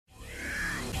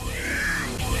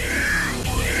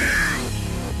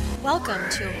Welcome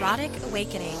to Erotic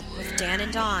Awakening with Dan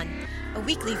and Dawn, a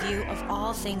weekly view of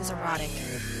all things erotic.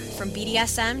 From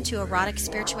BDSM to erotic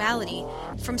spirituality,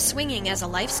 from swinging as a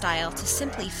lifestyle to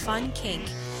simply fun kink,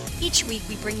 each week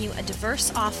we bring you a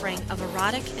diverse offering of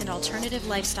erotic and alternative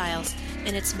lifestyles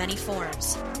in its many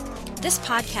forms. This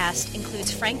podcast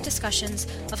includes frank discussions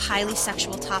of highly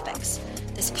sexual topics.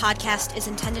 This podcast is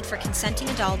intended for consenting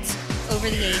adults over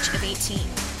the age of 18.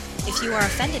 If you are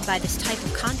offended by this type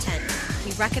of content,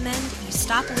 we recommend you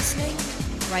stop listening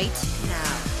right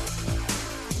now.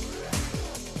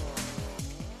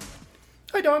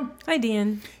 Hi, Dawn. Hi,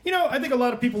 Dan. You know, I think a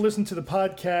lot of people listen to the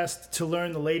podcast to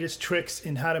learn the latest tricks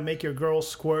in how to make your girl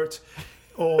squirt,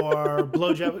 or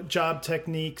blowjob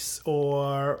techniques,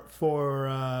 or for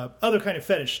other kind of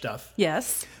fetish stuff.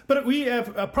 Yes. But we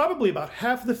have probably about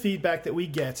half the feedback that we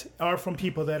get are from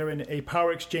people that are in a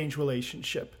power exchange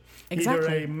relationship. Exactly.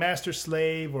 Either a master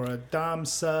slave or a dom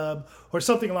sub or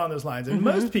something along those lines. And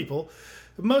most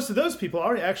of those people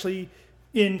are actually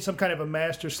in some kind of a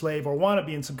master slave or want to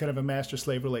be in some kind of a master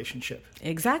slave relationship.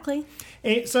 Exactly.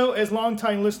 And so as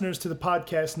longtime listeners to the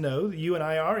podcast know, you and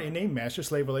I are in a master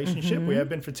slave relationship. We have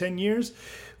been for 10 years.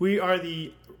 We are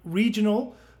the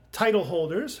regional title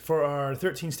holders for our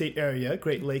 13-state area,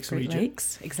 Great Lakes region. Great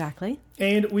Lakes, exactly.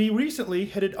 And we recently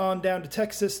headed on down to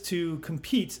Texas to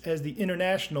compete as the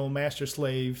international master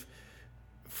slave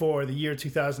for the year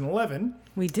 2011.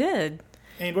 We did.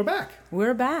 And we're back.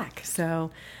 We're back.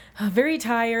 So very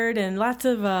tired and lots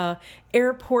of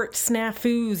airport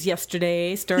snafus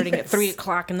yesterday, starting at 3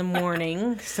 o'clock in the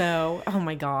morning. So, oh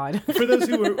my God. For those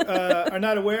who are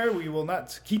not aware, we will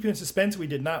not keep you in suspense. We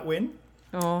did not win.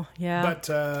 Oh, yeah. But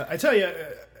I tell you,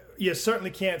 you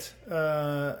certainly can't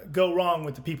go wrong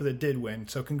with the people that did win.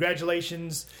 So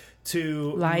congratulations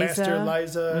to Master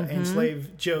Liza and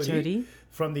Slave Jody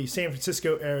from the San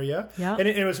Francisco area. Yeah. And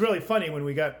it was really funny when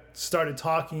we started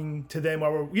talking to them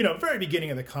while we're, very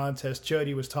beginning of the contest.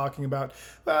 Jody was talking about,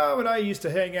 well, when I used to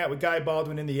hang out with Guy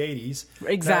Baldwin in the 80s.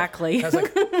 Exactly. I was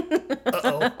like,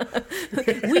 uh-oh.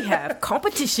 We have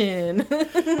competition.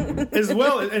 As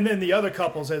well, and then the other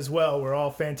couples as well were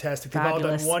all fantastic. They've Fabulous.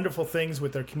 all done wonderful things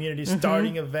with their communities,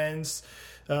 starting events,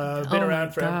 been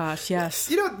around forever. Gosh, yes.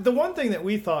 The one thing that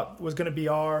we thought was going to be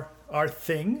our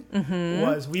thing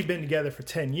was we've been together for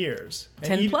 10 years.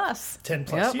 10 plus. 10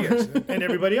 plus years. And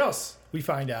everybody else, we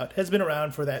find out, has been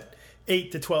around for that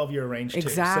 8 to 12 year range too.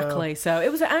 Exactly. So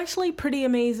it was actually pretty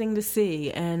amazing to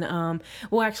see. And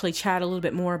we'll actually chat a little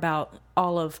bit more about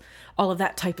all of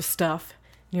that type of stuff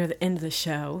near the end of the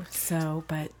show. So,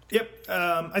 but...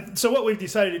 Yep. So what we've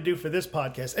decided to do for this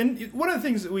podcast, and one of the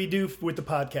things that we do with the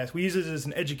podcast, we use it as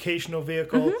an educational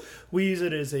vehicle. We use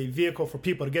it as a vehicle for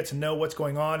people to get to know what's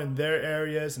going on in their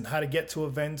areas and how to get to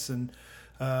events. And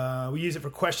we use it for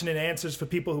question and answers for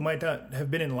people who might not have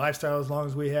been in lifestyle as long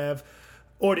as we have,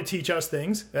 or to teach us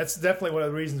things. That's definitely one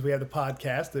of the reasons we have the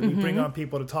podcast, that we bring on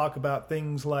people to talk about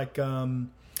things like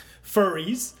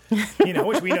furries,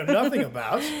 which we know nothing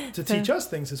about, to teach us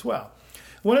things as well.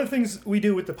 One of the things we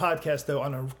do with the podcast, though,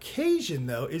 on occasion,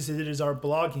 though, is that it is our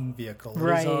blogging vehicle.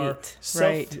 It is our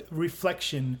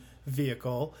self-reflection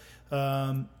vehicle.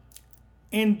 And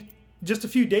just a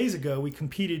few days ago, we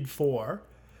competed for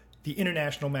the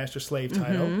International Master Slave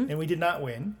title, and we did not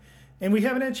win. And we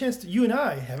haven't had a chance to, you and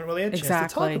I haven't really had a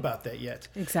chance to talk about that yet.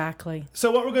 Exactly. So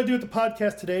what we're going to do with the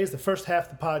podcast today is the first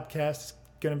half of the podcast is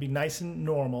going to be nice and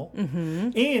normal.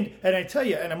 And I tell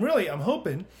you, and I'm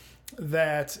hoping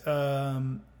that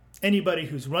anybody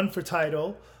who's run for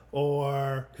title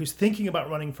or who's thinking about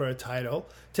running for a title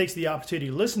takes the opportunity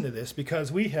to listen to this,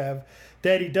 because we have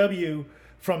Daddy W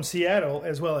from Seattle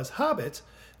as well as Hobbit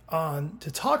on to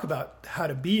talk about how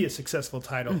to be a successful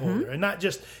title holder, and not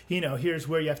just, here's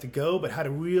where you have to go, but how to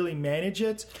really manage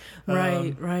it.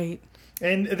 Right.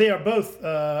 And they are both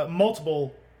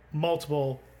multiple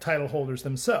title holders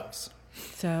themselves.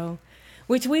 So,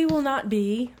 which we will not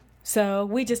be. So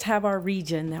we just have our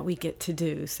region that we get to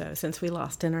do. So since we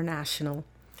lost international,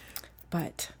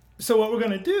 so what we're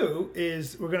going to do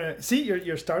is we're going to see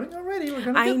you're starting already. We're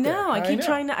going to. I know.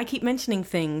 I keep mentioning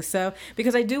things. So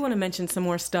because I do want to mention some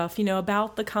more stuff,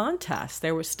 about the contest.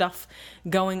 There was stuff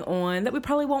going on that we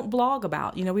probably won't blog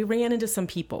about. We ran into some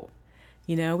people.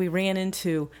 We ran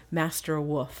into Master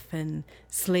Wolf and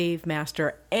Slave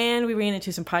Master, and we ran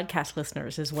into some podcast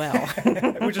listeners as well.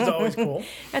 Which is always cool.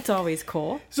 That's always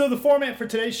cool. So the format for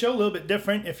today's show, a little bit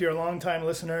different if you're a longtime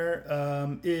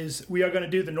listener, is we are going to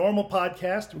do the normal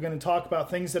podcast. We're going to talk about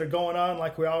things that are going on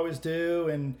like we always do,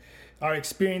 and our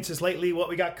experiences lately, what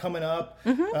we got coming up,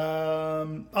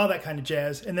 all that kind of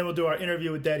jazz. And then we'll do our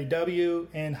interview with Daddy W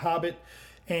and Hobbit.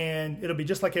 and it'll be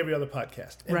just like every other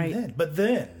podcast. And Right. But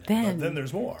then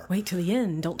there's more. Wait till the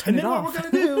end. Don't turn And it then off. what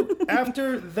we're going to do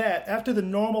after that, after the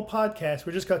normal podcast,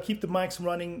 we're just going to keep the mics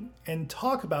running and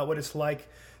talk about what it's like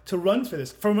to run for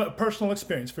this, from a personal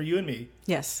experience for you and me,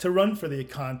 Yes. to run for the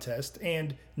contest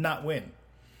and not win.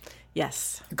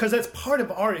 Yes. Because that's part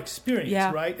of our experience,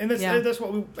 Yeah. right? And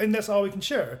that's all we can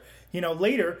share.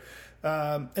 Later,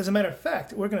 as a matter of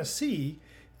fact, we're going to see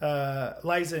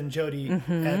Liza and Jody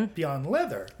at Beyond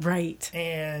Leather. Right.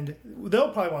 And they'll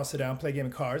probably want to sit down and play a game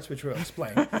of cards, which we'll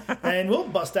explain. And we'll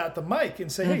bust out the mic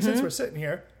and say, hey, since we're sitting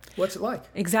here, what's it like?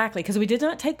 Exactly, because we did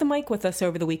not take the mic with us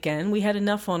over the weekend. We had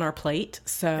enough on our plate,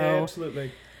 so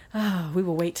Absolutely. we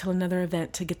will wait till another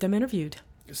event to get them interviewed.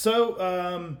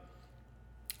 So,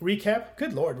 recap.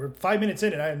 Good Lord, we're 5 minutes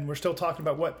in and we're still talking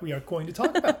about what we are going to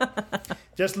talk about.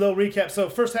 Just a little recap. So,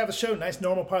 first half of the show, nice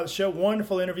normal part of the show,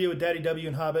 wonderful interview with Daddy W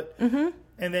and Hobbit.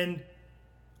 And then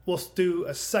we'll do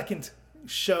a second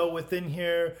show within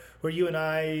here where you and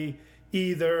I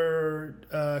either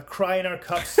cry in our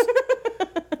cups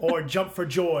or jump for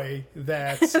joy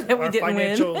that we our didn't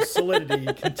financial solidity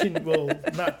will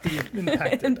not be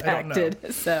impacted. I don't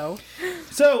know.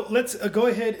 So let's go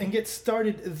ahead and get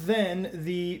started then.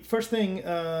 The first thing,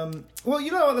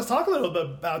 let's talk a little bit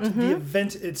about the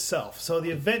event itself. So the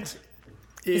event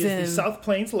is the South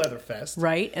Plains Leatherfest.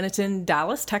 Right, and it's in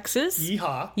Dallas, Texas.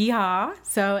 Yeehaw. Yeehaw.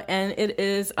 So, and it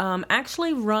is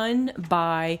actually run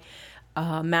by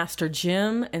Master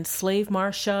Jim and Slave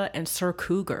Marsha and Sir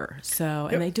Cougar. So,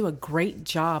 and they do a great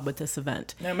job with this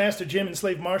event. Now, Master Jim and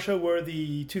Slave Marsha were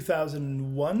the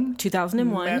 2001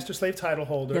 Master Slave title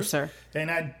holders. Yes, sir.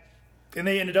 And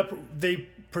they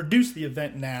produced the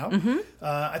event now.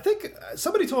 I think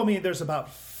somebody told me there's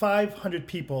about 500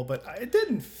 people, but it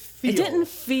didn't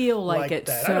feel like it.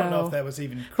 that. So, I don't know if that was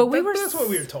even. But that's what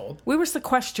we were told. We were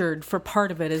sequestered for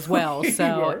part of it as well.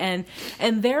 So and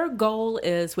their goal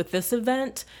is with this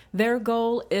event, their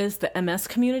goal is the MS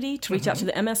community, to reach out to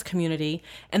the MS community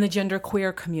and the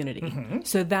genderqueer community.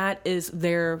 So that is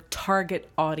their target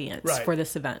audience for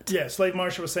this event. Yeah, Slave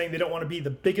Marsha was saying they don't want to be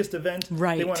the biggest event.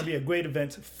 Right. They want to be a great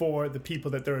event for the people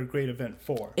that they're a great event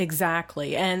for.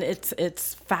 Exactly. And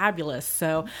it's fabulous.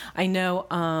 So I know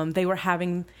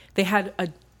they had a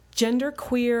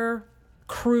genderqueer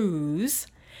cruise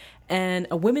and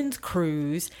a women's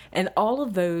cruise, and all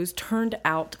of those turned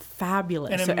out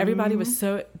fabulous. So everybody was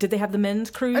so... Did they have the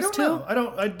men's cruise too? I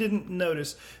don't know. I didn't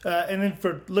notice. And then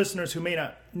for listeners who may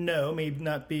not know, may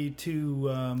not be too...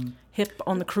 hip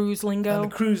on the cruise lingo.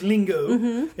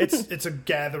 It's a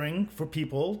gathering for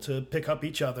people to pick up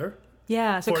each other.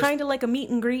 Yeah, so kind of like a meet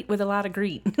and greet with a lot of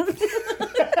greet.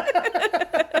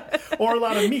 Or a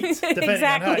lot of meat, depending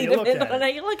on how you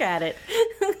look at it.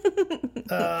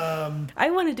 I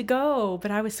wanted to go,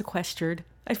 but I was sequestered.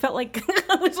 I felt like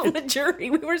I was on the jury.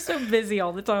 We were so busy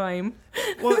all the time.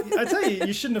 Well, I tell you,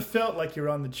 you shouldn't have felt like you were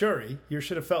on the jury. You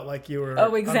should have felt like you were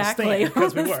on the stand,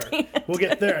 because we were. We'll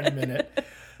get there in a minute.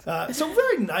 So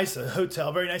very nice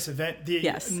hotel, very nice event.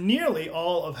 Nearly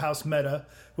all of House Meta,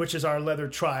 which is our leather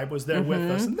tribe, was there with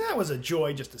us. And that was a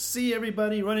joy just to see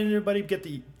everybody, run into everybody, get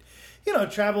to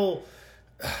travel,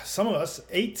 some of us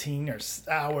 18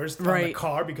 hours on the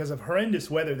car because of horrendous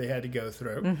weather they had to go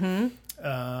through.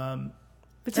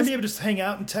 And be able to just hang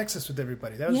out in Texas with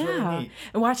everybody. That was really neat.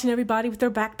 And watching everybody with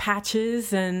their back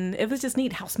patches, and it was just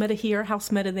neat. House Meta here,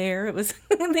 House Meta there. It was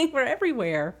they were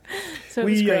everywhere. So it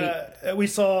was great. We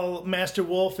saw Master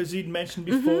Wolf, as you'd mentioned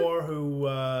before, who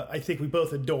I think we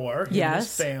both adore. He and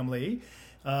his family.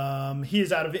 He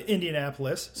is out of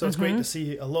Indianapolis, so it's great to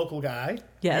see a local guy.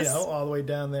 Yes. All the way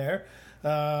down there.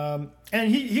 And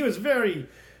he was very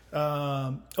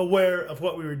aware of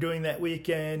what we were doing that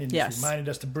weekend, and he reminded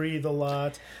us to breathe a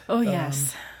lot. Oh,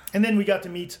 yes. And then we got to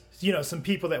meet, some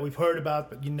people that we've heard about,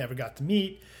 but you never got to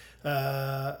meet. We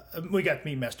got to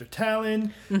meet Master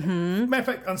Talon. Matter of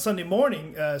fact, on Sunday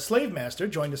morning, Slave Master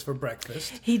joined us for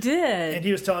breakfast. He did. And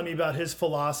he was telling me about his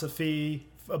philosophy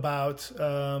about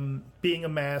being a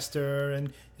master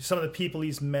and some of the people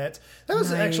he's met. That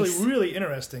was actually really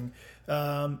interesting.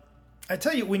 I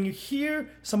tell you, when you hear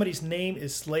somebody's name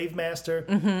is Slave Master,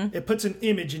 it puts an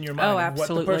image in your mind of what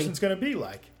the person's going to be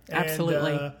like.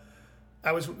 Absolutely. And,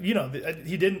 I was,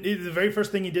 the very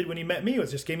first thing he did when he met me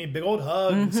was just gave me a big old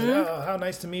hug and said, "Oh, how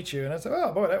nice to meet you." And I said,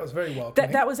 "Oh, boy, that was very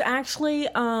welcoming." That was actually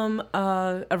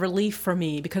a relief for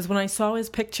me, because when I saw his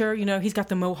picture, he's got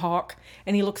the mohawk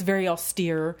and he looks very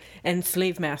austere and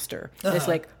slave master. And it's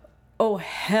like, oh,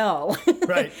 hell.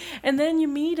 Right. And then you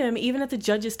meet him even at the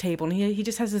judge's table, and he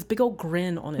just has this big old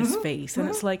grin on his face. And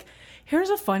it's like, here's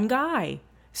a fun guy.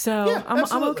 So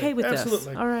I'm okay with this.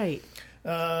 All right.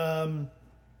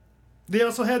 They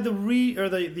also had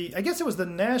the I guess it was the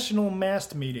National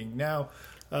Mast Meeting. Now,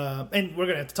 and we're going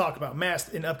to have to talk about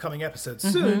mast in upcoming episodes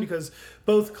soon, because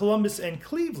both Columbus and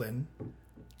Cleveland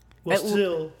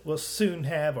will soon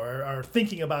have or are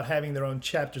thinking about having their own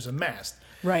chapters of mast.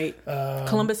 Right.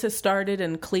 Columbus has started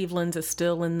and Cleveland's is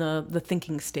still in the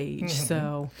thinking stage.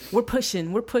 So we're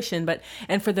pushing.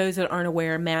 And for those that aren't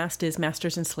aware, MAST is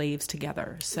Masters and Slaves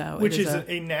Together. So which is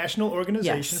a national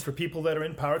organization for people that are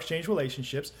in power exchange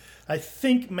relationships. I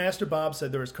think Master Bob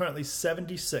said there is currently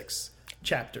 76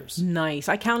 chapters. Nice.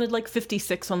 I counted like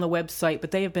 56 on the website,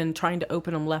 but they have been trying to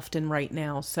open them left and right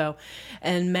now. So,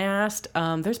 and MAST,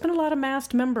 there's been a lot of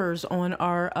MAST members on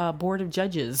our board of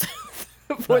judges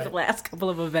for the last couple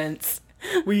of events.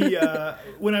 We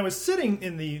when I was sitting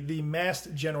in the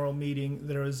MAST general meeting,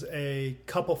 there was a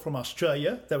couple from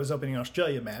Australia that was opening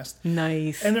Australia MAST.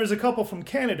 Nice. And there's a couple from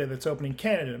Canada that's opening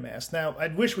Canada MAST. Now, I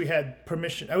wish we had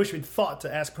permission. I wish we'd thought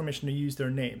to ask permission to use their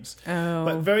names. Oh.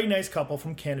 But very nice couple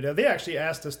from Canada. They actually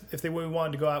asked us if we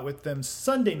wanted to go out with them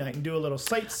Sunday night and do a little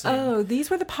sightseeing. Oh,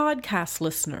 these were the podcast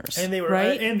listeners. And they were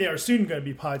right? And they are soon going to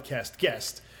be podcast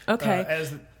guests. Okay.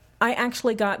 I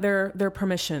actually got their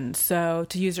permission to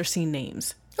use their scene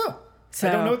names. Oh, so,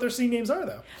 I don't know what their scene names are,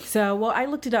 though. So, well, I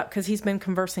looked it up because he's been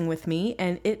conversing with me,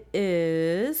 and it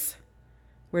is...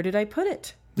 Where did I put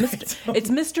it? It's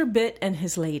Mr. Bit and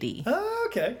his lady. Oh,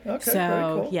 okay. So, very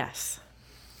cool. Yes.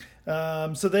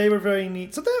 So they were very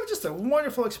neat. So they have just a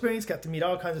wonderful experience, got to meet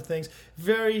all kinds of things.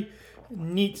 Very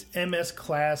neat MS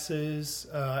classes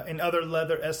and other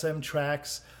leather SM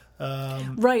tracks.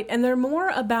 Right, and they're more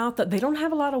about they don't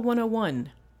have a lot of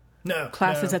 101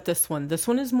 classes at this one. This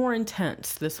one is more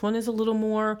intense. This one is a little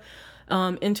more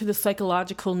into the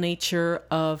psychological nature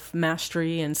of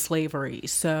mastery and slavery.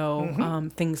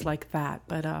 So things like that.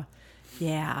 But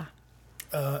yeah.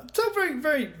 It's a very,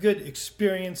 very good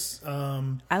experience.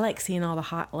 I like seeing all the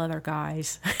hot leather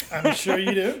guys. I'm sure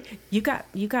you do. You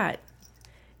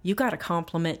got a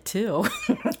compliment too.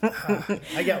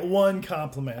 I got one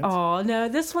compliment. Oh no,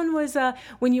 this one was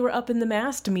when you were up in the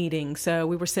MAST meeting. So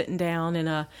we were sitting down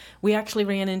and we actually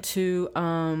ran into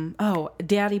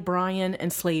Daddy Brian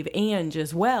and Slave Ange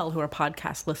as well, who are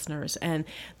podcast listeners, and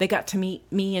they got to meet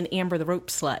me and Amber the Rope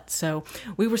Slut. So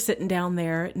we were sitting down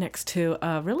there next to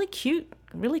a really cute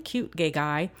gay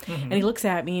guy, and he looks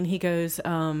at me and he goes,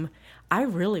 I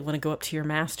really want to go up to your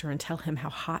master and tell him how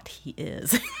hot he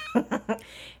is.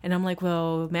 And I'm like,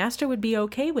 well, master would be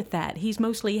okay with that. He's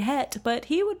mostly het, but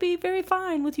he would be very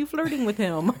fine with you flirting with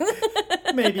him.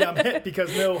 Maybe I'm het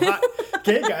because no hot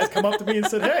gay guys come up to me and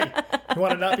said, hey, you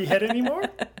want to not be het anymore?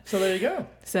 So there you go.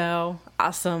 So,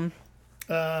 awesome.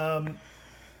 So,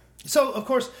 of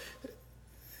course,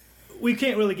 we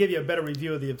can't really give you a better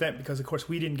review of the event because, of course,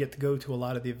 we didn't get to go to a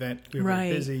lot of the event. We were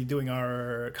very busy doing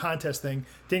our contest thing.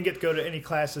 Didn't get to go to any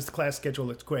classes. The class schedule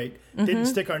looked great. Didn't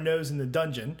stick our nose in the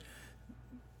dungeon.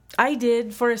 I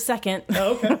did for a second.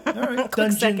 Oh, okay. All right.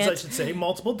 Dungeons, second. I should say.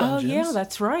 Multiple dungeons. Oh, yeah,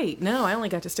 that's right. No, I only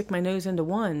got to stick my nose into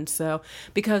one. So,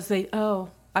 because I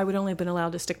would only have been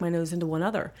allowed to stick my nose into one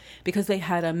other. Because they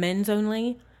had a men's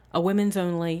only, a women's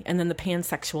only, and then the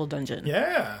pansexual dungeon.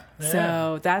 Yeah.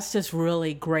 So that's just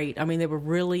really great. I mean, they were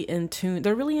really in tune.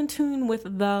 They're really in tune with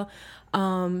the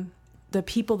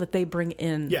people that they bring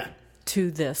in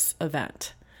to this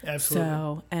event. Absolutely.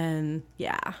 So, and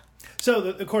yeah. So,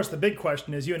 of course, the big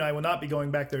question is you and I will not be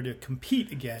going back there to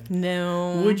compete again.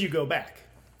 No. Would you go back?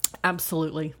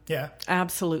 Absolutely. Yeah.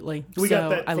 Absolutely. We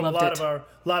got that from a lot it. of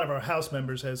our house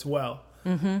members as well.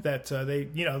 That they,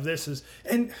 this is,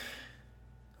 and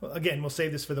again, we'll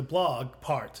save this for the blog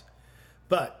part,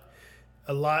 but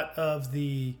a lot of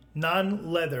the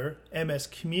non-leather MS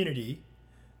community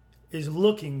is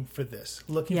looking for this,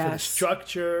 looking for the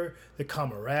structure, the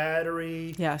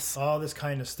camaraderie, all this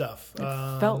kind of stuff.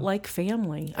 It felt like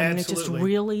family. I mean, it just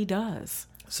really does.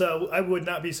 So I would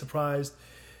not be surprised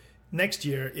next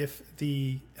year if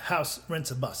the house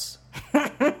rents a bus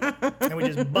and we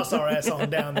just bus our ass on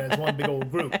down there as one big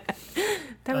old group.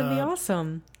 That would be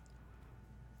awesome.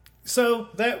 So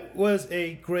that was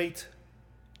a great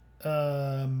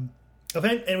event,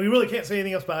 and we really can't say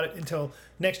anything else about it until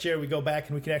next year we go back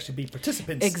and we can actually be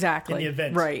participants in the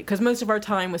event. Right, because most of our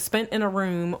time was spent in a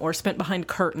room or spent behind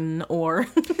curtain or...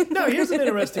 Now, here's an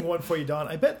interesting one for you, Dawn.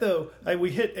 I bet, though,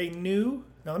 we hit a new...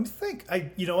 Now, let me think.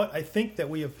 You know what? I think that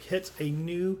we have hit a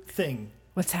new thing.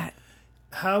 What's that?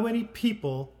 How many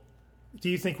people do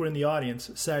you think were in the audience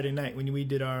Saturday night when we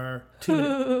did our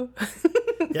 2-minute...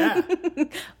 Yeah.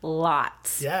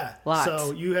 Lots. Yeah. Lots.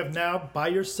 So you have now, by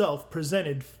yourself,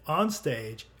 presented on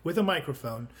stage with a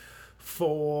microphone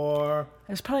for...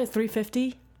 It was probably 350.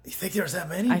 You think there was that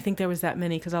many? I think there was that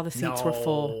many because all the seats were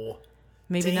full.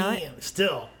 Maybe not.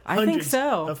 Still, I think hundreds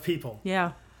so. of people.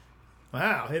 Yeah.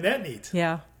 Wow, isn't that neat?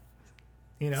 Yeah.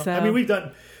 I mean, we've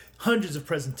done hundreds of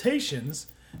presentations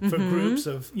for groups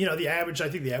of, the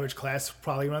average class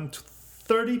probably around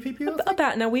 30 people.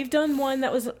 About. Now, we've done one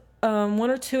that was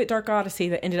one or two at Dark Odyssey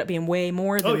that ended up being way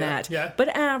more than that. Yeah. But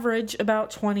average,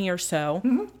 about 20 or so.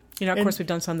 Mm-hmm. Of course, we've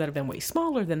done some that have been way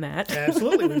smaller than that.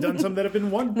 Absolutely. We've done some that have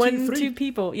been one, two, 2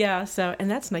 people. Yeah. So, and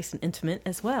that's nice and intimate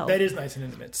as well. That is nice and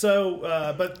intimate. So,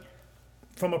 but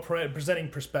from a presenting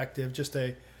perspective, just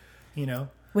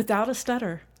without a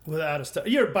stutter. Without a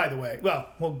stutter. By the way,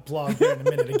 we'll blog there in a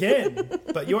minute again,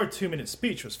 but your 2-minute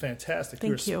speech was fantastic.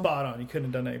 Thank you. You were spot on. You couldn't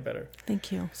have done any better.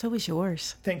 Thank you. So was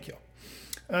yours. Thank you.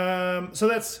 So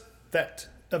that's that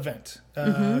event.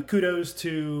 Kudos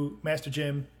to Master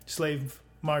Jim, Slave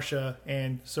Marsha,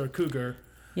 and Sir Cougar.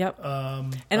 Yep.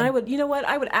 And I would,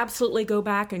 I would absolutely go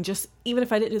back and just, even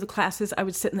if I didn't do the classes, I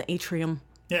would sit in the atrium.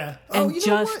 Yeah. And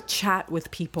just chat with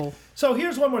people. So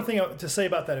here's one more thing to say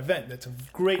about that event. That's a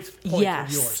great point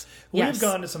of yours. We've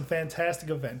gone to some fantastic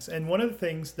events. And one of the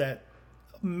things that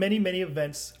many, many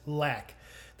events lack,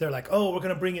 they're like, oh, we're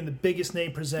going to bring in the biggest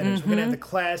name presenters. We're going to have the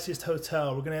classiest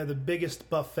hotel. We're going to have the biggest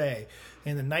buffet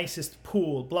and the nicest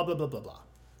pool, blah, blah, blah, blah, blah.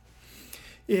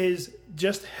 Is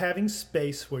just having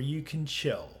space where you can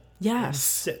chill. Yes. And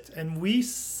sit. And we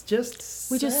just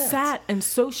sat and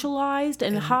socialized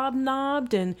and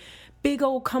hobnobbed and big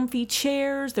old comfy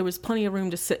chairs. There was plenty of room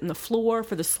to sit in the floor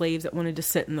for the slaves that wanted to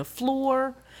sit in the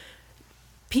floor.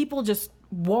 People just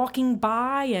walking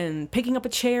by and picking up a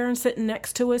chair and sitting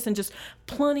next to us, and just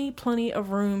plenty of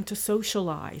room to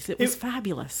socialize. It was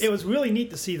fabulous. It was really neat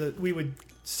to see that we would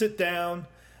sit down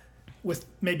with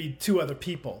maybe 2 other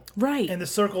people. Right. And the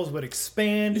circles would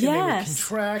expand, and they would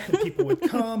contract, and people would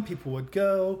come, people would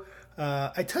go.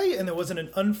 I tell you, and there wasn't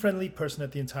an unfriendly person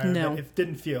at the entire event. It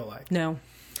didn't feel like. No.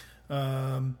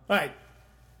 All right.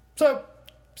 So,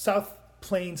 South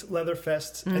Plains Leather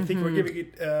Fest, I think we're giving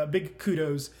it big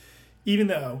kudos, even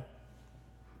though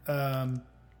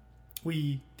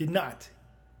we did not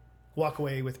walk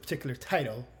away with a particular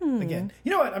title. Again,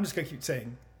 you know what? I'm just going to keep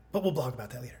saying, but we'll blog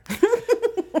about that later.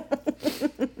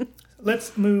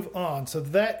 Let's move on. So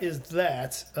that is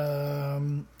that.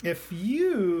 If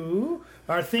you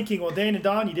are thinking, well, Dan and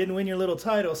Don, you didn't win your little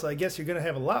title, so I guess you're going to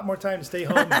have a lot more time to stay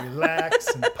home and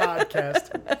relax and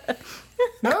podcast.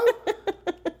 No?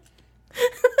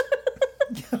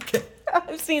 Okay.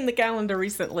 I've seen the calendar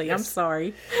recently. Yes. I'm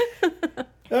sorry.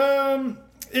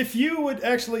 If you would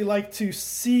actually like to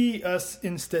see us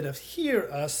instead of hear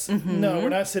us, no, we're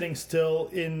not sitting still.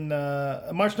 In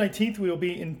March 19th, we will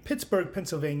be in Pittsburgh,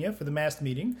 Pennsylvania for the MAST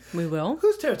meeting. We will.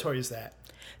 Whose territory is that?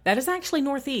 That is actually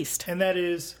Northeast. And that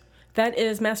is? That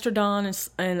is Master Don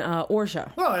and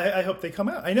Orja. Well, I hope they come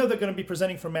out. I know they're going to be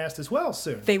presenting for MAST as well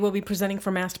soon. They will be presenting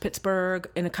for MAST Pittsburgh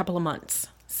in a couple of months.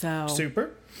 So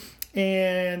super.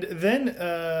 And then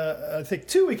I think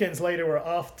 2 weekends later, we're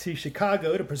off to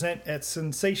Chicago to present at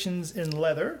Sensations in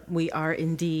Leather. We are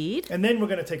indeed. And then we're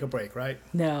going to take a break, right?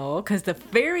 No, because the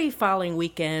very following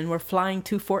weekend, we're flying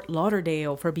to Fort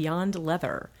Lauderdale for Beyond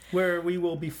Leather, where we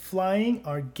will be flying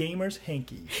our gamers'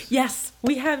 hankies. Yes,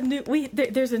 we have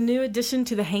there's a new addition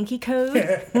to the hanky code.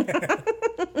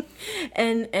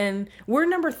 and we're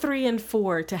number 3 and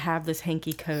 4 to have this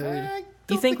hanky code.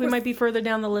 You think we might be further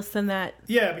down the list than that?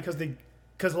 Yeah, because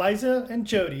Liza and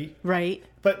Jody, right?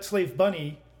 But Slave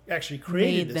Bunny actually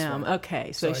created them. One.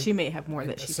 Okay, so she may have more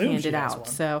that she handed out.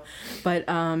 So, but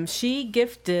she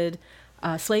gifted.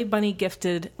 Slave Bunny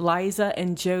gifted Liza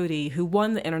and Jody, who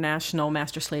won the International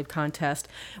Master Slave Contest,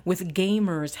 with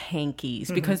gamers'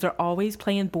 hankies, because they're always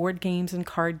playing board games and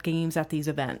card games at these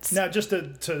events. Now, just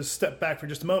to step back for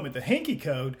just a moment, the hanky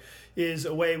code is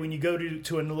a way when you go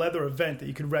to a leather event that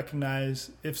you can recognize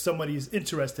if somebody's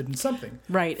interested in something.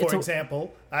 Right. For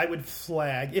example, I would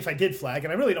flag, if I did flag,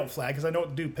 and I really don't flag because I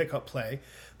don't do pickup play,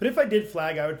 but if I did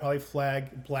flag, I would probably flag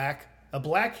a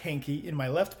black hanky in my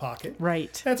left pocket.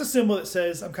 Right. That's a symbol that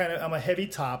says I'm a heavy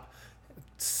top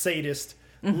sadist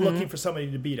looking for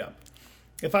somebody to beat up.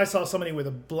 If I saw somebody with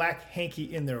a black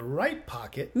hanky in their right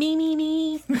pocket,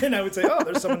 me, then I would say, oh,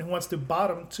 there's someone who wants to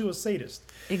bottom to a sadist.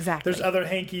 Exactly. There's other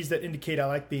hankies that indicate I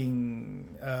like being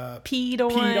peed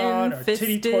on, or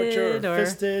fisted, titty torture, or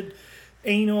fisted,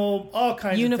 anal, all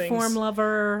kinds of things. Uniform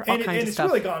lover, all kinds of stuff. And it's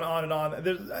really gone on and on.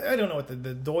 I don't know what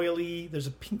the doily. There's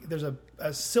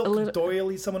a silk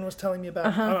doily someone was telling me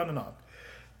about. On and on.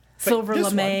 Silver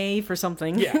lame for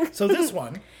something. Yeah. So this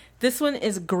one. This one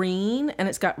is green, and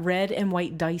it's got red and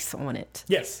white dice on it.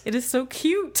 Yes. It is so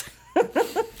cute.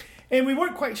 And we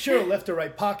weren't quite sure left or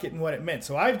right pocket and what it meant.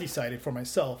 So I've decided for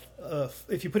myself,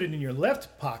 if you put it in your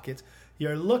left pocket,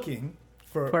 you're looking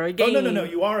For a game. Oh, no.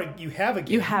 You have a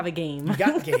game. You have a game. You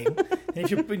got a game. And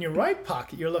if you're in your right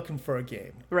pocket, you're looking for a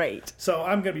game. Right. So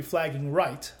I'm going to be flagging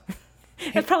right.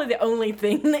 That's probably the only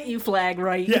thing that you flag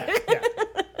right. Yeah.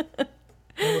 And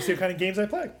we'll see what kind of games I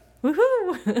play.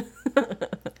 Woohoo!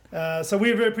 So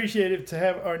we're very appreciative to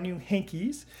have our new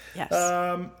hankies. Yes.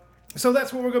 So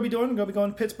that's what we're going to be doing. We're going to be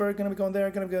going to Pittsburgh, going to be going there,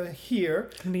 going to go here.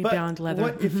 Going to be Beyond Leather.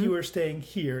 What if you were staying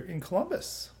here in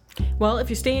Columbus? Well, if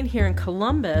you're staying here in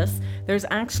Columbus, there's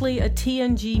actually a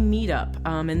TNG meetup,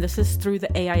 and this is through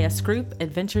the AIS group,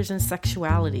 Adventures in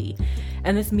Sexuality.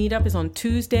 And this meetup is on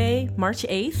Tuesday, March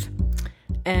 8th,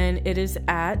 and it is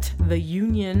at the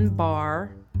Union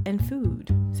Bar and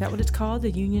Food. Is that what it's called? The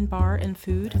Union Bar and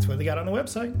Food? That's what they got on the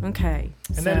website. Okay.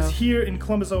 And that is here in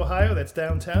Columbus, Ohio. That's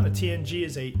downtown. The TNG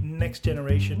is a next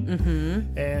generation.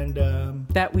 Mm-hmm. And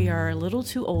that we are a little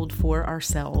too old for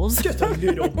ourselves. Just a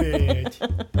little bit.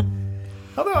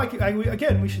 Although, we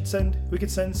could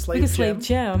send Slave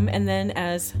Gem, and then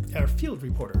as our field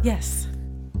reporter. Yes.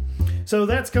 So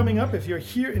that's coming up. If you're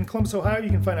here in Columbus, Ohio, you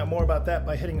can find out more about that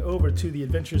by heading over to the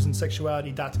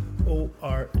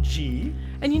adventuresinsexuality.org.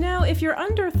 And if you're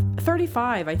under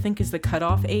 35, I think is the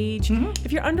cutoff age. Mm-hmm.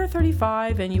 If you're under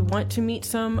 35 and you want to meet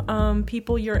some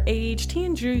people your age,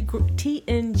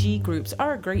 TNG groups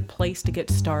are a great place to get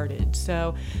started.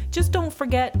 So just don't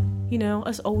forget,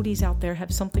 us oldies out there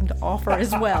have something to offer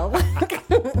as well.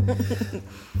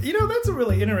 That's a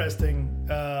really interesting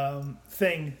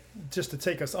thing, just to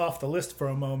take us off the list for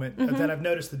a moment, that I've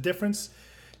noticed the difference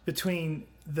between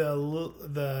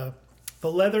the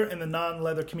leather and the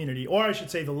non-leather community, or I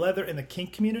should say the leather and the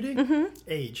kink community. Mm-hmm.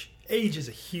 Age is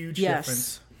a huge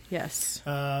difference. Yes.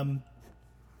 We'll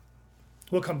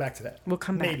come back to that.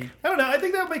 Maybe. I don't know. I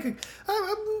think that would make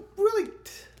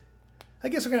I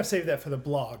guess we're going to save that for the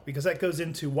blog, because that goes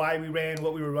into why we ran,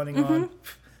 what we were running on.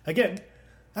 Again,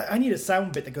 I need a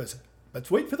sound bit that goes,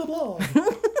 let's wait for the blog.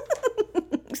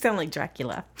 You sound like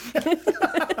Dracula.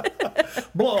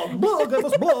 Blog, that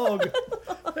was blog.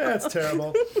 That's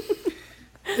terrible.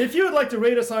 If you would like to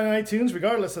rate us on iTunes,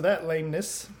 regardless of that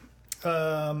lameness,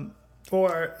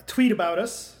 or tweet about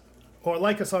us, or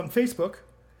like us on Facebook,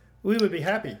 we would be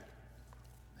happy.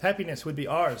 Happiness would be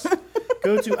ours.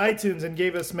 Go to iTunes and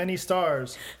give us many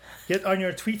stars. Get on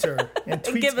your Twitter and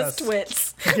tweet us. Give us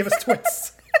twits. Give us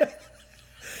twits.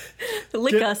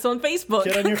 Lick us on Facebook.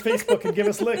 Get on your Facebook and give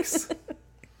us licks.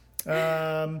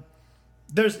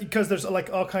 There's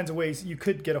like all kinds of ways you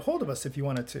could get a hold of us if you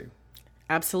wanted to.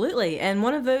 Absolutely. And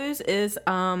one of those is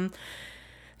Dan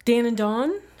and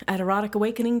Dawn at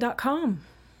eroticawakening.com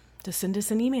to send us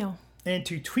an email. And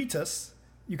to tweet us,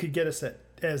 you could get us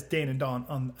as Dan and Dawn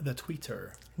on the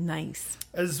Twitter. Nice.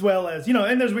 As well as,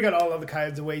 and we got all other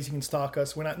kinds of ways you can stalk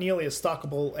us. We're not nearly as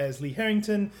stalkable as Lee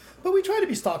Harrington, but we try to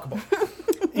be stalkable.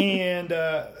 And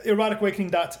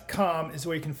eroticawakening.com is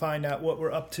where you can find out what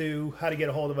we're up to, how to get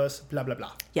a hold of us, blah, blah,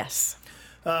 blah. Yes.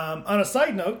 On a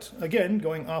side note, again,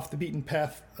 going off the beaten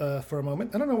path for a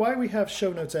moment, I don't know why we have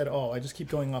show notes at all. I just keep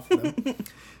going off of them.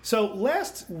 So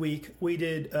last week we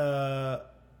did...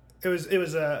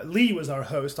 Lee was our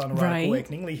host on Erotic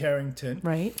Awakening, Lee Harrington.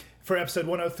 Right. For episode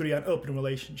 103 on open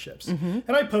relationships. Mm-hmm.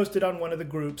 And I posted on one of the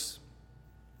groups,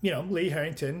 Lee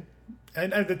Harrington.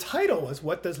 And the title was,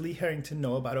 What Does Lee Harrington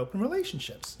Know About Open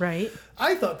Relationships? Right.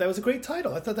 I thought that was a great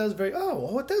title. I thought that was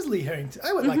what does Lee Harrington...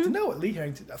 I would like to know what Lee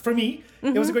Harrington... For me,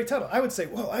 it was a great title. I would say,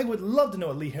 I would love to know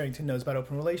what Lee Harrington knows about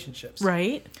open relationships.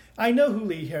 Right. I know who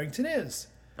Lee Harrington is.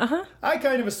 Uh-huh. I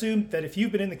kind of assumed that if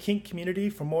you've been in the kink community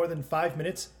for more than 5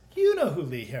 minutes... You know who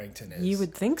Lee Harrington is. You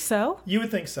would think so. You would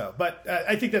think so. But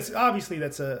I think that's a fallacy.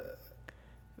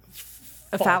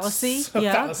 A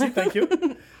fallacy, thank you.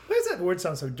 Why does that word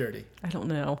sound so dirty? I don't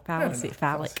know. Fallacy.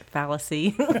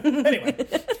 Fallacy. Anyway,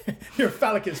 your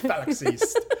phallic is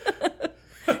fallacies.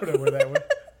 I don't know where that went.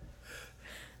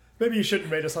 Maybe you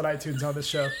shouldn't rate us on iTunes on this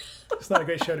show. It's not a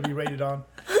great show to be rated on.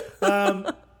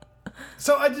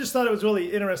 So I just thought it was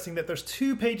really interesting that there's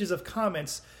 2 pages of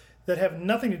comments that have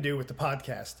nothing to do with the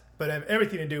podcast, but have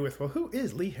everything to do with, who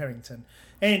is Lee Harrington?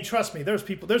 And trust me, there's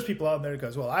people out there that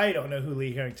goes, I don't know who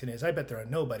Lee Harrington is. I bet they're a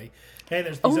nobody. And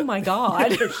there's these my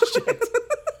God. Shit.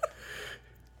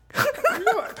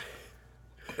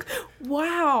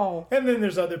 Wow. And then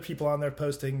there's other people on there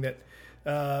posting that,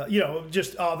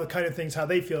 just all the kind of things, how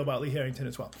they feel about Lee Harrington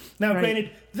as well. Now, Granted,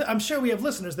 I'm sure we have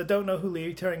listeners that don't know who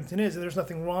Lee Harrington is, and there's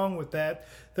nothing wrong with that.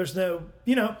 There's no,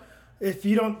 if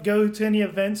you don't go to any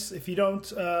events, if you don't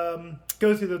go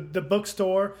through the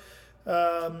bookstore,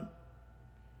 I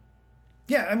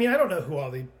don't know who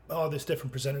all these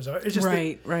different presenters are. It's just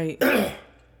right.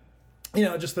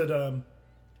 Just that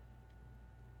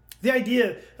the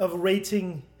idea of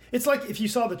rating It's like if you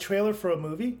saw the trailer for a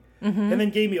movie and then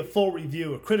gave me a full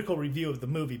review, a critical review of the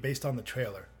movie based on the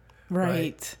trailer.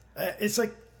 Right. It's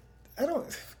like, I don't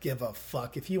give a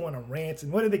fuck if you want to rant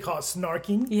and what do they call it?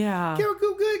 Snarking? Yeah.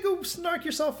 Go snark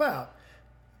yourself out.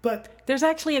 But there's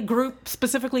actually a group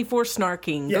specifically for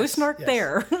snarking. Go snark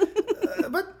there.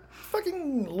 But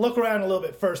fucking look around a little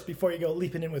bit first before you go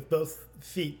leaping in with both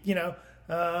feet, you know?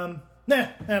 I don't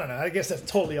know. I guess that's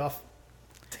totally off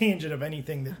tangent of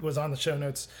anything that was on the show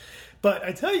notes. But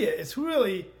I tell you, it's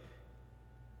really...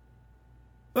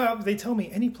 Well, they tell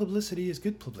me any publicity is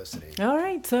good publicity. All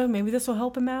right, so maybe this will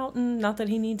help him out, and not that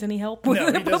he needs any help with No,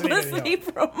 the he doesn't need any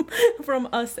publicity from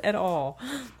us at all.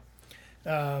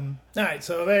 All right,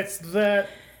 so that's that.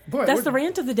 Boy, that's the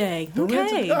rant of the day. Is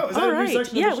that all a right. new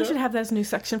section of Yeah, the we show? should have that as a new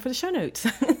section for the show notes.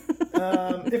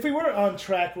 If we were on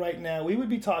track right now, we would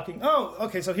be talking... Oh,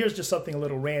 okay, so here's just something a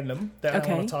little random that I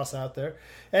want to toss out there.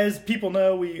 As people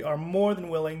know, we are more than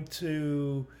willing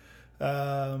to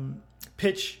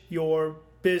pitch your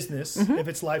business if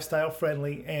it's lifestyle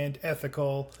friendly and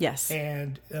ethical. Yes.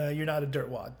 And you're not a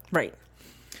dirtwad. Right.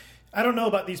 I don't know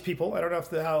about these people. I don't know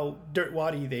how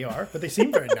dirtwaddy they are, but they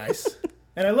seem very nice.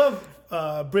 And I love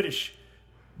British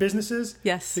businesses.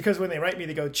 Yes. Because when they write me,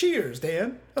 they go, "Cheers,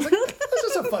 Dan." I was like, this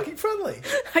is so fucking friendly.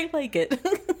 I like it.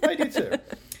 I do too.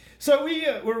 So we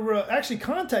were actually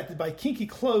contacted by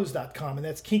kinkyclothes.com, and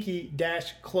that's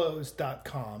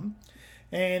kinky-clothes.com.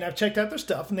 And I've checked out their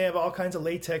stuff, and they have all kinds of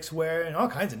latex wear and all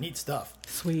kinds of neat stuff.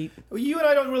 Sweet. You and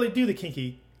I don't really do the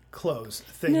kinky clothes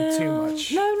thing too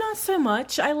much. No, not so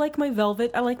much. I like my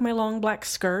velvet. I like my long black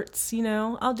skirts. You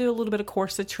know, I'll do a little bit of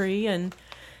corsetry and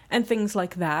things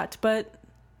like that, but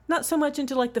not so much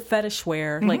into like the fetish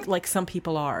wear like some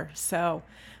people are. So,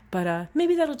 but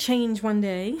maybe that'll change one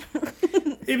day.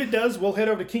 If it does, we'll head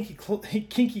over to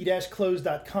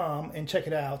kinky-clothes.com and check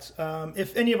it out.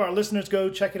 If any of our listeners go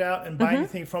check it out and buy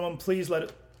anything from them, please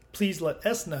let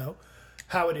us know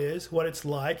how it is, what it's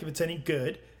like, if it's any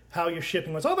good, how your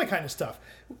shipping was, all that kind of stuff.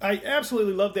 I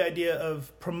absolutely love the idea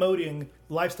of promoting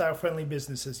lifestyle-friendly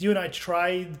businesses. You and I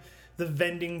tried the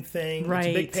vending thing. Right.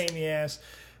 It's a big pain in the ass.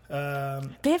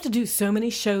 They have to do so many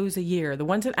shows a year. The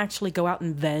ones that actually go out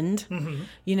and vend,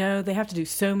 you know, they have to do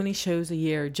so many shows a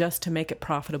year just to make it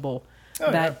profitable.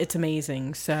 It's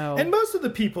amazing. So, and most of the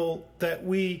people that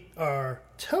we are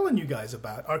telling you guys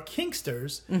about are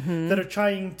kinksters that are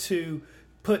trying to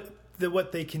put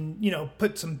what they can, you know,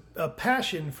 put some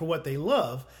passion for what they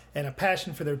love and a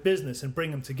passion for their business and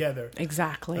bring them together.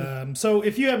 Exactly. So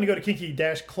if you happen to go to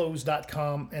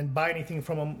kinky-clothes.com and buy anything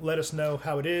from them, let us know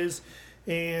how it is.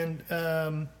 And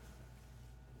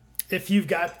if you've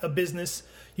got a business,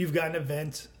 you've got an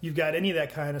event, you've got any of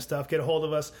that kind of stuff, get a hold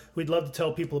of us. We'd love to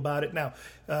tell people about it. Now,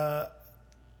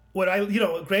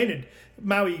 granted,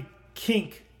 Maui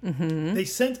Kink, they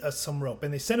sent us some rope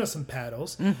and they sent us some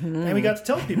paddles, and we got to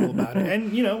tell people about it.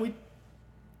 And, you know, we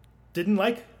didn't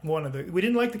like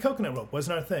the coconut rope,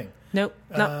 wasn't our thing. Nope,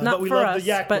 not but we for love us, the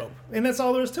yak but... rope, and that's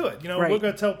all there is to it. You know, Right. we're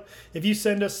going to tell, if you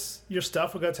send us your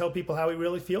stuff, we're going to tell people how we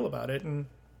really feel about it, and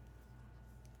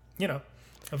you know,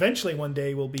 eventually one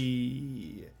day we'll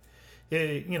be,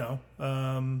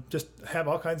 just have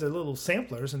all kinds of little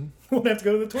samplers, and we'll have to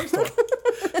go to the toy store.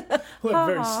 We'll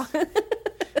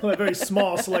have very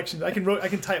small selections. I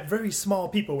can type very small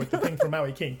people with the thing from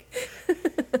Maui Kink.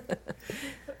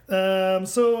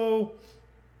 So,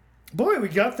 boy, we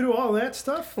got through all that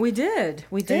stuff. We did.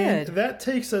 And that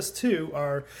takes us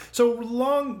to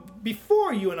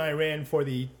before you and I ran for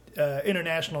the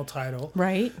international title.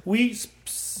 Right. We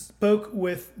spoke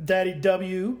with Daddy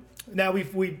W. Now,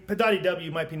 Daddy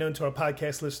W might be known to our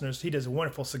podcast listeners. He does a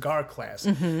wonderful cigar class.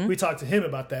 We talked to him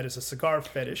about that as a cigar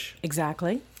fetish.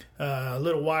 Exactly. A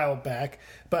little while back.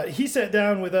 But he sat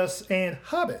down with us and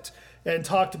Hobbit and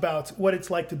talked about what it's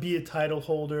like to be a title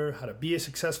holder, how to be a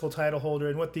successful title holder,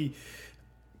 and what the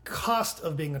cost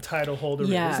of being a title holder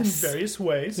is in various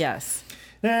ways. Yes.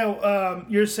 Now,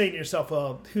 you're saying to yourself,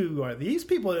 well, who are these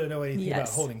people that don't know anything about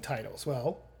holding titles?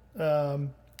 Well,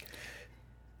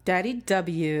 Daddy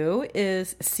W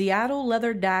is Seattle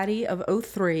Leather Daddy of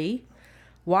 03,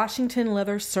 Washington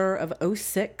Leather Sir of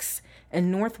 06,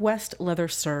 and Northwest Leather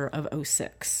Sir of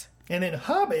 06. And then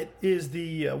Hobbit is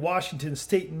the Washington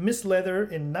State Miss Leather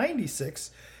in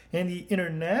 96 and the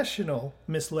International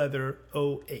Miss Leather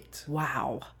 08.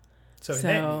 Wow.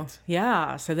 So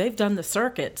yeah, so they've done the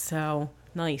circuit, so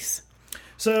nice.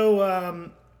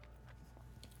 So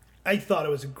I thought it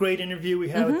was a great interview we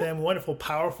had with them, wonderful,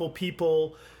 powerful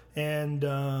people, and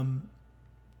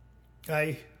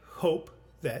I hope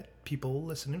that people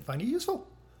listen and find it useful.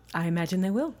 I imagine they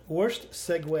will. Worst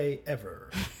segue ever.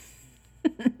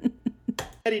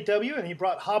 Daddy W, and he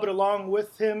brought Hobbit along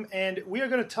with him, and we are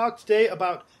going to talk today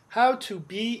about how to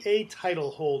be a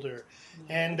title holder.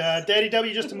 And Daddy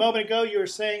W, just a moment ago, you were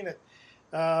saying that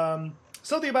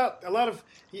something about a lot of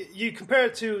you compare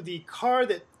it to the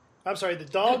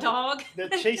dog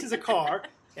that chases a car,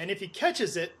 and if he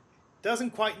catches it,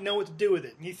 doesn't quite know what to do with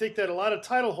it. And you think that a lot of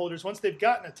title holders, once they've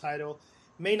gotten a title,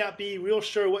 may not be real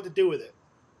sure what to do with it.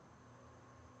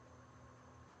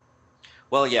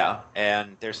 Well, yeah,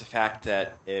 and there's the fact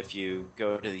that if you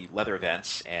go to the leather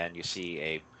events and you see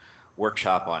a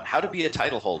workshop on how to be a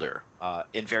title holder,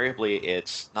 invariably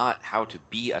it's not how to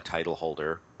be a title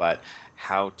holder, but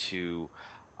how to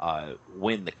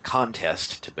win the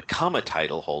contest to become a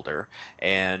title holder,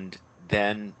 and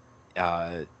then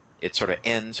it sort of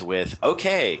ends with,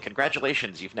 okay,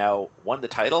 congratulations, you've now won the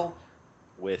title,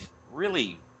 with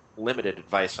really limited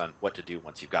advice on what to do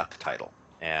once you've got the title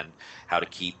and how to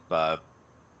keep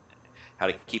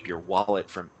your wallet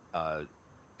from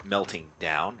melting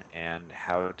down and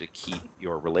how to keep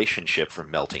your relationship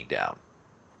from melting down.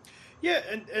 Yeah,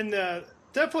 and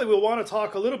definitely we'll want to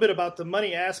talk a little bit about the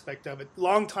money aspect of it.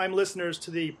 Longtime listeners to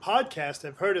the podcast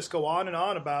have heard us go on and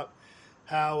on about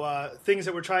how things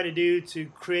that we're trying to do to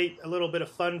create a little bit of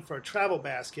fun for a travel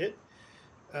basket,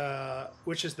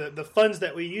 which is the funds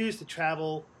that we use to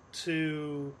travel,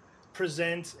 to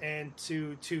present, and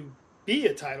to be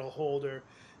a title holder.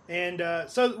 And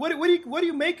so what do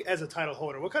you make as a title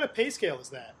holder? What kind of pay scale is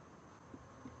that?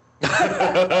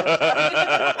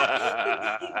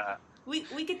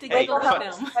 We get to giggle with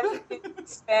them.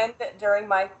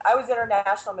 I was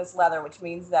International Miss Leather, which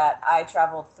means that I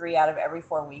traveled 3 out of every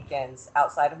 4 weekends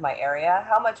outside of my area.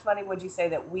 How much money would you say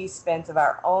that we spent of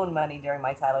our own money during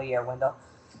my title year, Wendell?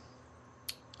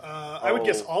 I would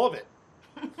guess all of it.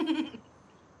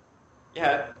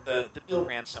 Yeah, the bill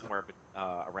ran somewhere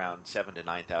around $7,000 to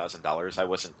 $9,000. I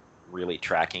wasn't really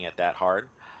tracking it that hard.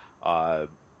 I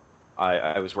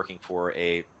was working for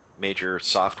a major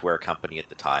software company at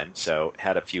the time, so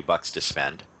had a few bucks to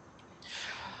spend.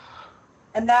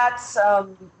 And that's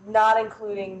not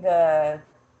including the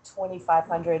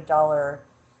 $2,500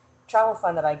 travel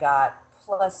fund that I got,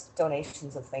 plus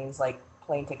donations of things like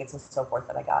plane tickets and so forth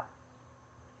that I got.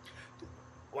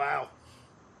 Wow.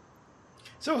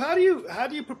 So how do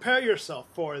you prepare yourself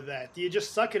for that? Do you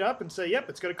just suck it up and say, "Yep,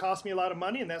 it's going to cost me a lot of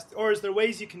money," or is there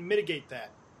ways you can mitigate that?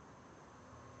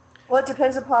 Well, it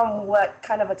depends upon what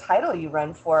kind of a title you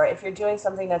run for. If you're doing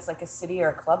something that's like a city or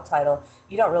a club title,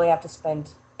 you don't really have to spend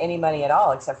any money at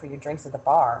all except for your drinks at the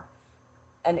bar.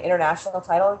 An international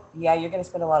title, yeah, you're going to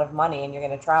spend a lot of money and you're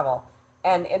going to travel.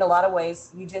 And in a lot of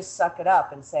ways, you just suck it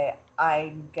up and say,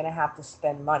 I'm going to have to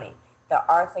spend money. There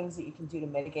are things that you can do to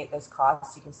mitigate those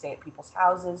costs. You can stay at people's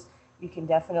houses. You can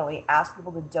definitely ask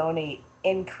people to donate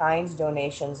in-kind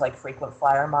donations like frequent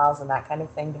flyer miles and that kind of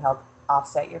thing to help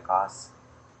offset your costs.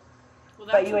 Well,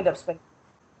 but you end up spending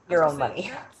your own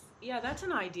money. That's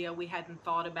an idea we hadn't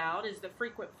thought about, is the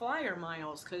frequent flyer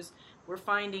miles, because we're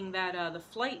finding that the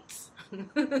flights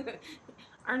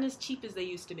aren't as cheap as they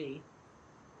used to be.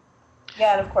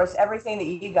 Yeah, and of course, everything that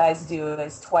you guys do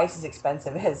is twice as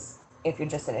expensive as if you're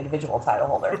just an individual title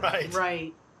holder.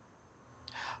 Right.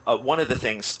 One of the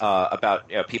things about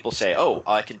people say, "Oh,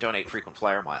 I can donate frequent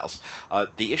flyer miles."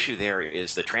 The issue there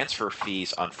is the transfer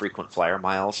fees on frequent flyer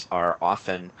miles are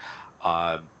often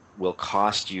will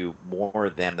cost you more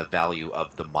than the value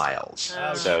of the miles.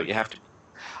 So you have to.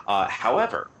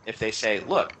 However, if they say,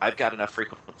 "Look, I've got enough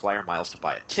frequent flyer miles to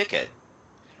buy a ticket,"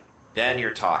 then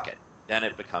you're talking. Then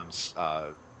it becomes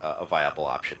a viable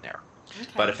option there. Okay.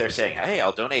 But if they're saying, "Hey,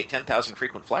 I'll donate 10,000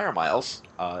 frequent flyer miles,"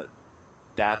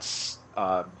 that's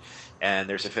and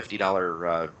there's a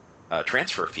 $50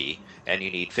 transfer fee, and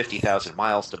you need 50,000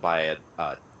 miles to buy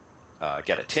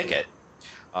get a ticket.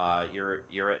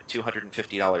 You're at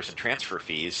 $250 in transfer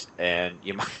fees, and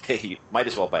you might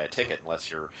as well buy a ticket unless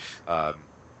you're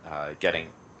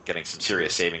getting some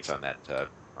serious savings on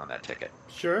that ticket.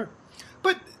 Sure,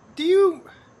 but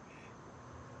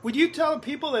would you tell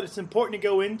people that it's important to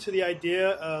go into the idea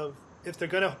of, if they're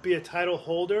going to be a title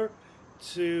holder,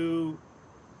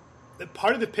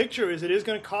 part of the picture is it is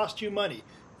going to cost you money,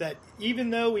 that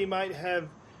even though we might have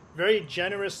very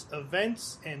generous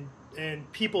events and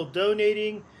people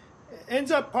donating,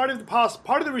 ends up part of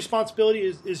the responsibility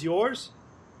is yours?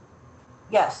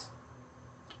 Yes.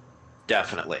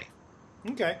 Definitely.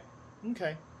 Okay.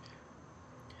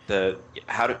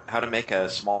 How to make a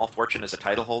small fortune as a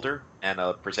title holder and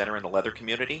a presenter in the leather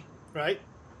community? Right.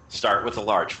 Start with a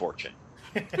large fortune.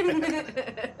 I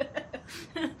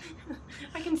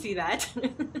can see that.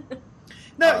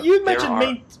 Now, you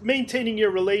mentioned maintaining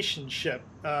your relationship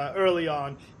early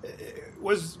on.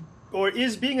 Was or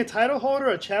is being a title holder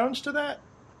a challenge to that?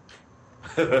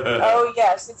 Oh,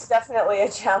 yes, it's definitely a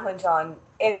challenge on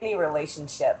any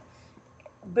relationship.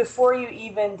 Before you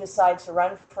even decide to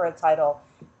run for a title,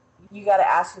 you got to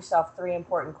ask yourself 3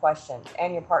 important questions,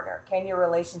 and your partner. Can your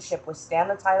relationship withstand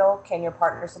the title? Can your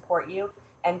partner support you?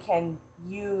 And can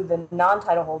you, the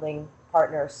non-title holding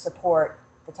partner, support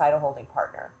the title holding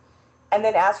partner? And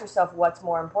then ask yourself what's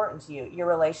more important to you, your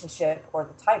relationship or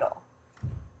the title.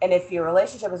 And if your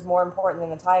relationship is more important than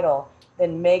the title,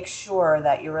 then make sure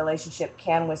that your relationship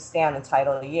can withstand the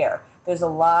title year. There's a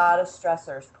lot of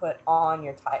stressors put on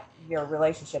your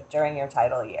relationship during your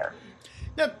title year.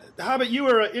 Now, how about you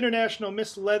were International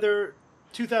Miss Leather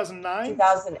 2009?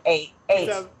 2008.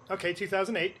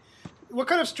 2008. What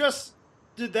kind of stress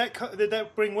did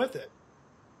that bring with it?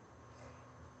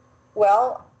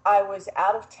 Well, I was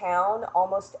out of town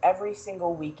almost every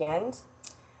single weekend.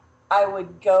 I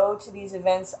would go to these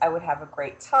events. I would have a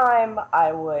great time.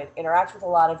 I would interact with a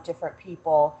lot of different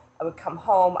people. I would come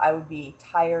home. I would be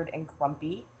tired and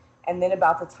grumpy. And then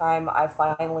about the time I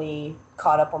finally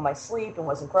caught up on my sleep and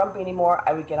wasn't grumpy anymore,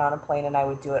 I would get on a plane and I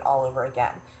would do it all over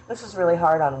again. This was really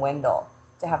hard on Wendell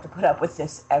to have to put up with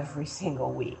this every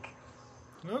single week.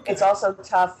 Okay. It's also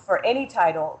tough for any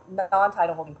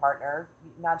non-title holding partner,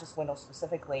 not just Wendell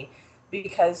specifically,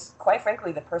 because quite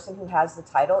frankly, the person who has the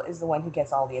title is the one who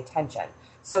gets all the attention.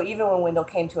 So even when Wendell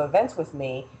came to events with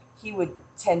me, he would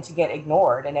tend to get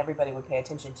ignored and everybody would pay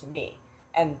attention to me.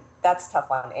 And that's tough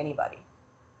on anybody.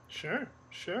 Sure.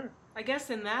 I guess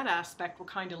in that aspect, we're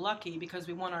kind of lucky because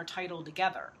we won our title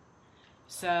together.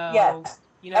 So, yes.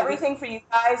 Everything for you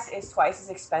guys is twice as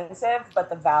expensive, but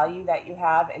the value that you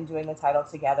have in doing the title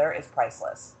together is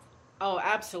priceless. Oh,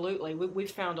 absolutely. We've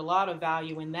found a lot of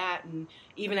value in that. And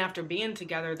even after being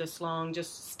together this long,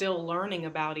 just still learning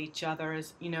about each other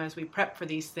as we prep for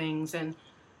these things. And,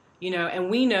 and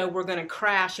we know we're going to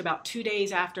crash about 2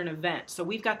 days after an event. So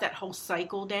we've got that whole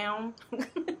cycle down.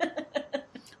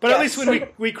 But yes. At least when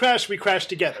we crash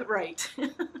together. Right.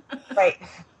 Right.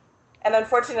 And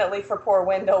unfortunately for poor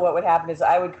Wendell, what would happen is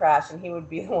I would crash and he would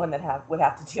be the one that would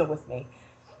have to deal with me.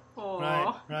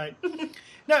 Aww. Right.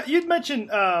 Now, you'd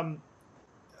mentioned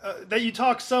that you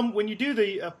talk when you do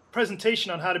the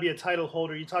presentation on how to be a title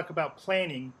holder, you talk about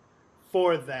planning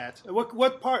for that.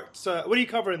 What parts, what do you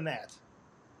cover in that?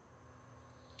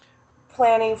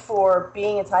 Planning for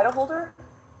being a title holder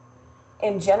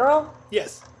in general?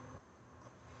 Yes.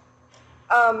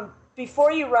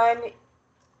 Before you run,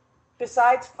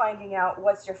 besides finding out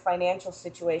what's your financial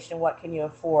situation, what can you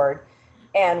afford,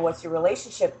 and what's your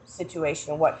relationship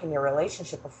situation, and what can your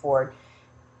relationship afford,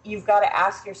 you've got to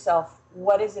ask yourself,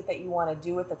 what is it that you want to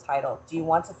do with the title? Do you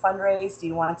want to fundraise? Do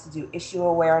you want to do issue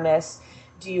awareness?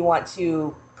 Do you want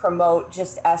to promote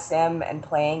just SM and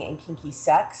playing and kinky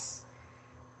sex?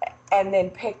 And then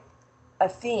pick a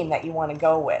theme that you want to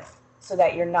go with so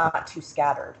that you're not too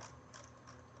scattered.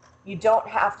 You don't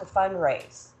have to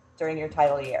fundraise during your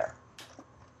title year.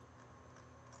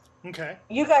 Okay.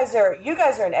 You guys are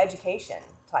an education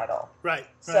title. Right.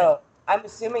 So I'm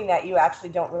assuming that you actually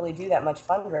don't really do that much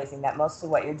fundraising, that mostly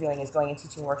what you're doing is going and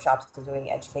teaching workshops and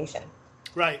doing education.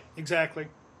 Right, exactly.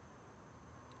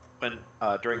 When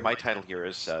during my title year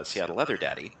as Seattle Leather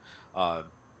Daddy,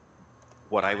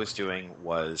 what I was doing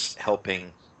was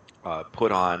helping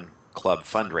put on club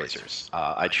fundraisers.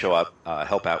 I'd show up,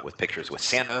 help out with pictures with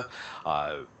Santa,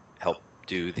 help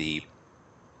do the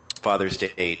Father's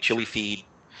Day chili feed,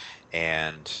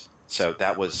 and so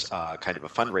that was kind of a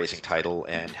fundraising title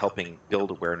and helping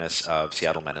build awareness of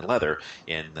Seattle Men in Leather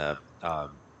in the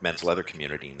men's leather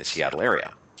community in the Seattle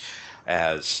area.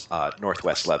 As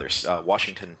Northwest Leather,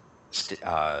 Washington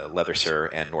Leather Sir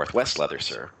and Northwest Leather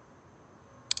Sir,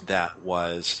 that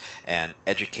was an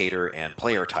educator and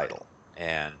player title.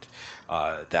 And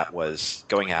that was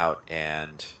going out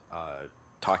and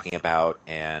talking about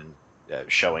and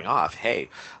showing off, hey,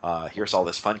 here's all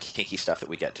this fun, kinky stuff that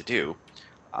we get to do.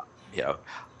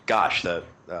 Gosh, the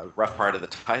rough part of the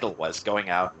title was going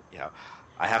out,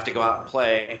 I have to go out and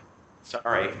play.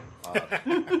 Sorry.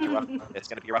 It's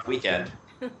going to be a rough weekend.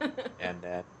 And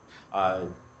then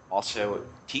also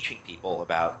teaching people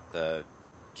about the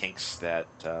kinks that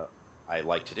I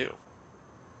like to do.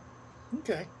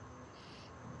 Okay.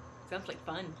 Sounds like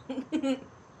fun.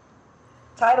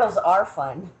 Titles are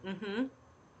fun. Mm-hmm.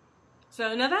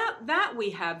 So now that we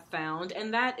have found,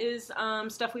 and that is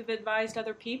stuff we've advised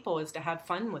other people, is to have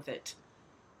fun with it.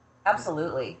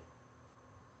 Absolutely.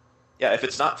 Yeah, if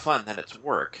it's not fun, then it's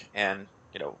work. And,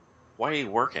 why are you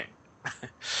working?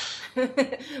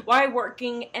 Why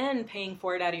working and paying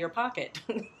for it out of your pocket?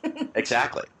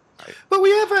 Exactly. Right? But we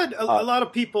have had a lot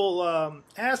of people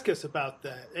ask us about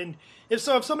that. And if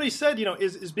somebody said,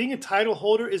 is being a title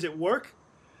holder, is it work?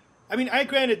 I mean,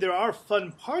 granted, there are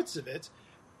fun parts of it,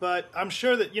 but I'm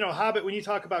sure that, Hobbit, when you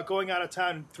talk about going out of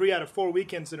town 3 out of 4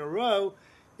 weekends in a row,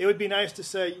 it would be nice to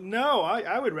say, no,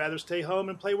 I would rather stay home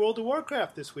and play World of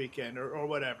Warcraft this weekend or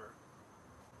whatever.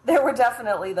 There were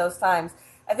definitely those times.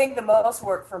 I think the most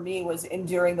work for me was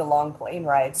enduring the long plane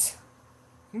rides.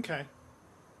 Okay.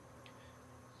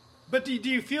 But do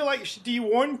you feel like, do you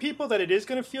warn people that it is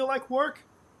going to feel like work?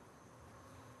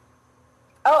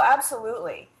 Oh,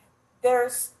 absolutely.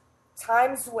 There's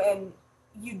times when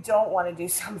you don't want to do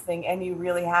something and you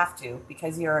really have to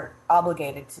because you're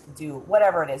obligated to do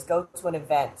whatever it is. Go to an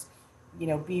event,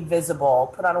 be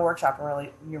visible, put on a workshop and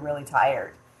you're really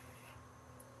tired.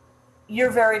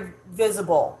 You're very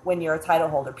visible when you're a title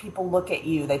holder. People look at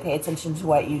you. They pay attention to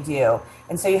what you do.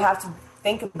 And so you have to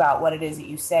think about what it is that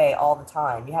you say all the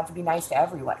time. You have to be nice to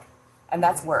everyone. And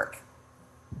that's work.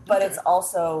 But It's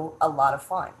also a lot of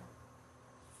fun.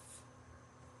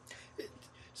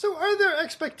 So are there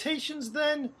expectations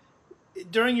then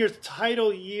during your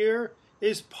title year?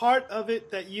 Is part of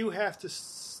it that you have to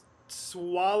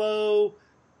swallow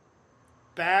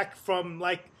back from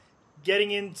like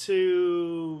getting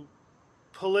into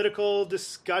political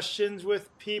discussions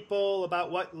with people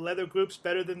about what leather group's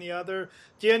better than the other?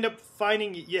 Do you end up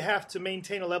finding you have to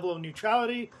maintain a level of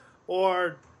neutrality,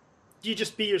 or do you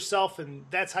just be yourself and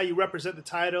that's how you represent the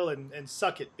title and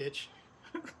suck it, bitch?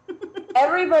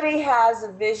 Everybody has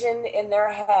a vision in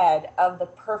their head of the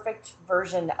perfect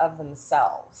version of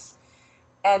themselves.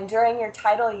 And during your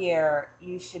title year,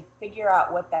 you should figure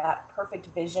out what that perfect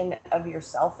vision of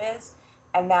yourself is,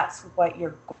 and that's what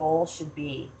your goal should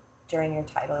be during your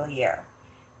title year.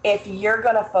 If you're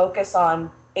going to focus on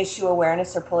issue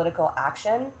awareness or political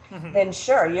action, then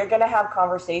sure, you're going to have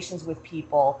conversations with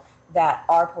people that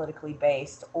are politically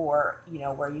based or,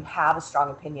 where you have a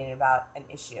strong opinion about an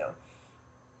issue.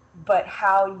 But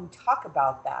how you talk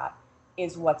about that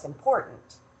is what's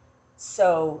important.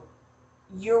 So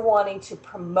you're wanting to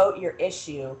promote your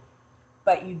issue,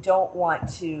 but you don't want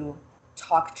to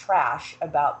talk trash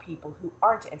about people who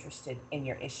aren't interested in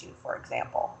your issue, for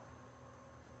example.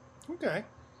 Okay.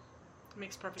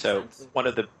 Makes perfect sense. So one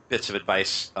of the bits of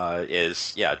advice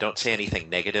is, don't say anything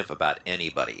negative about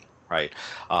anybody, right?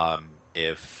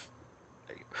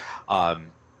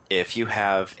 If you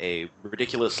have a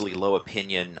ridiculously low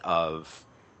opinion of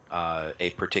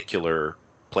a particular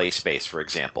play space, for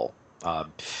example,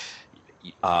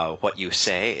 what you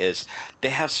say is, they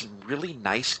have some really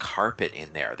nice carpet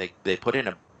in there. They put in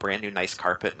a brand new nice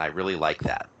carpet, and I really like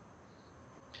that.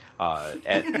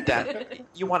 And that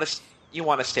you want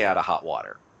to stay out of hot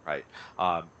water, right?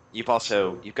 You've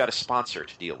got a sponsor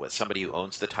to deal with, somebody who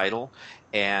owns the title,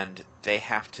 and they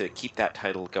have to keep that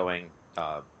title going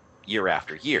year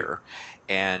after year.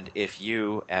 And if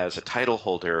you, as a title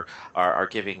holder, are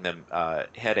giving them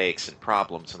headaches and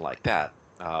problems and like that,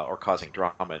 or causing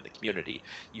drama in the community,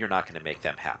 you're not going to make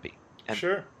them happy. And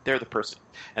sure, they're the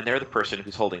person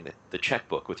who's holding the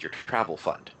checkbook with your travel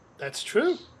fund. That's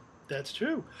true. That's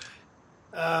true.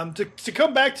 To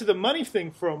come back to the money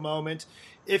thing for a moment,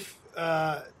 if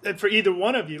and for either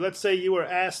one of you, let's say you were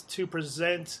asked to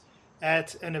present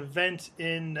at an event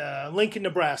in Lincoln,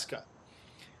 Nebraska,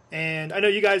 and I know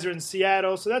you guys are in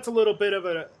Seattle, so that's a little bit of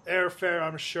an airfare,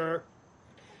 I'm sure.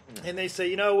 And they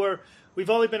say, we've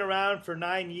only been around for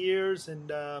 9 years, and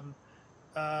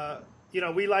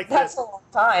we like that's a long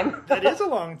time. That is a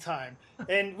long time,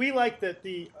 and we like that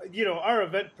our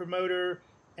event promoter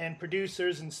and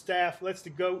producers and staff lets to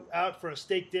go out for a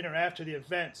steak dinner after the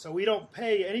event, so we don't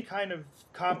pay any kind of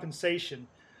compensation.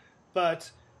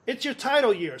 But it's your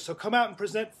title year, so come out and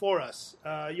present for us.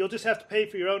 You'll just have to pay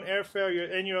for your own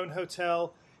airfare and your own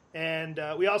hotel, and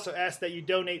we also ask that you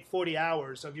donate 40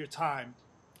 hours of your time.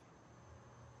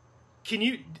 Can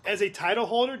you, as a title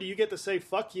holder, do you get to say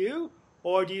fuck you,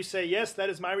 or do you say, yes, that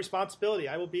is my responsibility,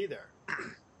 I will be there?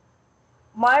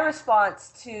 My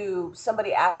response to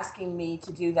somebody asking me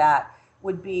to do that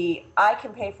would be, I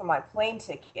can pay for my plane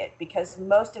ticket, because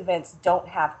most events don't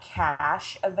have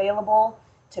cash available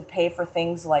to pay for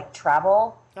things like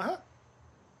travel. Uh-huh.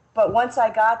 But once I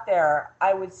got there,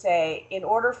 I would say, in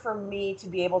order for me to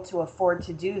be able to afford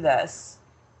to do this,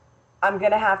 I'm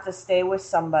going to have to stay with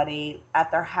somebody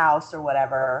at their house or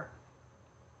whatever.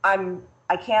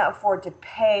 I can't afford to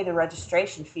pay the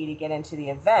registration fee to get into the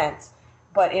event,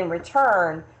 but in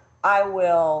return, I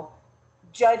will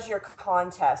judge your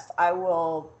contest. I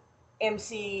will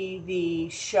MC the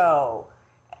show.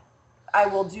 I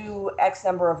will do X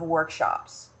number of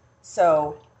workshops.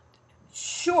 So,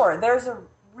 sure, there's a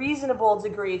reasonable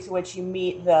degree to which you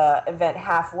meet the event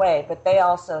halfway, but they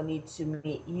also need to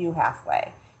meet you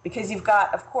halfway. Because you've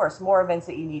got, of course, more events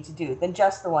that you need to do than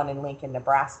just the one in Lincoln,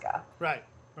 Nebraska. Right.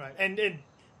 And in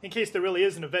case there really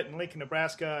is an event in Lincoln,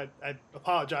 Nebraska, I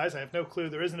apologize. I have no clue.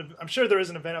 I'm sure there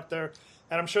is an event up there,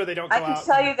 and I'm sure they don't go out. I can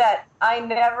tell you that I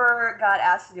never got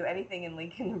asked to do anything in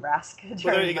Lincoln, Nebraska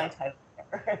during my time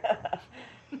there.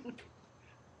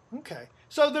 Okay.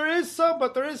 So there is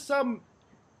some,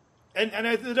 and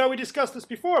I know we discussed this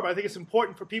before, but I think it's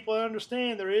important for people to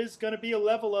understand there is going to be a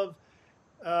level of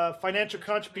financial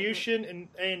contribution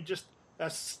and just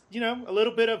a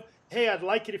little bit of, hey, I'd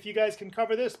like it if you guys can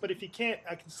cover this, but if you can't,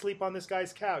 I can sleep on this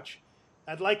guy's couch.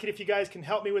 I'd like it if you guys can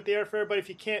help me with the airfare, but if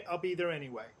you can't, I'll be there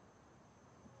anyway.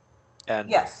 And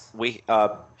yes, we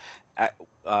got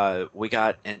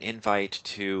an invite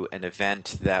to an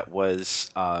event that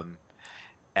was I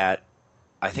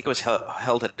think it was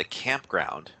held at the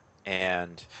campground.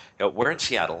 And we're in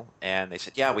Seattle, and they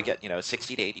said, yeah, we get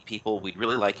 60 to 80 people. We'd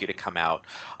really like you to come out.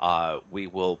 We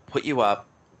will put you up.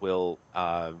 We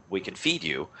can feed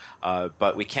you,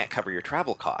 but we can't cover your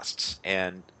travel costs.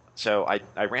 And so I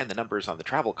ran the numbers on the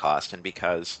travel cost, and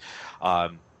because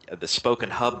the spoke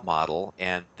and hub model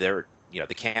and the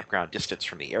campground distance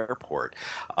from the airport,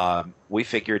 we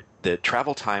figured the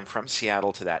travel time from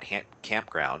Seattle to that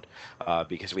campground,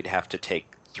 because we'd have to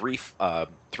take three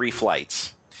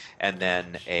flights. And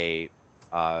then a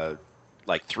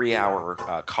 3-hour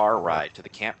car ride to the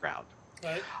campground.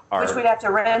 Right. Which we'd have to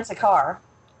rent a car.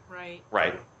 Right.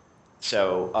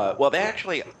 So, they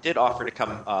actually did offer to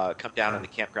come down in the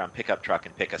campground pickup truck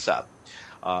and pick us up.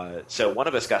 So one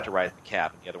of us got to ride in the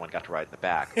cab, and the other one got to ride in the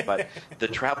back. But the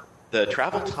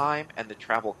travel time and the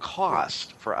travel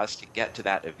cost for us to get to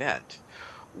that event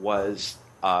was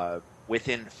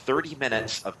within 30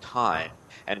 minutes of time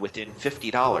and within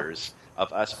 $50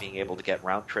 of us being able to get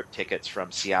round-trip tickets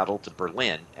from Seattle to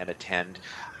Berlin and attend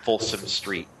Folsom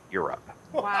Street, Europe.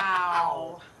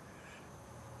 Wow.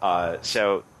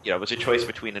 So, it was a choice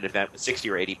between an event with 60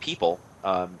 or 80 people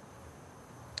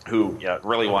who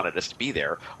really wanted us to be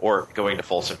there, or going to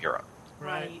Folsom, Europe.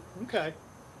 Right. Okay.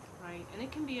 Right, and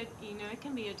it can be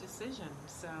a decision.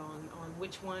 So on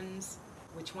which ones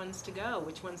to go,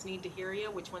 which ones need to hear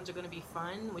you, which ones are going to be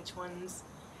fun, which ones,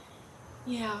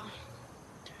 yeah.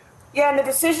 Yeah, and the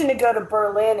decision to go to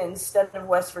Berlin instead of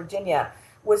West Virginia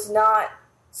was not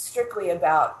strictly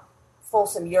about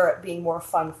Folsom Europe being more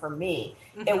fun for me.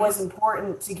 Mm-hmm. It was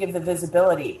important to give the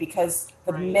visibility because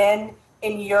the men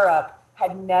in Europe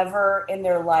had never in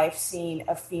their life seen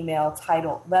a female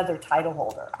leather title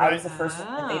holder. I was the first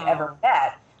one that they'd ever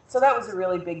met. So that was a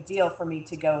really big deal for me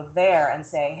to go there and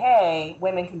say, hey,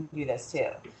 women can do this too.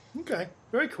 Okay,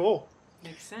 very cool.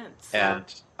 Makes sense. And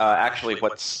actually,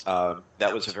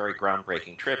 that was a very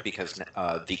groundbreaking trip because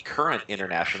the current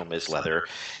International Ms. Leather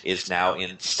is now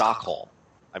in Stockholm.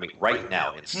 I mean, right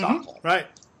now in Stockholm. Right.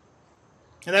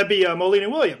 And that'd be Molina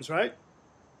Williams, right?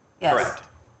 Yes. Correct.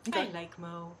 Okay. I like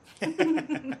Mo.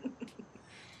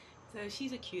 So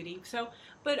she's a cutie. So,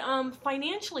 but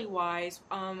financially wise,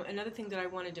 another thing that I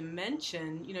wanted to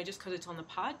mention, just because it's on the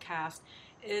podcast,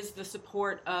 is the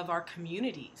support of our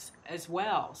communities as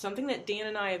well. Something that Dan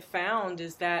and I have found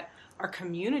is that our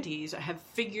communities have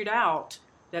figured out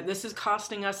that this is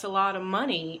costing us a lot of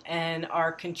money and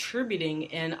are contributing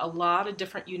in a lot of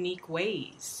different unique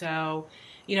ways. So,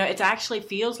 it actually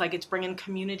feels like it's bringing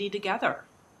community together.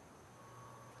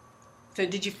 So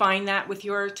did you find that with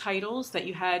your titles, that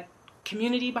you had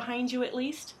community behind you at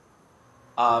least?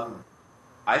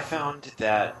 I found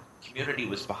that community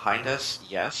was behind us,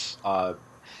 yes.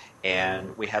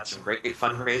 And we had some great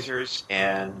fundraisers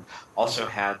and also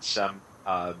had some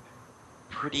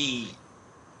pretty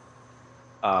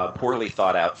poorly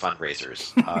thought out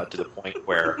fundraisers to the point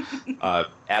where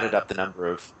added up the number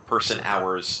of person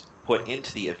hours put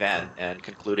into the event and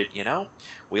concluded,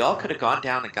 we all could have gone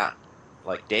down and gotten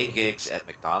day gigs at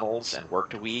McDonald's and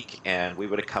worked a week, and we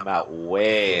would have come out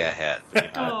way ahead for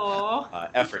the amount of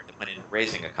effort that went in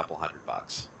raising a couple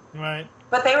 $100. Right.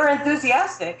 But they were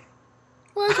enthusiastic.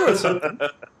 Well, that's worth something.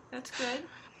 That's good.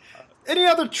 Any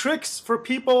other tricks for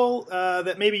people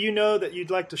that maybe that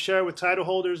you'd like to share with title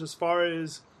holders as far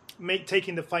as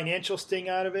taking the financial sting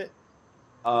out of it?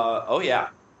 Oh, yeah.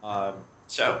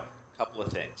 So, a couple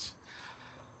of things.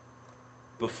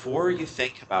 Before you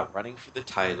think about running for the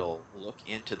title, look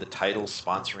into the title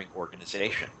sponsoring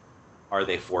organization. Are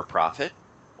they for-profit,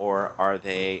 or are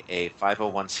they a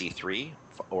 501c3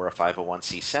 or a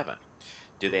 501c7?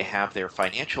 Do they have their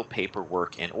financial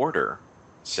paperwork in order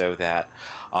so that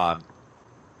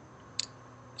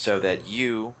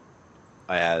you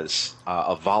as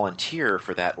a volunteer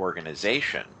for that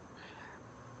organization,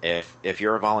 if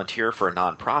you're a volunteer for a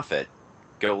nonprofit,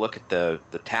 go look at the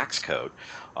tax code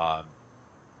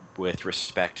with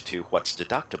respect to what's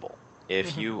deductible.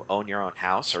 If you own your own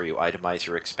house or you itemize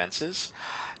your expenses,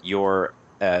 your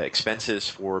expenses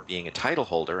for being a title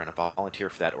holder and a volunteer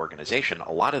for that organization,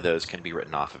 a lot of those can be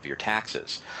written off of your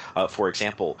taxes. For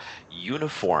example,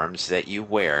 uniforms that you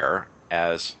wear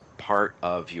as part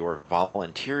of your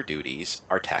volunteer duties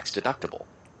are tax deductible.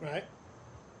 Right.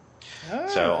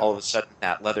 So all of a sudden,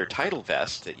 that leather title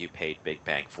vest that you paid big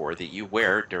bank for that you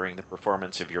wear during the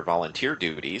performance of your volunteer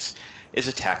duties is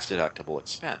a tax deductible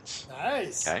expense.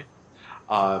 Nice. Okay.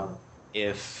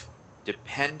 If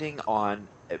depending on,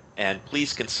 and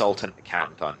please consult an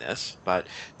accountant on this, but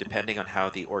depending on how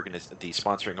the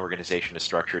sponsoring organization is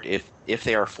structured, if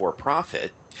they are for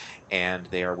profit and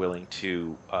they are willing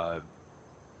to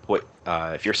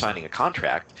if you're signing a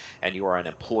contract and you are an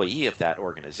employee of that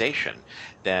organization,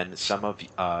 then some of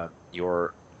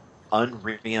your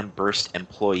unreimbursed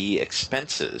employee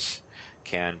expenses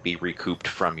can be recouped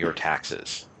from your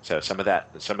taxes. So some of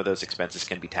those expenses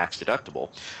can be tax deductible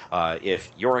if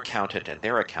your accountant and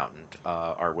their accountant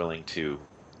are willing to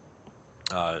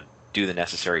do the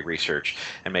necessary research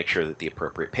and make sure that the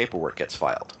appropriate paperwork gets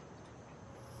filed.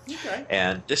 Okay.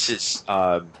 And this is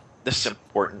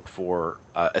important for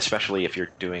especially if you're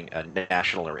doing a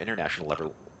national or international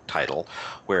level title,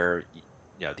 where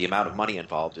the amount of money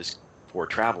involved for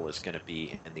travel is going to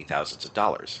be in the thousands of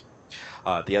dollars.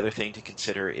 The other thing to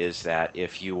consider is that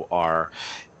if you are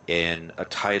in a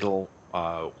title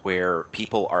where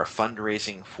people are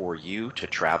fundraising for you to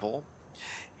travel,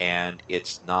 and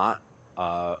it's not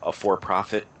a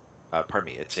for-profit,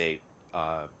 it's a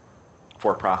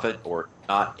for-profit or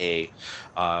not a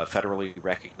federally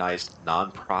recognized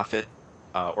nonprofit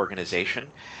organization,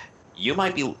 you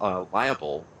might be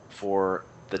liable for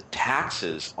the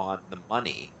taxes on the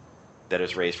money that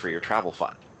is raised for your travel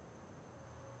fund.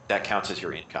 That counts as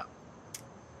your income.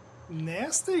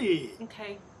 Nasty.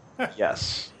 Okay.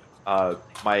 Yes.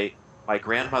 My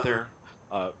grandmother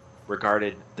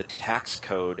regarded the tax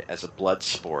code as a blood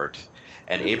sport,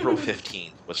 and April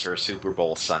 15th was her Super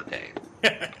Bowl Sunday.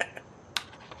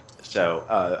 So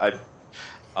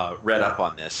I've read up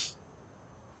on this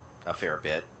a fair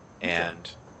bit,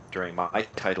 and during my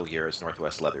title year as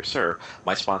Northwest Leather Sir,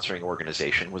 my sponsoring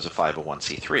organization was a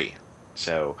 501c3.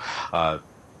 So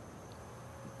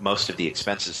most of the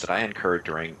expenses that I incurred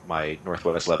during my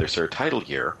Northwest Leather Sir title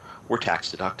year were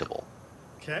tax deductible.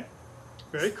 Okay.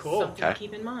 Very cool. Something to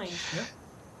keep in mind. Yeah.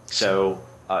 So,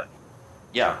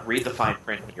 read the fine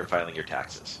print when you're filing your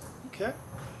taxes. Okay.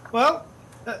 Well,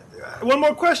 one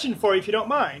more question for you, if you don't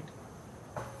mind.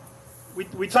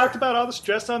 We talked about all the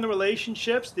stress on the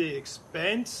relationships, the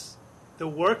expense, the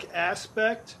work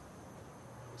aspect.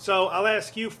 So I'll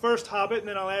ask you first, Hobbit, and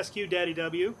then I'll ask you, Daddy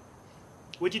W.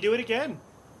 Would you do it again?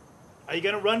 Are you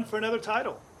going to run for another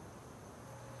title?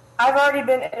 I've already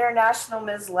been International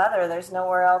Ms. Leather. There's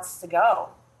nowhere else to go.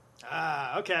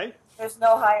 Ah, okay. There's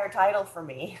no higher title for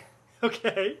me.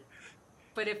 Okay.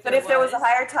 But if there was a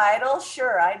higher title,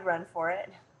 sure, I'd run for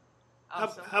it.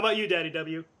 Awesome. How about you, Daddy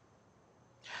W?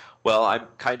 Well, I'm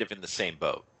kind of in the same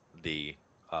boat. The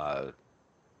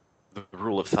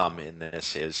rule of thumb in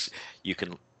this is you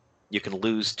can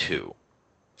lose two.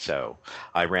 So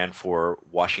I ran for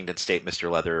Washington State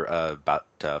Mr. Leather about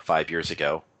 5 years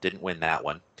ago. Didn't win that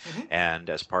one. Mm-hmm. And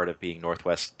as part of being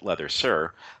Northwest Leather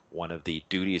Sir, one of the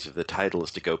duties of the title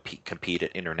is to go compete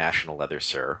at International Leather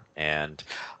Sir. And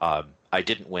I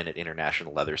didn't win at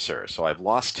International Leather Sir. So I've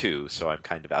lost two, so I'm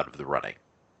kind of out of the running.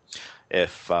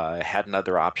 If I had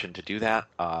another option to do that,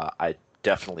 I'd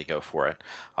definitely go for it.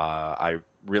 I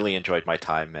really enjoyed my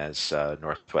time as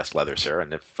Northwest Leather Sir.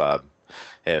 And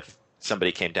if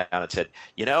somebody came down and said,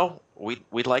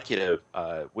 we'd like you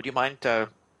to, would you mind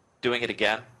doing it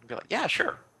again? I'd be like, yeah,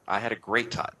 sure. I had a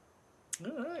great time.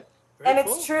 All right. And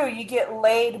it's true, you get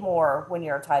laid more when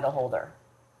you're a title holder.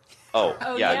 Oh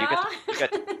yeah, yeah? You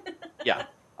get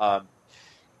yeah.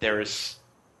 There's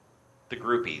the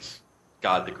groupies.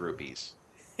 God, the groupies.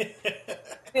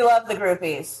 We love the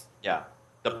groupies. Yeah.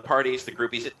 The parties, the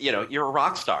groupies, you're a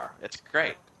rock star. It's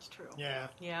great. It's true. Yeah.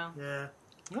 Yeah. Yeah.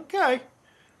 Okay.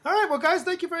 All right. Well, guys,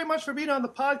 thank you very much for being on the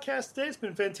podcast today. It's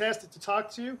been fantastic to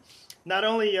talk to you. Not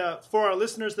only for our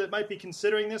listeners that might be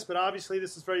considering this, but obviously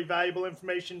this is very valuable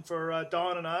information for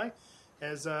Dawn and I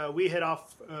as we head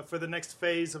off for the next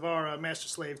phase of our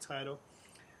Master-Slave title.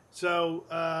 So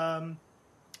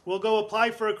we'll go apply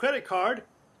for a credit card,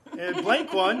 a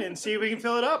blank one, and see if we can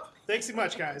fill it up. Thanks so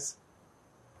much, guys.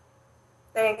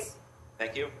 Thanks.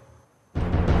 Thank you.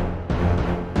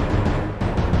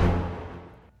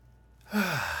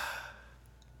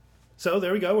 So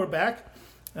there we go. We're back.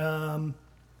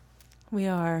 We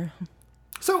are.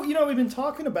 So, we've been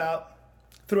talking about,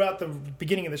 throughout the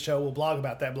beginning of the show, we'll blog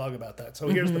about that. So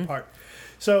here's the part.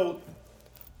 So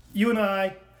you and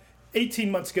I, 18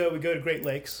 months ago, we go to Great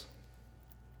Lakes,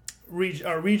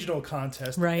 our regional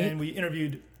contest. Right. And we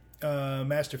interviewed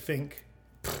Master Fink.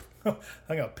 I'm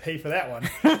going to pay for that one.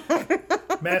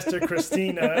 Master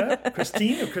Christina.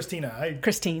 Christine or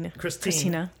Christina?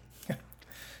 Christina.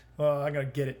 Well, I'm going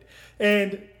to get it.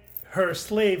 And her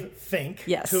slave, Fink,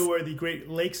 yes. who were the Great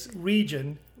Lakes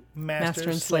region Master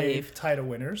and Slave title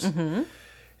winners. Mm-hmm.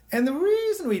 And the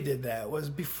reason we did that was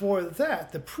before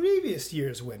that, the previous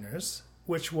year's winners,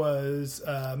 which was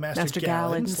Master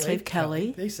Gallad and Slave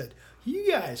Kelly, they said,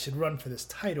 you guys should run for this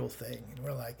title thing. And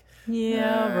we're like,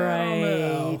 yeah,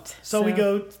 right. So we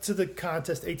go to the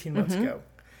contest 18 months ago.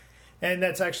 And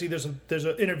that's actually, there's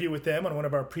an interview with them on one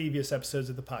of our previous episodes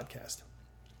of the podcast.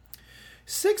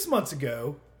 6 months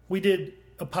ago, we did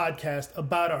a podcast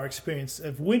about our experience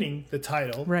of winning the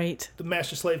title, right? The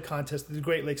Master Slave Contest of the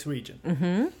Great Lakes region.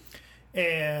 Mm-hmm.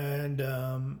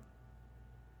 And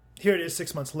here it is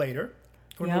 6 months later.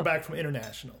 We're back from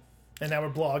international. And now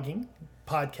we're blogging,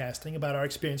 podcasting about our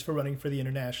experience for running for the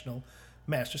international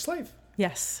Master Slave.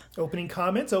 Yes. Opening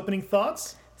comments, opening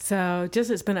thoughts. So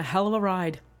it's been a hell of a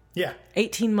ride. Yeah.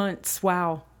 18 months.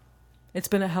 Wow. It's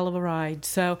been a hell of a ride.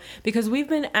 So, because we've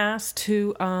been asked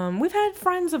to, we've had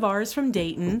friends of ours from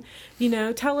Dayton,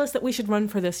 tell us that we should run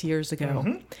for this years ago.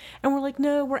 Mm-hmm. And we're like,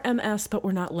 no, we're MS, but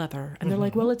we're not leather. And they're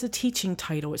like, well, it's a teaching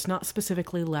title. It's not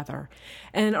specifically leather.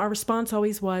 And our response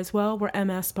always was, well, we're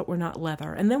MS, but we're not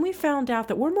leather. And then we found out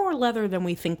that we're more leather than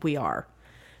we think we are.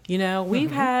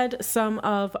 We've had some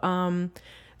of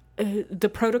the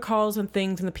protocols and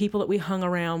things and the people that we hung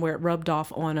around where it rubbed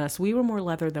off on us. We were more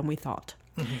leather than we thought.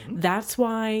 Mm-hmm. That's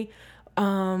why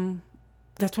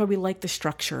we like the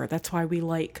structure. That's why we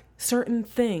like certain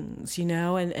things,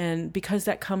 and because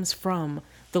that comes from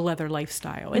the leather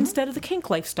lifestyle instead of the kink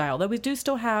lifestyle, that we do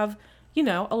still have, a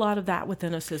lot of that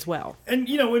within us as well. And,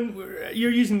 when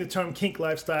you're using the term kink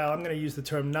lifestyle, I'm going to use the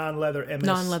term non-leather MS.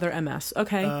 Non-leather MS.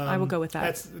 Okay, I will go with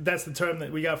that. That's the term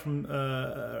that we got from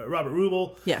Robert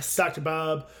Rubel. Yes. Dr.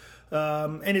 Bob.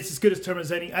 And it's as good a term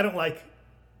as any.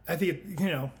 I think,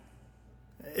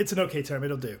 it's an okay term.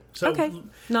 It'll do. So, okay.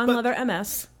 Non-leather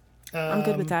MS. I'm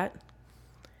good with that.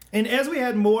 And as we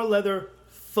had more leather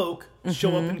folk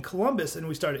show up in Columbus and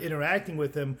we started interacting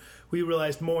with them, we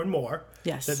realized more and more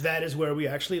that is where we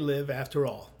actually live after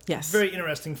all. Yes. Very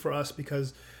interesting for us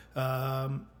because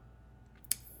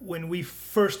when we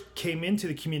first came into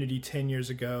the community 10 years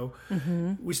ago,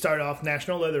 we started off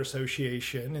National Leather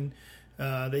Association, and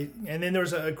then there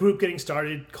was a group getting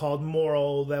started called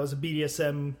Moral. That was a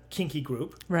BDSM kinky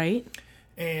group. Right.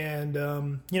 And,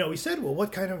 we said, well,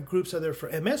 what kind of groups are there for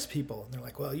MS people? And they're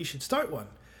like, well, you should start one.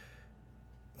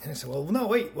 And I said, well, no,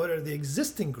 wait, what are the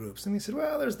existing groups? And they said,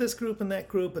 well, there's this group and that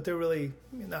group, but they're really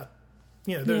not,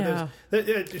 they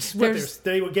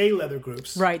were gay leather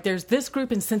groups. Right. There's this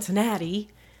group in Cincinnati,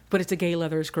 but it's a gay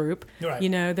leathers group. Right.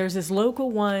 There's this local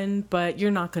one, but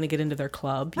you're not going to get into their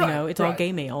club. It's all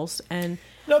gay males. And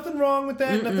nothing wrong with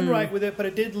that, nothing right with it, but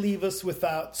it did leave us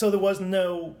without, so there was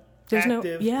no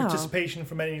active participation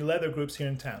from any leather groups here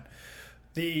in town.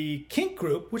 The kink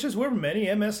group, which is where many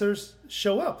MSers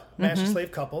show up, master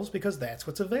slave couples, because that's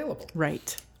what's available.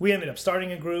 Right. We ended up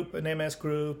starting a group, an MS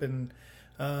group, and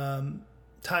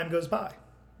time goes by.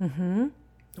 Mm-hmm.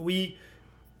 We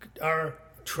are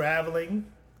traveling,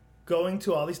 going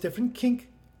to all these different kink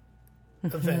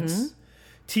events,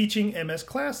 teaching MS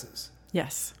classes.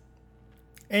 Yes.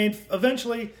 And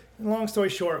eventually, long story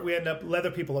short, we end up leather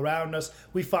people around us.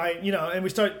 We find, and we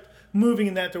start moving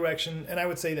in that direction. And I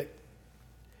would say that,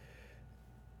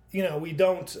 we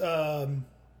don't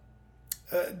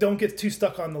get too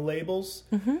stuck on the labels,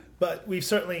 but we've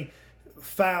certainly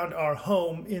found our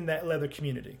home in that leather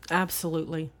community.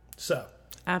 Absolutely. So.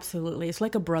 Absolutely. It's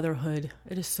like a brotherhood.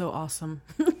 It is so awesome.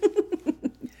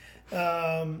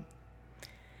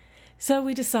 So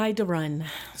we decide to run.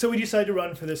 So we decided to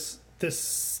run for this,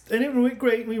 and it went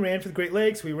great. We ran for the Great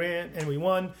Lakes. We ran and we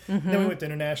won. Then we went to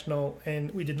international,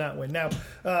 and we did not win. Now,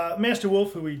 Master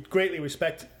Wolf, who we greatly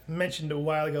respect, mentioned a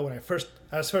while ago when I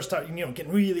was first starting,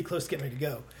 getting really close to getting ready to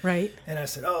go. Right. And I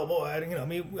said, "Oh boy, I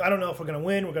don't know if we're going to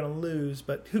win. We're going to lose,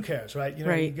 but who cares, right?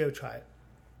 You go try it."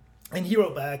 And he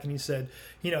wrote back and he said,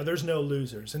 there's no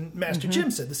losers. And Master Jim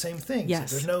said the same thing. He said,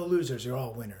 there's no losers. You're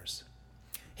all winners.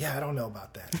 Yeah, I don't know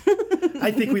about that.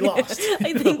 I think we lost.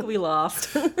 I think we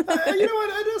lost. You know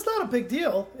what? It's not a big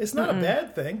deal. It's not a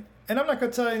bad thing. And I'm not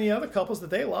going to tell any other couples that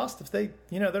they lost if they,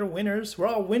 they're winners. We're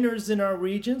all winners in our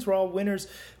regions. We're all winners.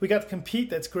 We got to compete.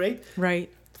 That's great. Right.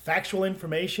 Factual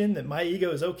information that my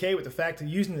ego is okay with the fact of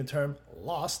using the term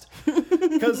lost.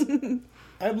 Because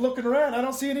I'm looking around. I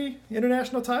don't see any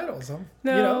international titles. So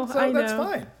that's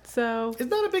fine. So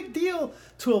it's not a big deal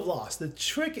to have lost. The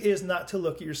trick is not to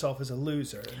look at yourself as a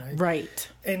loser. Right.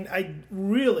 And I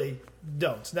really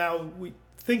don't. Now,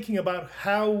 thinking about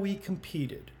how we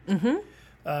competed.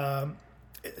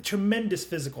 Tremendous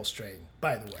physical strain,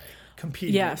 by the way.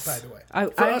 Competing, yes. by the way.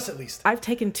 For us, at least. I've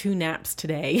taken 2 naps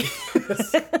today. And,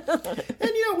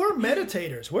 we're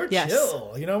meditators. We're yes.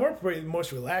 chill. We're probably the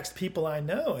most relaxed people I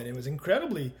know. And it was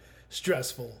incredibly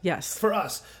stressful. Yes. For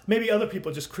us. Maybe other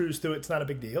people just cruise through it. It's not a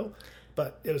big deal.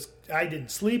 But I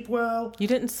didn't sleep well. You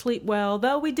didn't sleep well,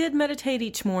 though we did meditate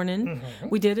each morning.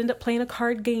 We did end up playing a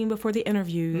card game before the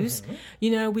interviews.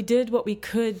 We did what we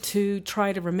could to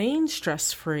try to remain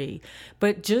stress-free.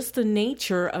 But just the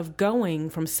nature of going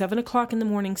from 7 o'clock in the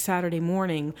morning Saturday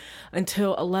morning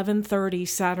until 11:30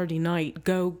 Saturday night,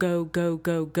 go, go, go,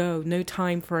 go, go, no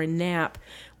time for a nap.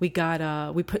 We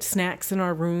put snacks in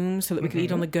our room so that we could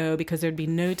eat on the go because there'd be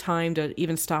no time to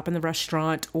even stop in the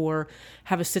restaurant or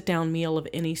have a sit-down meal of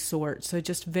any sort. So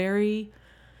just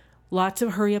lots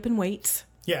of hurry up and waits.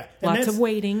 Yeah. Lots of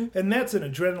waiting. And that's an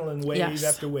adrenaline wave yes.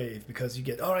 after wave because you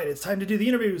get, all right, it's time to do the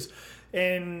interviews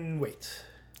and wait.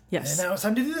 Yes. And now it's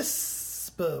time to do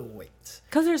this, but wait.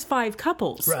 Because there's 5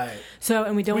 couples. Right. So,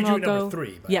 and we don't all go. Number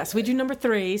 3. Yes, we do number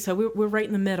 3. So we're right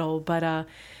in the middle. But,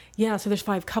 yeah, so there's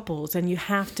 5 couples, and you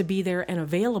have to be there and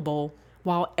available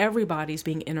while everybody's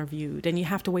being interviewed, and you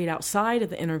have to wait outside of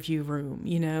the interview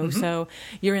room, So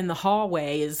you're in the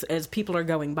hallway as people are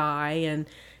going by, and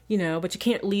but you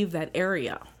can't leave that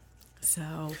area.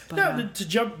 So, but, now to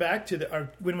jump back to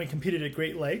when we competed at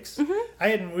Great Lakes, I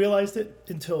hadn't realized it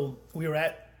until we were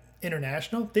at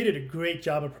International. They did a great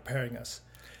job of preparing us.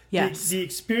 Yes. The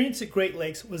experience at Great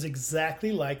Lakes was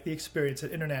exactly like the experience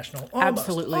at International.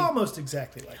 Absolutely. Almost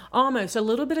exactly like. Almost. A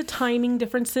little bit of timing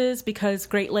differences because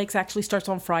Great Lakes actually starts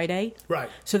on Friday. Right.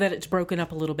 So that it's broken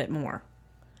up a little bit more.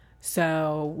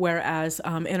 So whereas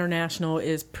International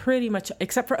is pretty much,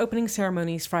 except for opening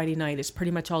ceremonies Friday night, it's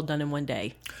pretty much all done in one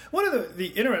day. One of the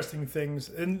interesting things,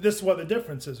 and this is what the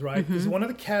difference is, right, is one of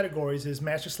the categories is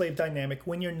master-slave dynamic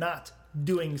when you're not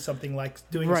doing something like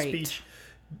doing a speech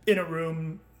in a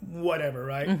room, whatever,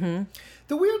 right?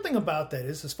 The weird thing about that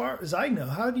is, as far as I know,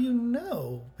 how do you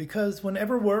know? Because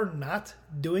whenever we're not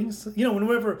doing, most of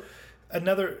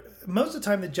the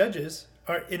time the judges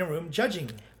are in a room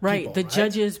judging people, the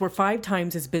judges were 5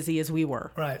 times as busy as we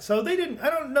were. Right. So I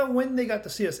don't know when they got to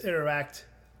see us interact.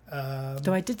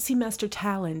 Though I did see Master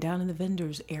Talon down in the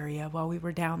vendors area while we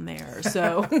were down there.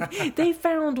 So they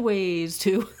found ways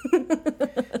to.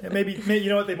 maybe, you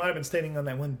know what? They might have been standing on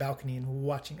that one balcony and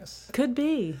watching us. Could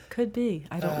be.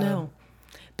 I don't know.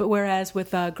 But whereas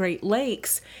with Great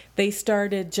Lakes, they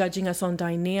started judging us on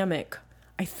dynamic.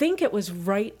 I think it was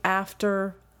right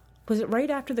after. Was it right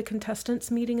after the contestants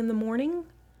meeting in the morning?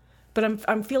 But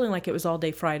I'm feeling like it was all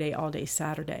day Friday, all day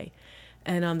Saturday.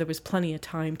 And there was plenty of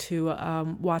time to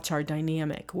watch our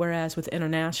dynamic. Whereas with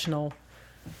International,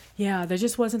 there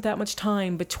just wasn't that much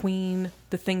time between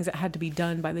the things that had to be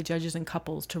done by the judges and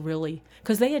couples to really...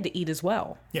 Because they had to eat as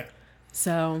well. Yeah.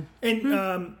 So...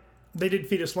 And they did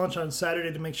feed us lunch on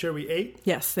Saturday to make sure we ate.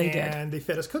 Yes, they did. And they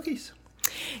fed us cookies.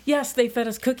 Yes, they fed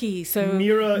us cookies. So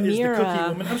Mira is the cookie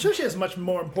woman. I'm sure she has a much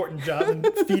more important job than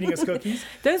feeding us cookies.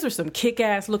 Those are some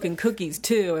kick-ass looking cookies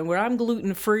too. And where I'm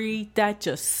gluten-free, that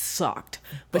just sucked.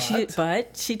 But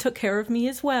she took care of me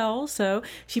as well. So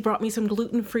she brought me some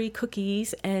gluten-free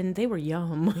cookies, and they were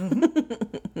yum.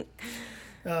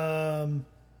 But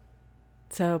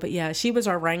yeah, she was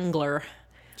our wrangler.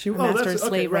 Master and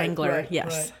slave wrangler. Right,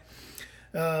 yes.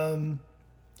 Right.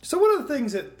 So one of the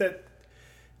things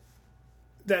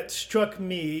that struck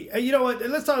me, you know what,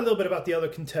 let's talk a little bit about the other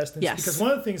contestants. Yes. Because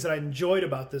one of the things that I enjoyed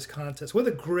about this contest, one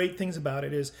of the great things about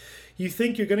it is you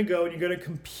think you're going to go and you're going to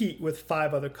compete with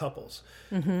 5 other couples.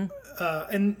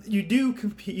 And you do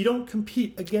compete. You don't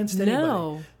compete against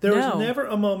anybody. There was never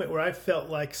a moment where I felt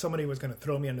like somebody was going to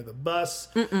throw me under the bus.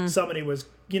 Somebody was,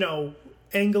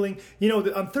 angling.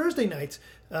 On Thursday nights,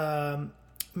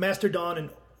 Master Dawn and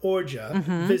Orja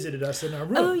visited us in our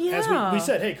room. Oh, yeah. As we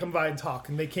said, hey, come by and talk.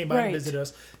 And they came by and visited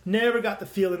us. Never got the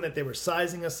feeling that they were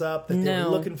sizing us up, that they were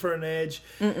looking for an edge.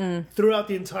 Throughout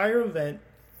the entire event,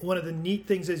 one of the neat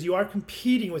things is you are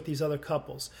competing with these other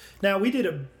couples. Now, we did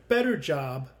a better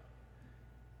job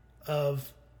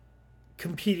of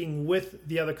competing with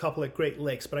the other couple at Great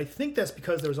Lakes, but I think that's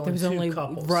because there was only two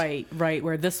couples. Right,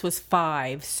 where this was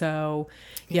 5. So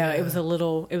yeah, it was a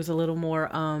little more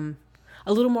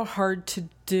hard to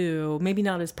do. Maybe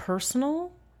not as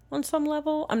personal on some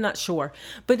level. I'm not sure.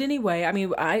 But anyway, I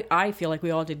mean, I feel like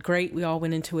we all did great. We all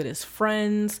went into it as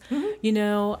friends, you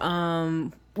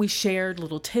know. We shared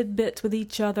little tidbits with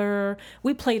each other.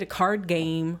 We played a card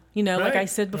game, you know, like I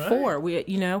said before. We,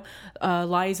 you know,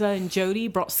 Liza and Jody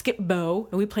brought Skip Bo,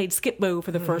 and we played Skip Bo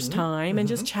for the first time and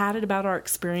just chatted about our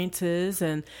experiences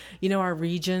and, you know, our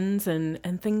regions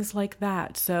and things like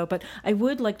that. So, but I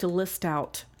would like to list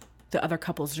out the other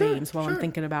couples' names while I'm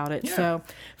thinking about it. Yeah. So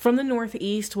from the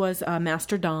Northeast was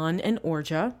Master Don and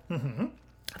Orja.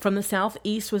 From the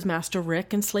Southeast was Master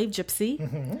Rick and Slave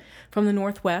Gypsy. From the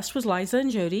Northwest was Liza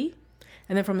and Jody.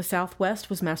 And then from the Southwest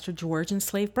was Master George and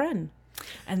Slave Bren.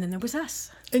 And then there was us.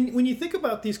 And when you think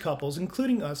about these couples,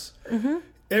 including us,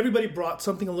 everybody brought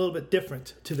something a little bit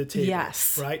different to the table.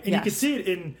 Yes. Right? And you can see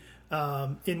it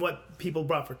in what people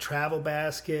brought for travel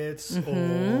baskets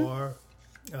or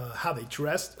how they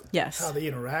dressed, how they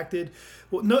interacted.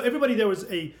 Well, no, everybody there was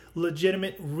a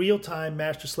legitimate, real-time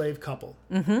master-slave couple.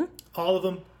 All of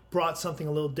them brought something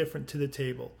a little different to the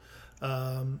table.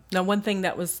 Now, one thing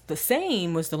that was the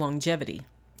same was the longevity.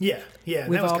 Yeah.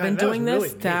 We've all been doing this.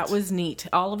 Really that was neat.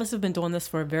 All of us have been doing this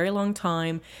for a very long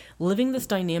time, living this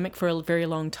dynamic for a very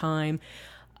long time,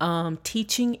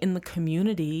 teaching in the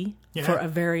community for a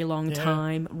very long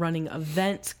time, running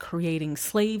events, creating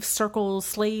slave circles,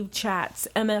 slave chats,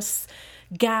 MS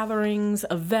gatherings,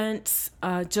 events,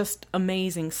 just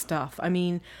amazing stuff. I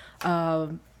mean,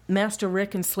 Master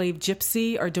Rick and Slave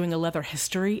Gypsy are doing a leather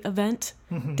history event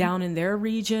down in their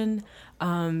region.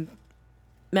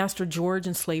 Master George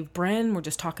and Slave Bren were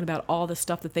just talking about all the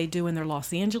stuff that they do in their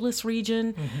Los Angeles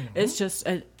region. It's just,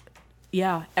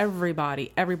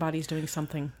 everybody's doing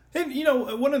something. And, you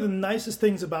know, one of the nicest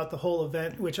things about the whole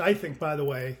event, which I think, by the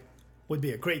way, would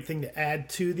be a great thing to add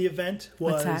to the event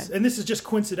was, and this is just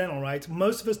coincidental, right?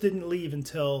 Most of us didn't leave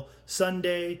until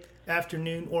Sunday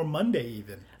afternoon or Monday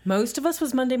even. Most of us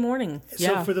was Monday morning.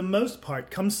 So for the most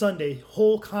part, come Sunday,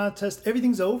 whole contest,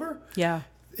 everything's over. Yeah.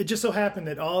 It just so happened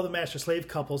that all the master slave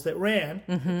couples that ran,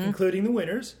 including the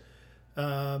winners,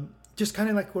 just kind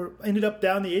of like ended up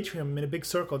down the atrium in a big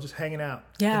circle, just hanging out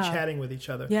and chatting with each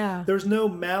other. Yeah. There's no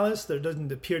malice. There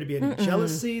doesn't appear to be any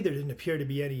jealousy. There didn't appear to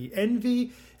be any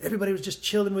envy. Everybody was just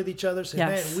chilling with each other, saying,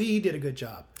 man, we did a good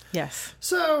job. Yes.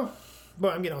 So,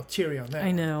 well, I'm getting all teary on that.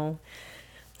 I know.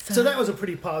 So that was a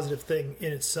pretty positive thing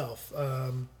in itself.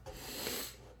 That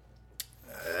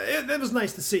was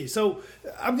nice to see. So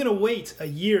I'm going to wait a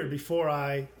year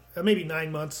before maybe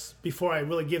 9 months before I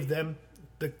really give them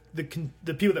the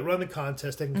people that run the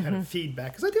contest and kind of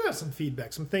feedback, because I do have some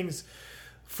feedback, some things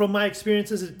from my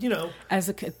experiences, you know, as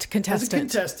a contestant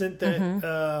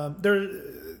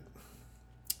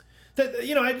that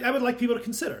you know I would like people to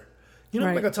consider. You know,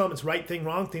 I'm not going to tell them it's right thing,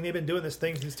 wrong thing. They've been doing this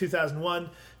thing since 2001.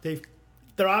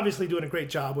 They're obviously doing a great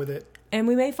job with it. And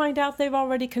we may find out they've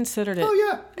already considered it. Oh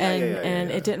yeah, and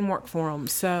it didn't work for them.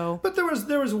 So, but there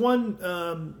was one.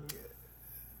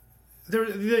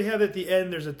 They have at the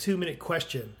end. There's a 2-minute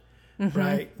question,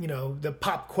 right? You know, the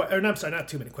pop question. Or no, I'm sorry, not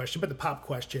 2-minute question, but the pop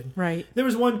question. Right. There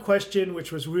was one question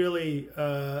which was really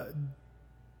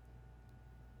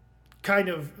kind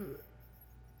of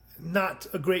not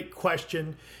a great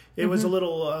question. It was a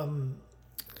little.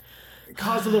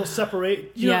 Caused a little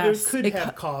separate. You know, it could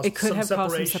have caused some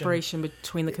separation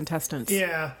between the contestants.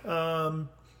 Yeah.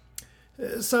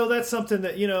 So that's something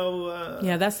that, you know...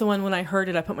 yeah, that's the one when I heard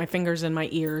it, I put my fingers in my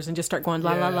ears and just start going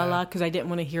la la la la because I didn't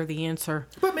want to hear the answer.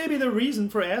 But maybe the reason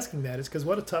for asking that is because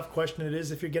what a tough question it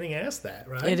is if you're getting asked that,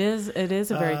 right? It is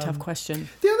a very tough question.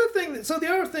 The other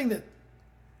thing that...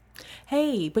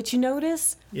 Hey, but you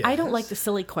notice, I don't like the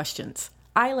silly questions.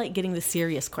 I like getting the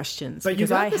serious questions. But because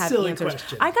you got I the have silly answers.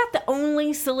 question. I got the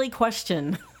only silly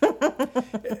question.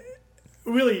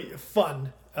 Really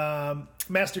fun.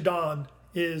 Master Don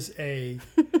is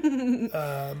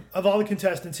of all the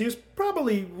contestants, he was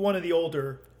probably one of the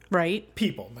older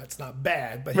people. That's not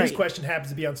bad, but his question happens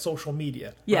to be on social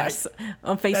media. Yes, right?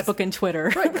 On Facebook and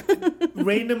Twitter. Right.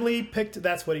 Randomly picked,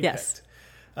 that's what he picked.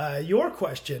 Your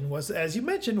question was, as you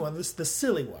mentioned, the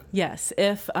silly one. Yes.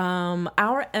 If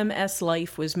our MS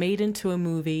life was made into a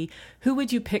movie, who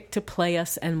would you pick to play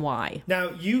us and why?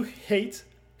 Now, you hate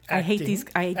acting, I hate these.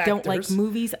 I don't like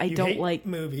movies. I don't like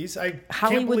movies. I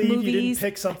Hollywood can't believe movies. You didn't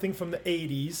pick something from the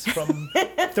 80s, from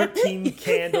 13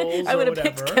 Candles I would have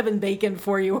picked Kevin Bacon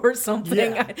for you or something.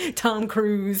 Yeah. Tom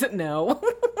Cruise. No.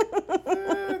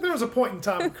 there was a point in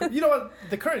Tom, you know what,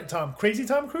 the current Tom, crazy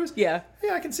Tom Cruise? Yeah.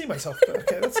 Yeah, I can see myself.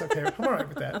 Okay, that's okay. I'm all right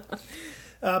with that.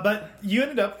 But you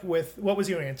ended up with, what was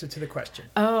your answer to the question?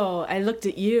 Oh, I looked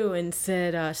at you and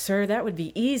said, sir, that would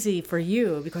be easy for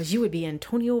you because you would be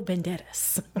Antonio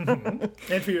Banderas.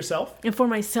 And for yourself? And for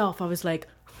myself, I was like,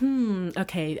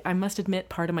 okay, I must admit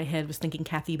part of my head was thinking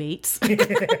Kathy Bates.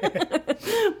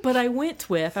 But I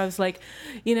was like,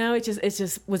 it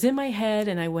just was in my head,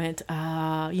 and I went,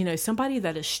 somebody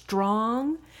that is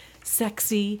strong,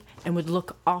 sexy, and would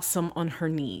look awesome on her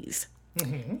knees.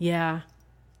 Mm-hmm. Yeah.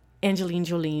 Angelina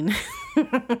Jolie.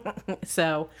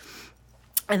 So,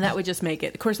 and that would just make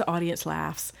it. Of course, the audience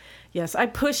laughs. Yes, I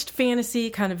pushed fantasy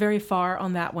kind of very far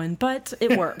on that one, but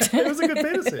it worked. It was a good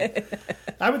fantasy.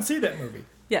 I would see that movie.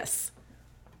 Yes.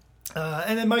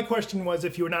 And then my question was,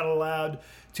 if you were not allowed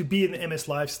to be in the MS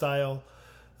lifestyle,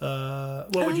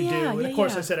 what would you do? And of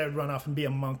course, I said I'd run off and be a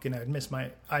monk, and I'd miss my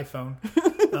iPhone.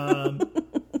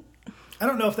 I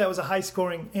don't know if that was a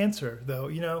high-scoring answer,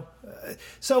 though.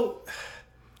 So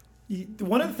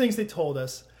one of the things they told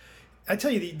us, I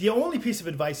tell you, the only piece of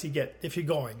advice you get if you're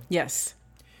going, yes,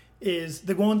 is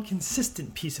the one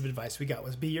consistent piece of advice we got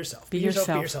was be yourself. Be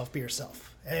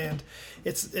yourself. And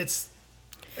it's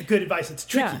good advice. It's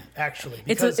tricky, actually.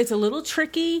 Because it's a little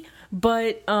tricky,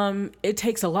 but it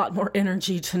takes a lot more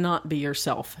energy to not be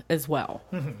yourself as well.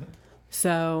 Mm-hmm.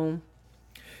 So,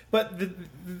 but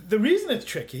the reason it's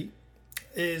tricky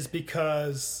is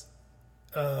because,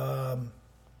 for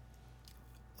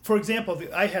example,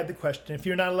 I had the question: if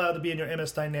you're not allowed to be in your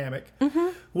MS Dynamic,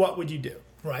 what would you do?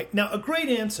 Right now, a great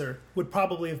answer would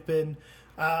probably have been,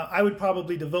 I would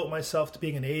probably devote myself to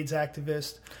being an AIDS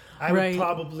activist. I would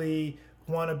probably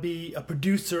want to be a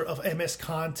producer of MS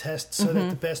contests so that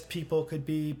the best people could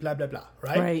be blah, blah, blah.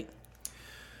 Right?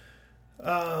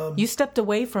 You stepped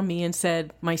away from me and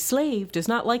said, my slave does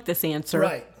not like this answer.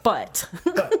 Right. But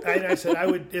I said,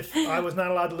 if I was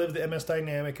not allowed to live the MS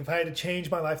Dynamic, if I had to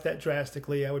change my life that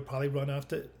drastically, I would probably run off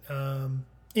to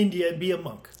India and be a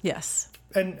monk. Yes.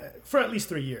 And for at least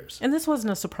 3 years. And this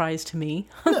wasn't a surprise to me.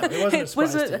 No, it wasn't a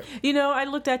surprise to you. I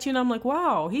looked at you and I'm like,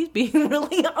 wow, he's being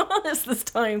really honest this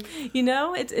time.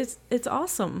 It's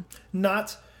awesome.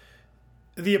 Not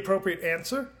the appropriate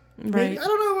answer. Right. I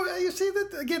don't know. You see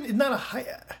that again? It's not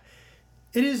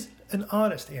it is an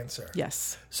honest answer.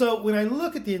 Yes. So when I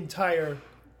look at the entire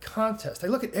contest, I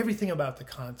look at everything about the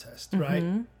contest, right?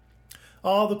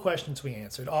 All the questions we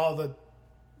answered, all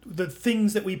the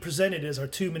things that we presented as our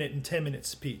 2-minute and 10-minute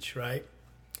speech, right?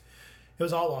 It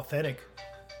was all authentic.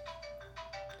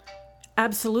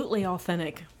 Absolutely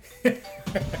authentic.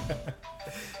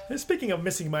 Speaking of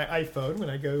missing my iPhone when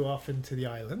I go off into the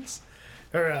islands,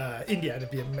 or India to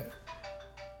be a minute.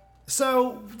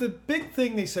 So the big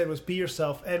thing they said was be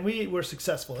yourself, and we were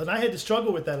successful. And I had to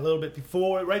struggle with that a little bit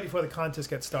right before the contest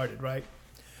got started, right?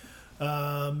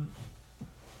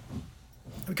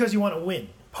 Because you want to win.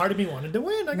 Part of me wanted to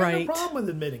win. I got no problem with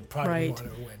admitting part of me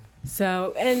wanted to win.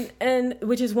 So, and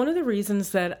which is one of the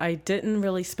reasons that I didn't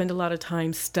really spend a lot of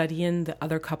time studying the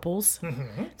other couples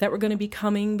that were going to be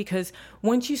coming, because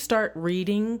once you start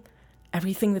reading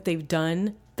everything that they've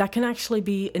done, that can actually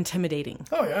be intimidating.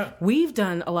 Oh, yeah. We've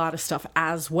done a lot of stuff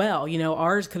as well.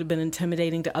 Ours could have been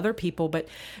intimidating to other people, but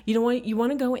you know what? You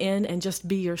want to go in and just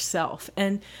be yourself.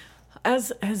 And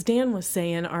as Dan was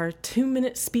saying, our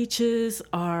 2-minute speeches,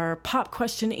 our pop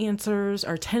question answers,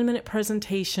 our 10-minute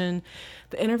presentation,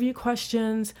 the interview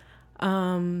questions,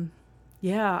 I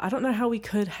don't know how we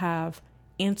could have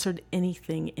answered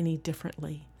anything any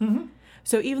differently. Mm-hmm.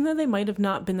 So even though they might have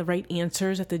not been the right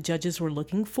answers that the judges were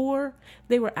looking for,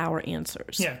 they were our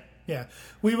answers. Yeah.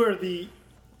 We were the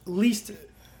least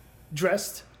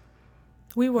dressed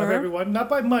of everyone, not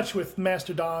by much with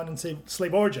Master Don and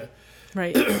Slave Orja.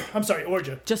 Right. I'm sorry,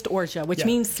 Orja. Just Orja, which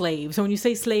means slave. So when you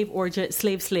say slave Orja,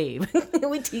 slave.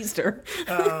 We teased her.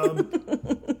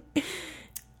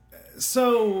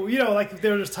 So,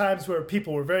 there was times where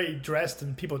people were very dressed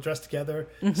and people dressed together,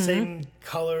 same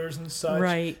colors and such.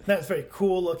 Right. And that's very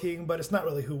cool looking, but it's not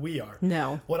really who we are.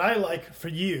 No. What I like for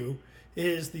you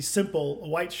is the simple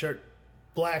white shirt,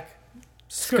 black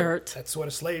skirt. That's what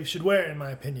a slave should wear, in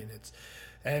my opinion.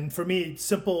 And for me,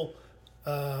 simple,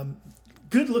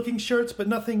 good-looking shirts, but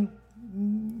nothing,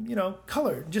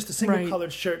 colored. Just a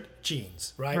single-colored shirt,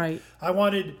 jeans, right? Right. I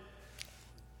wanted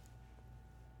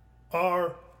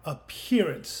our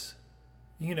appearance,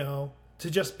 to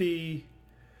just be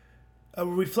a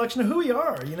reflection of who we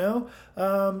are,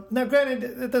 Now,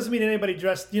 granted, that doesn't mean anybody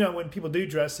dressed, when people do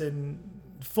dress in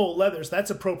full leathers, that's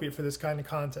appropriate for this kind of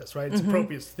contest, right? It's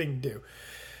appropriate thing to do.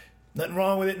 Nothing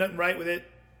wrong with it, nothing right with it.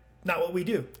 Not what we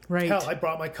do. Right. Hell, I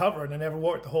brought my cover and I never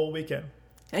wore it the whole weekend.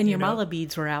 And your you know? mala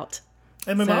beads were out.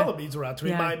 And my So- mala beads were out to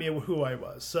Yeah. remind me of who I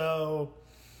was. So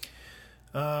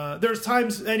there's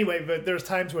times anyway, but there's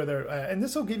times where and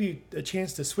this will give you a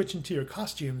chance to switch into your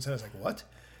costumes. And I was like, what?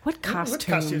 What costumes?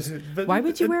 costumes? But- Why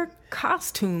would you wear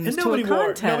costumes And to nobody a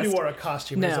contest? nobody wore a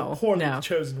costume. It No, was a poorly no.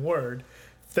 chosen word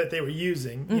that they were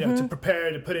using, you know, to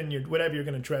prepare to put in your whatever you're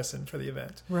going to dress in for the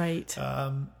event. Right.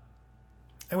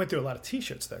 I went through a lot of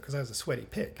t-shirts though because I was a sweaty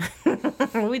pig.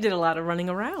 We did a lot of running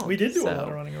around. We did do a so- lot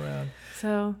of running around.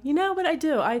 So, you know what I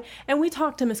do? And we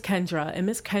talked to Miss Kendra, and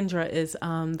Miss Kendra is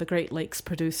the Great Lakes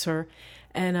producer.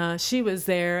 And she was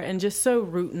there and just so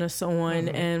rooting us on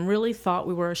and really thought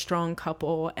we were a strong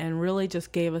couple and really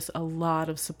just gave us a lot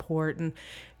of support. And,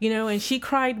 you know, and she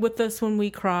cried with us when we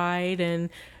cried. And,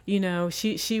 you know,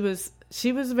 she was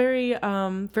very,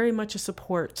 very much a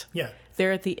support. Yeah.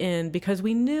 There at the end, because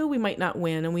we knew we might not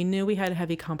win and we knew we had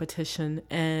heavy competition.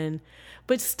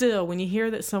 But still, when you hear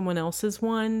that someone else has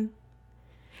won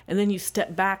and then you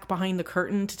step back behind the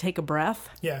curtain to take a breath,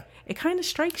 Yeah. it kind of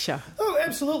strikes you. Oh,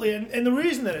 absolutely. And the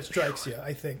reason that it strikes you,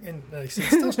 I think, and I see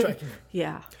it's still striking you,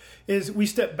 Yeah. is we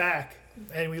step back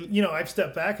and I've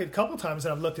stepped back a couple times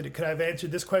and I've looked at it. Could I have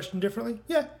answered this question differently?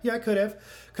 Yeah, I could have.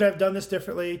 Could I have done this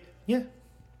differently? Yeah.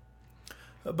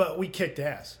 But we kicked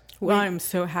ass. Well, I'm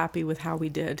so happy with how we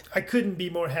did. I couldn't be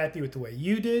more happy with the way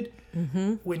you did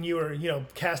when you were,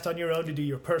 cast on your own to do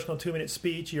your personal 2-minute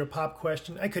speech, your pop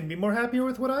question. I couldn't be more happier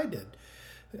with what I did.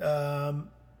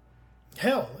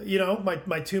 Hell,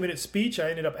 my 2-minute speech, I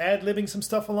ended up ad-libbing some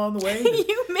stuff along the way.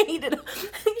 You made it.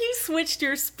 You switched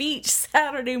your speech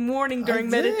Saturday morning during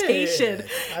meditation,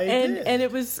 and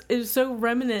it was so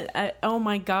remnant. Oh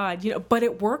my God, but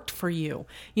it worked for you.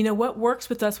 What works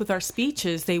with us with our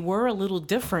speeches? They were a little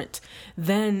different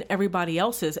than everybody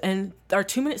else's, and our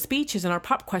 2-minute speeches and our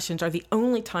pop questions are the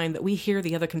only time that we hear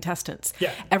the other contestants.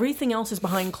 Yeah. Everything else is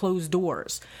behind closed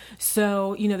doors.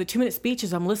 So the 2-minute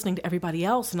speeches, I'm listening to everybody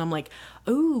else, and I'm like,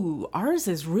 ooh, ours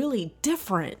is really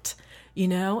different.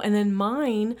 And then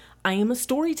mine, I am a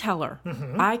storyteller.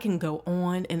 I can go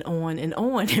on and on and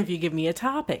on if you give me a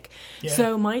topic. Yeah.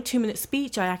 So my 2-minute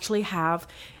speech, I actually have,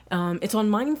 it's on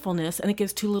mindfulness, and it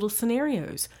gives 2 little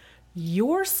scenarios.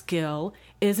 Your skill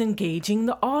is engaging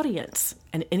the audience.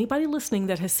 And anybody listening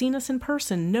that has seen us in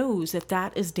person knows that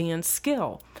that is Dan's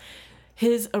skill.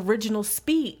 His original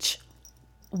speech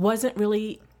wasn't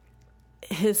really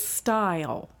his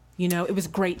style. It was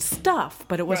great stuff,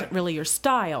 but it wasn't really your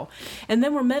style. And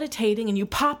then we're meditating and you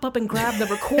pop up and grab the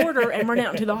recorder and run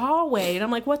out into the hallway. And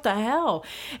I'm like, what the hell?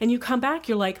 And you come back,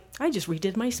 you're like, I just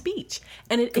redid my speech.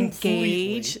 And it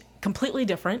engaged, completely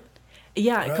different.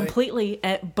 Yeah, Right. Completely,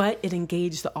 but it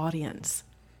engaged the audience.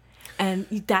 And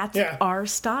that's our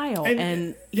style. And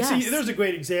you yes. see, there's a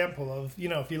great example of,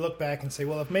 if you look back and say,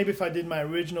 well, if I did my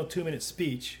original 2-minute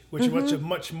speech, which was a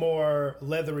much more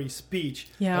leathery speech,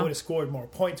 I would have scored more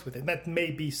points with it. And that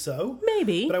may be so.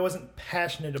 Maybe. But I wasn't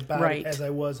passionate about it as I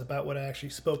was about what I actually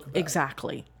spoke about.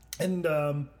 Exactly. And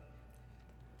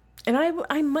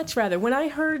I much rather, when I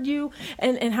heard you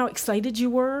and how excited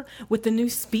you were with the new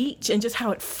speech and just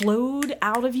how it flowed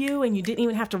out of you and you didn't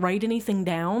even have to write anything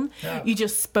down. No. You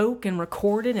just spoke and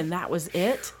recorded and that was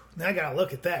it. now I got to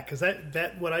look at that because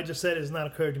that what I just said has not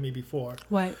occurred to me before.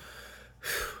 What?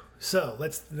 So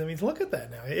let me look at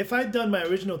that now. If I'd done my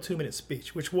original 2-minute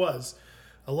speech, which was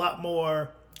a lot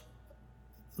more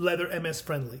leather MS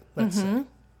friendly, let's say,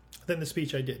 than the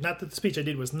speech I did. Not that the speech I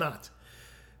did was not,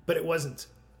 but it wasn't.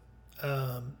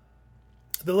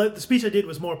 The speech I did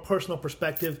was more personal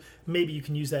perspective. Maybe you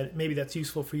can use that. Maybe that's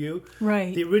useful for you.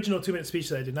 Right. The original 2-minute speech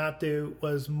that I did not do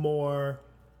was more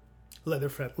leather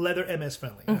MS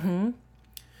friendly.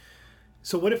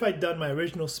 So what if I'd done my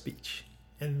original speech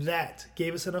and that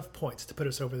gave us enough points to put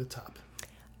us over the top?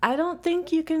 I don't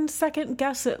think you can second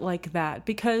guess it like that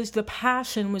because the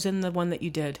passion was in the one that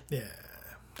you did. Yeah.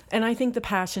 And I think the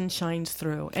passion shines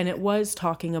through. And it was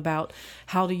talking about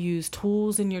how to use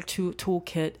tools in your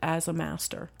toolkit as a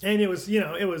master. And it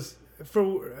was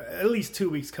for at least 2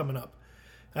 weeks coming up.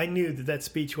 I knew that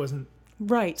speech wasn't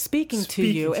Right, speaking to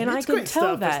you, and I could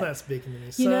tell that. It's not speaking to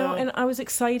me. You know, and I was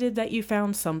excited that you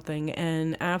found something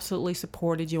and absolutely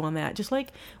supported you on that. Just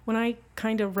like when I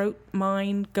kind of wrote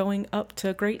mine going up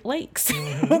to Great Lakes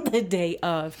the day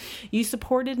of. You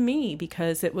supported me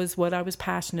because it was what I was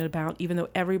passionate about, even though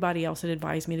everybody else had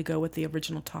advised me to go with the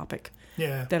original topic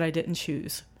that I didn't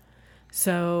choose.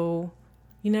 So,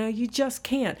 you know, you just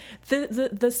can't.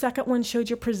 The second one showed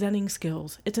your presenting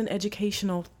skills. It's an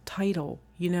educational title.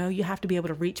 You know, you have to be able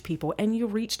to reach people, and you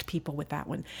reached people with that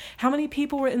one. How many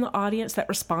people were in the audience that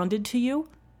responded to you?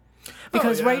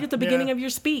 Because right at the beginning of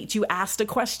your speech, you asked a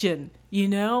question, you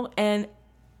know, and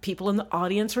people in the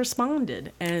audience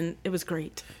responded, and it was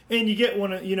great. And you get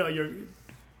one of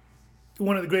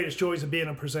the greatest joys of being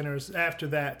a presenter is after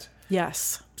that.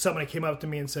 Yes. Somebody came up to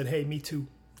me and said, "Hey, me too."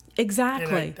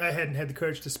 Exactly. And I hadn't had the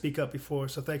courage to speak up before,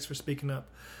 so thanks for speaking up.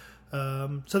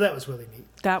 So that was really neat.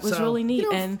 That was really neat.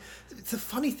 And the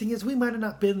funny thing is, we might have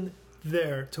not been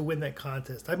there to win that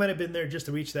contest. I might have been there just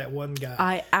to reach that one guy.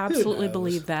 I absolutely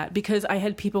believe that, because I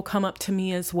had people come up to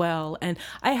me as well, and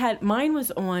mine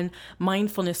was on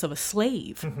mindfulness of a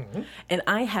slave, and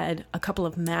I had a couple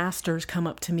of masters come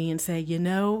up to me and say, you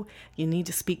need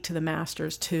to speak to the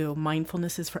masters too.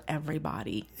 Mindfulness is for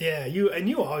everybody. Yeah,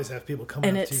 you always have people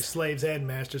coming up to you, slaves and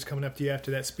masters coming up to you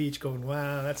after that speech, going,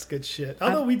 "Wow, that's good shit."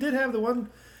 Although we did have the one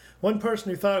person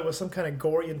who thought it was some kind of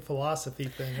Gorian philosophy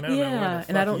thing, and I don't know where the fuck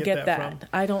and I don't you get that. from.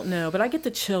 I don't know, but I get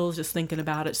the chills just thinking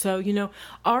about it. So,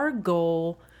 our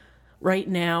goal right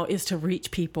now is to reach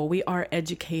people. We are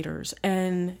educators,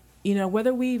 and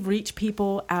whether we reach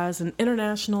people as an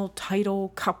international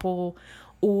title couple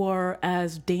or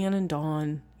as Dan and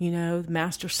Dawn,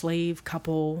 master slave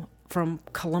couple from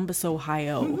Columbus,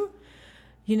 Ohio.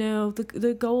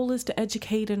 The goal is to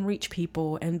educate and reach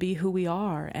people and be who we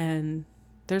are, and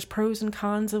there's pros and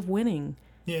cons of winning.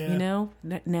 Yeah.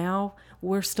 Now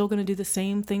we're still going to do the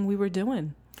same thing we were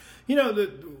doing.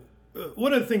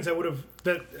 One of the things I would have,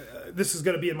 this is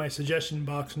going to be in my suggestion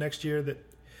box next year, that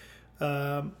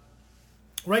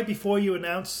right before you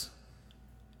announce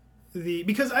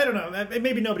because I don't know,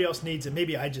 maybe nobody else needs it,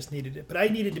 maybe I just needed it, but I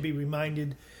needed to be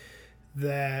reminded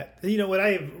that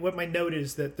what my note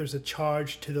is, that there's a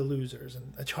charge to the losers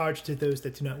and a charge to those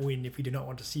that do not win, if we do not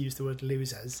want to use the word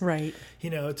losers, right?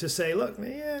 To say, look,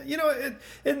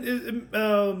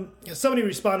 somebody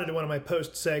responded to one of my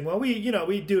posts saying, well,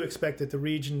 we do expect that the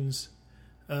regions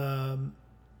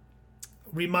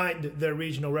remind their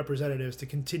regional representatives to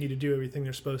continue to do everything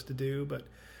they're supposed to do, but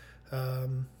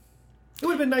it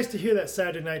would have been nice to hear that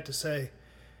Saturday night to say,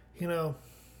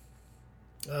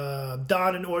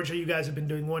 Don and Orja, you guys have been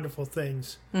doing wonderful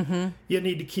things. Mm-hmm. You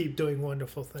need to keep doing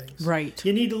wonderful things. Right.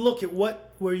 You need to look at what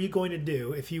were you going to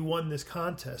do if you won this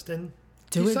contest, and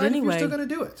do it anyway. If you're still going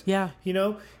to do it. Yeah.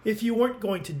 If you're not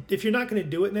going to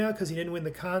do it now because you didn't win the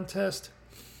contest,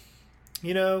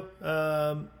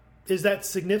 is that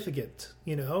significant?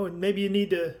 And maybe you need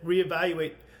to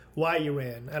reevaluate why you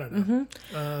ran. I don't know.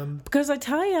 Mm-hmm. Because I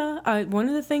tell you, one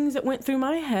of the things that went through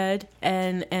my head,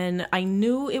 and I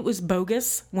knew it was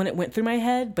bogus when it went through my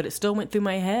head, but it still went through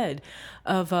my head,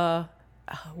 of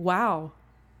wow,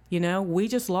 we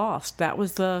just lost. That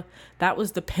was the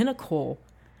pinnacle.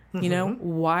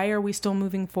 Why are we still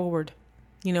moving forward?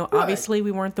 Right. Obviously we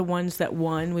weren't the ones that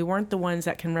won. We weren't the ones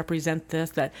that can represent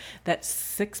this, that I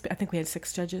think we had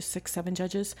 7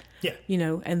 judges. Yeah.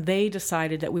 And they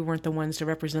decided that we weren't the ones to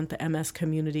represent the MS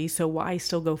community. So why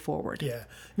still go forward? Yeah.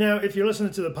 Now, if you're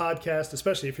listening to the podcast,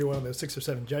 especially if you're one of those 6 or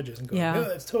 7 judges and going, oh,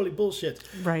 that's totally bullshit.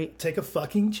 Right. Take a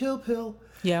fucking chill pill.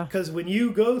 Yeah. Because when you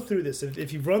go through this,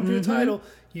 if you've run through a title,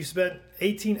 you spent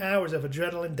 18 hours of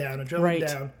adrenaline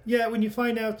down. Yeah, when you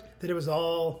find out that it was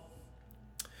all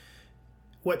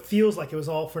what feels like it was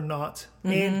all for naught,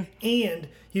 and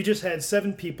you just had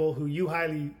 7 people who you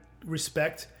highly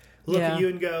respect look at you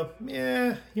and go,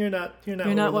 yeah, you're not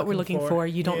what we're looking for.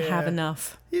 You don't have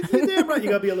enough. You're damn right. You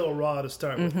got to be a little raw to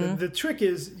start with. The trick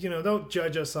is, don't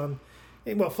judge us on.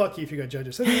 Well, fuck you if you're gonna judge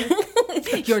us.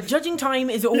 Your judging time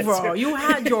is over. You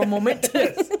had your moment.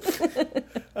 But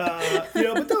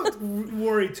don't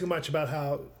worry too much about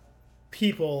how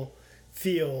people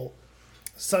feel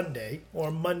Sunday or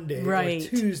Monday or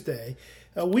Tuesday.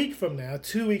 A week from now,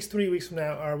 2 weeks, 3 weeks from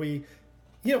now, are we,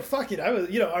 fuck it. Are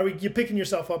we, you're picking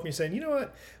yourself up and you're saying, you know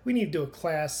what, we need to do a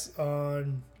class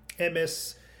on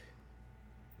MS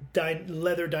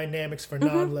leather dynamics for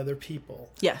non-leather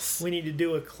people. Yes. We need to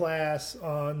do a class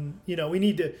on,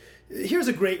 here's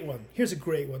a great one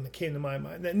that came to my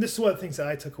mind. And this is one of the things that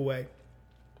I took away.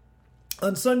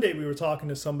 On Sunday, we were talking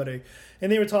to somebody,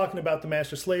 and they were talking about the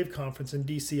Master Slave Conference in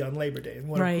D.C. on Labor Day, and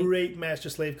what a great Master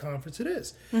Slave Conference it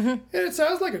is. Mm-hmm. And it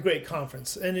sounds like a great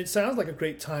conference, and it sounds like a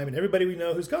great time, and everybody we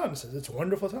know who's gone says it's a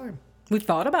wonderful time. We've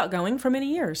thought about going for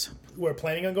many years. We're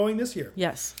planning on going this year.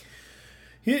 Yes.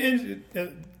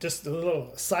 Just a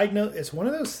little side note, it's one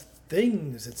of those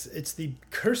things, it's the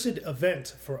cursed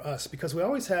event for us, because we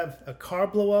always have a car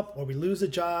blow up, or we lose a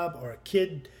job, or a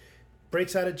kid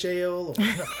breaks out of jail.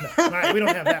 No. All right, we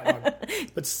don't have that one.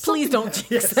 But please don't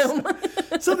jinx them.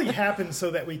 Something happens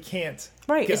so that we can't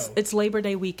go. It's Labor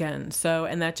Day weekend,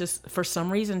 and that just, for some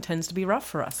reason, tends to be rough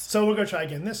for us. So we're going to try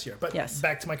again this year. But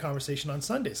back to my conversation on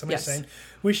Sunday. Somebody's saying,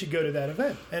 we should go to that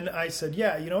event. And I said,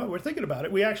 yeah, you know what, we're thinking about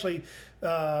it. We actually,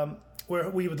 where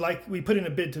we put in a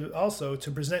bid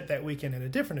to present that weekend at a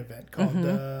different event called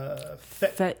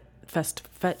Fet Fest.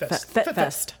 What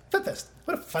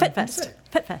a fun thing to say.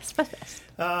 Fet Fest.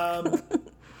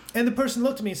 And the person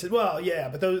looked at me and said, "Well, yeah,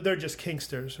 but they're just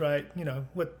kinksters, right? You know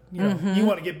what? You know, you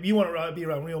want to be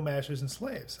around real masters and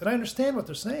slaves." And I understand what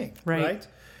they're saying, right?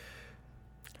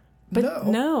 But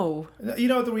no. You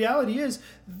know, the reality is,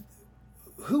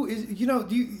 who is? You know,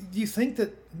 do you think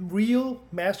that real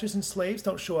masters and slaves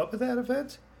don't show up at that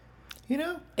event? You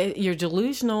know, you're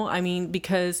delusional. I mean,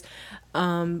 because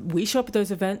we show up at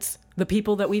those events. The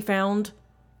people that we found,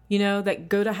 you know, that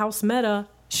go to House Meta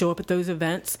show up at those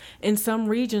events. In some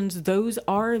regions, those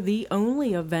are the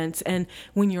only events. And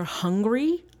when you're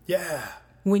hungry,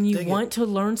 when you want to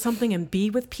learn something and be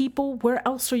with people, where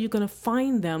else are you going to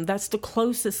find them? That's the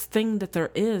closest thing that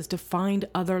there is to find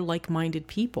other like-minded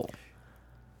people.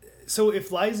 So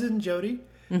if Liza and Jody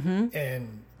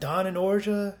and Don and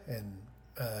Orja and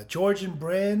George and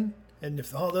Bren, and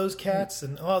if all those cats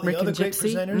and all the Rick other great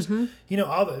Gypsy, presenters, you know,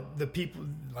 all the people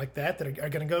like that are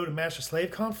going to go to Master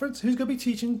Slave Conference, who's going to be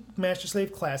teaching Master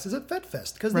Slave classes at Fet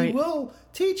Fest? Because they will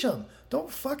teach them. Don't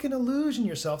fucking illusion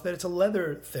yourself that it's a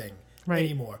leather thing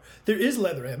anymore. There is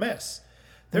leather MS.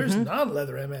 There's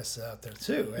non-leather MS out there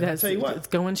too. And I'll tell you what, it's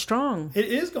going strong. It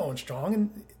is going strong,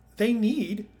 and they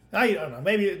need, I don't know,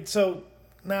 maybe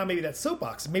that's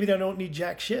soapbox. Maybe they don't need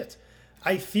jack shit.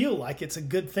 I feel like it's a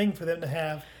good thing for them to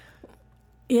have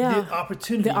the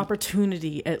opportunity. The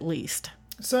opportunity, at least.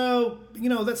 So, you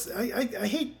know, I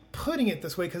hate putting it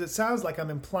this way because it sounds like I'm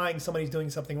implying somebody's doing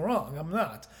something wrong. I'm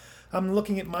not. I'm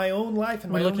looking at my own life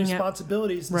and my own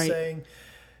responsibilities and saying,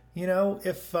 you know,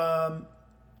 if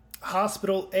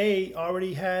Hospital A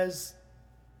already has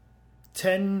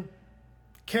 10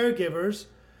 caregivers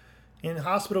and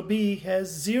Hospital B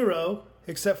has 0,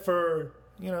 except for,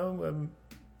 you know,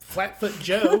 Flatfoot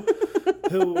Joe,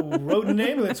 who rode an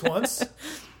ambulance once.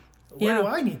 Where do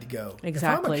I need to go?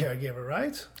 Exactly. If I'm a caregiver,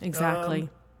 right? Exactly.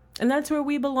 And that's where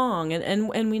we belong, and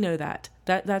we know that.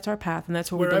 That's our path, and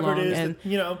that's where we belong. Wherever it is, that,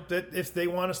 you know, that if they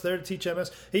want us there to teach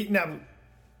MS. Now,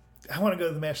 I want to go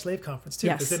to the Master Slave Conference, too,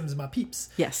 because them's my peeps.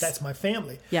 Yes. That's my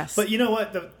family. Yes. But you know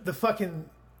what? The fucking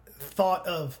thought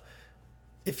of,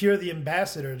 if you're the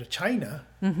ambassador to China,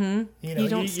 you know, you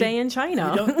don't stay in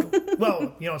China. You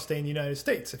don't stay in the United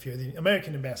States if you're the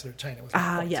American ambassador to China.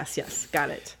 Yes, got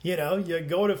it. You know, you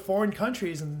go to foreign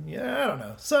countries and I don't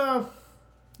know. So,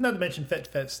 not to mention Fet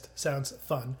Fest sounds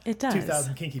fun. It does.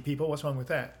 2,000 kinky people. What's wrong with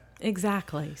that?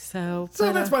 Exactly. So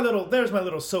that's there's my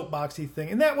little soapboxy thing,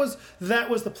 and that was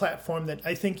the platform that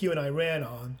I think you and I ran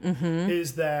on.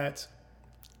 Is that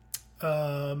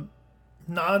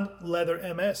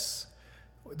non-leather MS.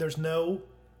 There's no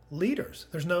leaders.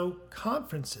 There's no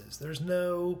conferences. There's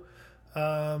no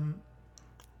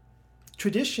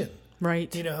tradition.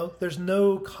 Right. You know, there's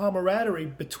no camaraderie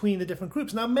between the different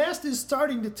groups. Now, MAST is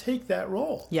starting to take that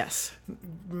role. Yes.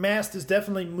 MAST is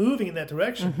definitely moving in that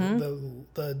direction.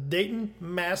 The Dayton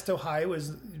MAST, Ohio,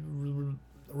 is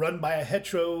run by a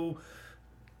hetero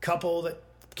couple that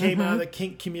came out of the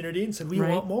kink community and said, we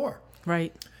want more.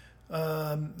 Right.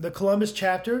 The Columbus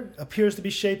chapter appears to be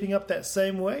shaping up that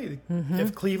same way.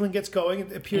 If Cleveland gets going,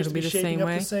 it appears to be shaping up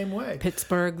the same way.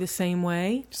 Pittsburgh the same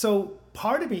way. So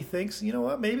part of me thinks, you know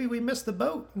what, maybe we missed the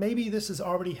boat. Maybe this is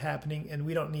already happening and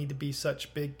we don't need to be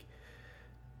such big...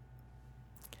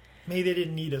 Maybe they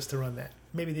didn't need us to run that.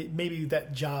 Maybe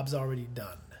that job's already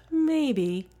done.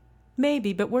 Maybe,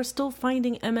 but we're still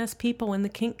finding MS people in the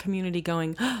kink community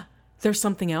going, there's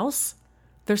something else?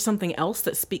 There's something else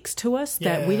that speaks to us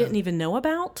that we didn't even know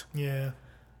about? Yeah.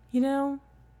 You know,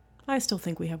 I still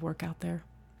think we have work out there.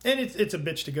 And it's a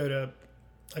bitch to go to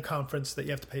a conference that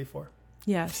you have to pay for.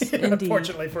 Yes, indeed.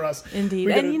 Unfortunately for us. Indeed.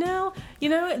 And you know,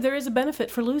 there is a benefit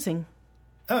for losing.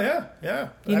 Oh, yeah.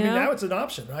 I mean, now it's an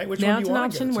option, right? Which now one do you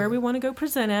want to go to? Now it's an option where we want to go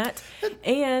present at,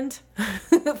 and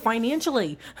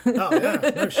financially. Oh,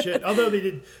 yeah. No shit. Although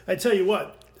I tell you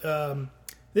what,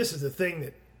 this is the thing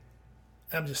that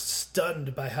I'm just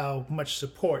stunned by how much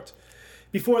support.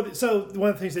 So one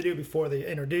of the things they do before they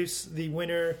introduce the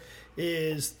winner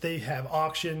is they have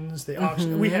auctions. They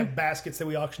auction. We have baskets that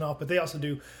we auction off, but they also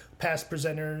do past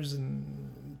presenters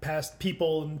and past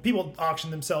people, and people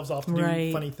auction themselves off to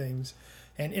do funny things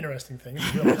and interesting things,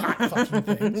 really hot fucking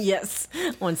things. Yes,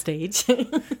 on stage.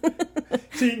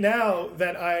 See, now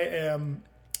that I am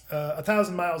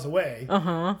 1,000 miles away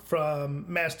from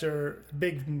Master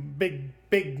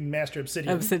Big Master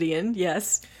Obsidian,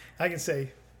 yes, I can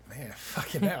say, man,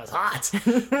 fucking that was hot.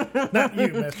 Not you,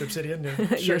 Master Obsidian.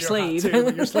 Your slave.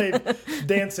 Your slave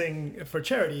dancing for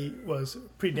charity was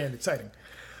pretty damn exciting.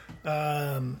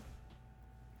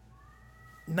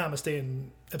 Namaste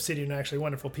and Obsidian are actually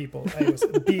wonderful people. I was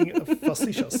being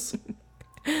facetious.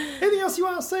 Anything else you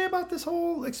want to say about this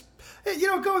whole,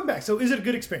 going back? So, is it a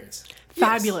good experience?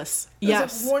 Fabulous. Yes. It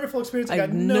was a wonderful experience. I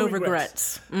got no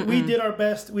regrets. We did our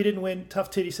best. We didn't win.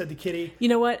 Tough titty, said the kitty. You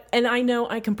know what? And I know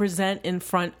I can present in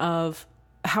front of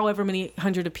however many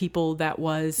hundred of people that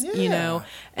was,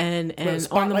 and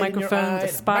on the microphone, the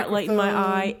spotlight in my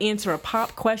eye, answer a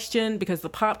pop question, because the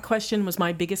pop question was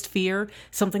my biggest fear,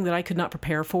 something that I could not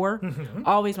prepare for.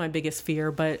 Always my biggest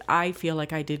fear, but I feel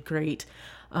like I did great.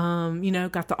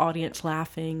 Got the audience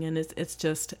laughing, and it's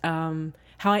just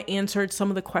how I answered some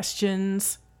of the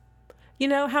questions.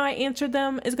 How I answered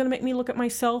them is going to make me look at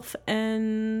myself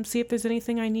and see if there's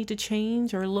anything I need to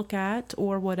change or look at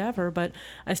or whatever. But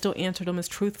I still answered them as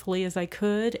truthfully as I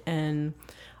could, and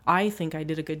I think I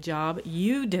did a good job.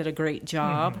 You did a great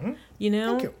job.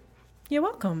 Thank you. You're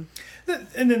welcome.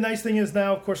 And the nice thing is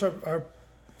now, of course,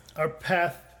 our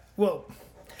path. Well,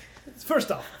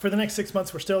 first off, for the next 6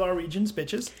 months, we're still our region's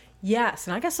bitches. Yes,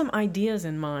 and I got some ideas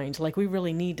in mind. Like, we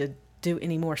really need to do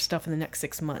any more stuff in the next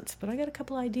 6 months, but I got a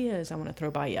couple ideas I want to throw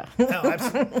by you.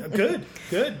 Good.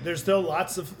 There's still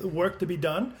lots of work to be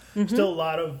done. Still a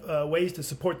lot of ways to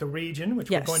support the region,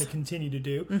 which we're going to continue to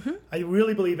do. I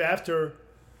really believe after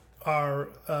our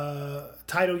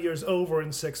title year's over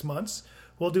in 6 months,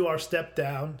 we'll do our step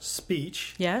down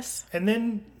speech. Yes. And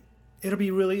then it'll be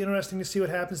really interesting to see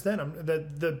what happens then.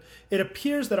 It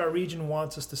appears that our region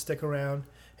wants us to stick around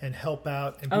and help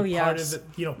out and be part of the,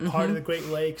 part of the Great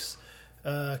Lakes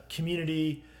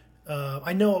community.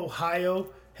 I know Ohio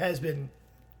has been,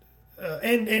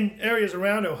 and areas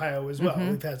around Ohio as well.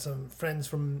 We've had some friends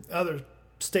from other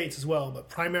states as well, but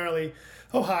primarily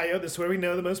Ohio. This is where we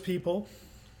know the most people.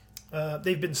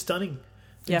 They've been stunning.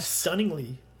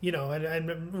 Stunningly,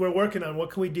 and we're working on what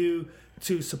can we do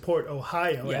to support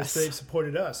Ohio as they've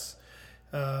supported us.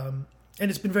 And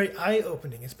it's been very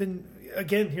eye-opening. It's been,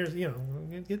 again, here's,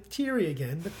 get teary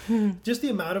again, but just the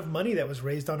amount of money that was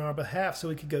raised on our behalf so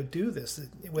we could go do this.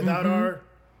 Without our,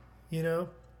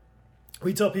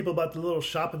 we tell people about the little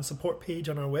shop and support page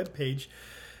on our webpage,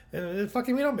 and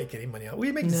we don't make any money out.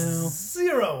 We make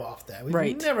zero off that.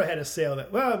 We've never had a sale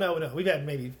that, no.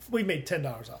 We made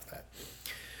 $10 off that.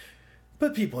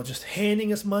 But people are just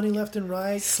handing us money left and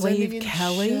right. Slave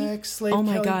Kelly. Checks,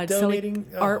 donating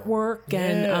artwork.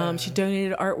 Yeah. And she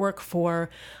donated artwork for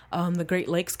the Great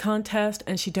Lakes contest.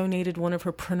 And she donated one of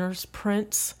her printer's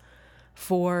prints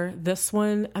for this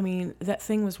one. I mean, that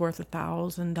thing was worth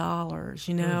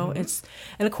 $1,000, It's,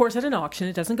 and of course, at an auction,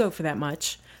 it doesn't go for that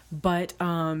much. But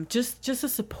just the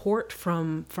support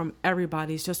from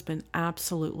everybody's just been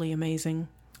absolutely amazing.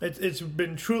 It's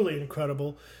been truly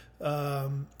incredible.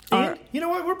 And you know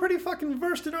what? We're pretty fucking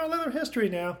versed in our leather history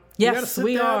now. Yes,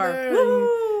 we are.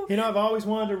 And, I've always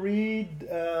wanted to read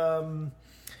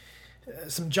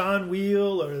some John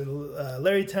Wheel or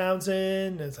Larry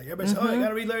Townsend. And it's like everybody says, I got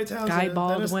to read Larry Townsend. Guy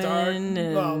Baldwin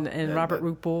and Robert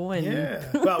Ruppel. And... Yeah.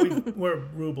 Well, we're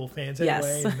Ruppel fans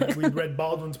anyway. Yes. And we've read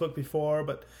Baldwin's book before,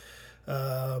 but,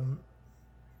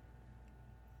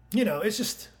 it's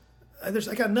just... I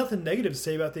got nothing negative to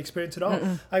say about the experience at all.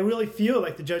 I really feel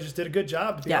like the judges did a good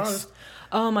job, to be honest.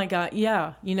 Oh, my God.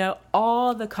 Yeah.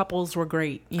 All the couples were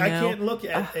great. I can't look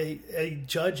at a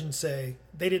judge and say,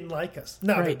 they didn't like us.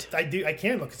 No, right. I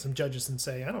can look at some judges and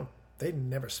say, they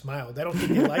never smiled. I don't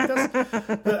think they liked us.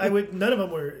 But none of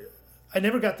them were, I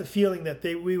never got the feeling that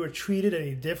we were treated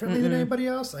any differently than anybody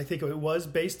else. I think it was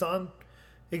based on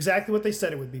exactly what they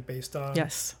said it would be based on.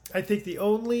 Yes. I think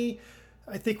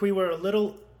we were a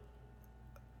little...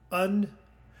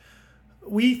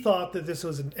 we thought that this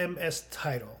was an MS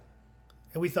title,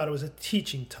 and we thought it was a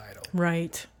teaching title.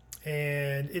 Right.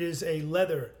 And it is a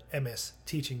leather MS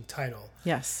teaching title.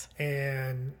 Yes.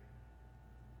 And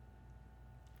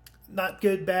not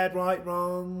good, bad, right,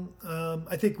 wrong.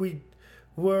 I think the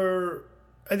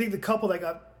couple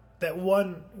that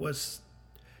won was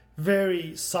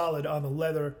very solid on the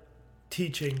leather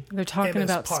teaching. They're talking MS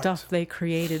about part. stuff they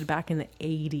created back in the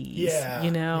 80s. Yeah.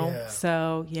 Yeah.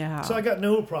 So, yeah. So I got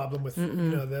no problem with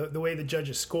the way the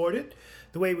judges scored it,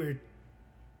 the way we were.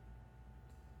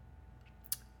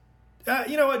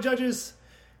 You know what, judges?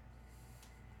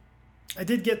 I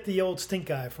did get the old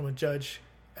stink eye from a judge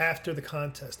after the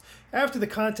contest. After the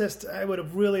contest, I would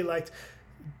have really liked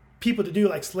people to do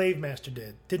like Slave Master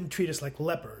did. Didn't treat us like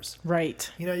lepers. Right.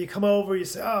 You come over, you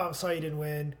say, "Oh, I'm sorry you didn't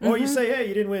win," or you say, "Hey,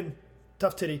 you didn't win.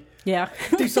 Tough titty." Yeah.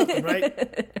 Do something,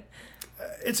 right?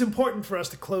 It's important for us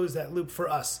to close that loop for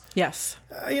us. Yes.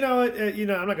 I'm not going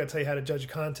to tell you how to judge a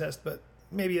contest, but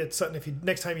maybe it's something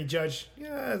next time you judge,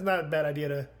 it's not a bad idea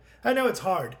to. I know it's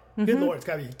hard. good Lord, it's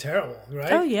got to be terrible,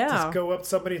 right? Oh, yeah. Just go up to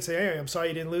somebody and say, hey, I'm sorry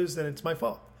you didn't lose, then it's my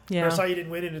fault. Yeah. Or sorry you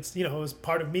didn't win, and it's, it was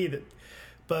part of me that,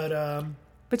 but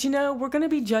we're going to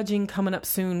be judging coming up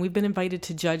soon. We've been invited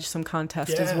to judge some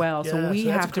contests as well. So we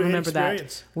that's have a to great remember that.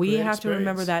 experience. We Great have to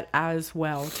remember experience. that as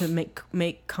well, to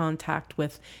make contact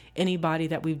with anybody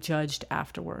that we've judged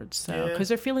afterwards. So, because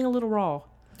they're feeling a little raw.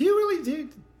 Do you really do?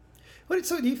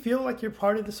 So do you feel like you're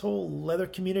part of this whole leather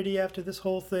community after this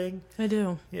whole thing? I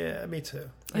do. Yeah, me too.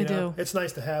 I do. It's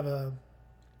nice to have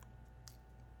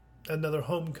another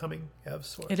homecoming of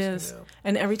sorts. It is.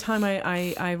 And every time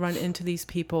I run into these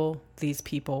people,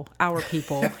 our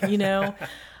people, they're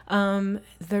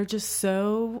just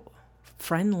so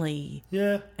friendly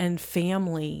and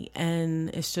family,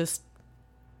 and it's just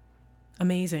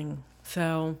amazing.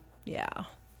 So, yeah.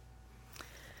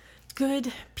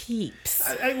 Good peeps.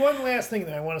 One last thing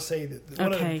that I want to say, that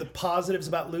one of the positives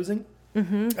about losing,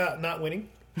 not winning,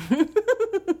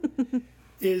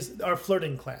 is our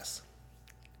flirting class.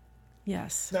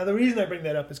 Yes. Now, the reason I bring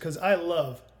that up is because I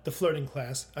love the flirting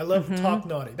class. I love Talk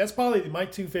Naughty. That's probably my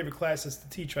two favorite classes to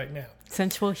teach right now.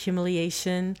 Sensual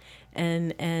humiliation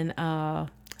and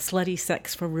slutty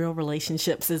sex for real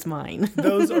relationships is mine.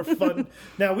 Those are fun.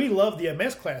 Now, we love the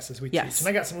MS classes we teach, Yes. and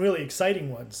I got some really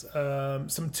exciting ones.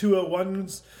 Some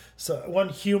 201s, one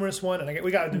humorous one, and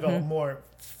we got to develop more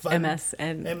fun MS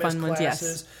and MS fun ones,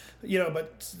 classes.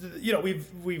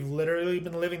 We've literally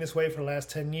been living this way for the last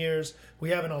 10 years.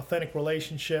 We have an authentic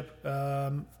relationship.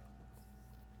 And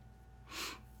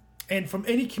from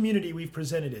any community we've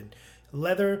presented in,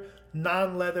 leather,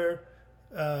 non-leather,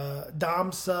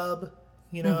 dom sub,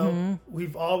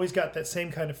 we've always got that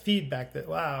same kind of feedback that,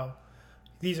 wow,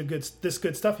 this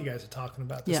good stuff you guys are talking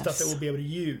about, the stuff that we'll be able to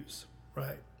use,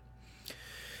 right?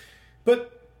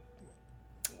 But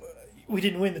we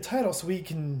didn't win the title, so we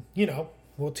can,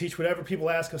 we'll teach whatever people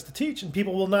ask us to teach, and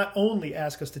people will not only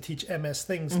ask us to teach MS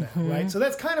things now, right? So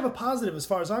that's kind of a positive as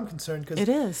far as I'm concerned, because it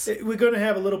is. We're going to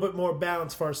have a little bit more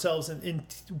balance for ourselves in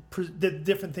the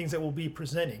different things that we'll be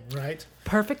presenting, right?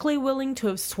 Perfectly willing to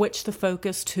have switched the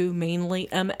focus to mainly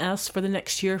MS for the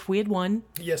next year if we had won.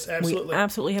 Yes, absolutely. We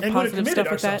absolutely have and positive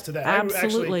stuff with that. To that.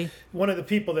 Absolutely. One of the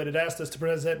people that had asked us to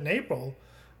present in April,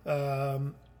 I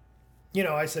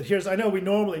said, I know we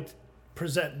normally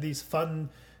present these fun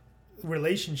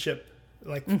relationship,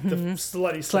 like the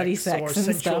slutty sex or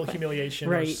sensual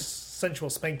humiliation or sensual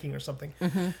spanking or something.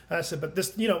 I said, but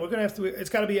this, we're going to have to, it's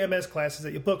got to be MS classes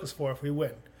that you book us for if we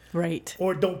win. Right.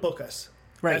 Or don't book us.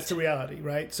 Right. That's the reality,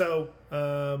 right? So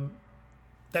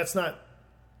that's not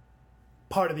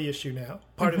part of the issue now.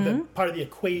 Part of the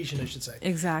equation, I should say.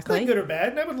 Exactly. It's not good or bad,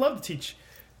 and I would love to teach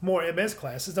more MS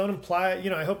classes. Don't imply,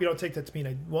 I hope you don't take that to mean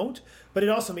I won't, but it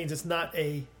also means it's not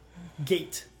a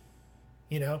gate.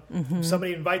 If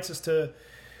somebody invites us to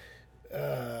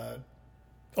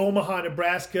Omaha,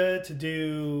 Nebraska to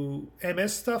do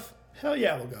MS stuff, hell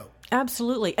yeah, we'll go.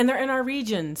 Absolutely. And they're in our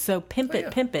region, so pimp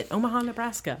it. Omaha,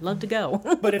 Nebraska. Love to go.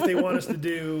 But if they want us to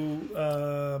do,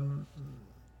 I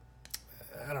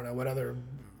don't know, what other...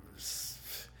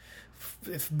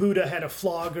 If Buddha had a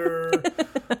flogger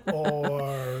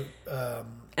or...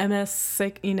 MS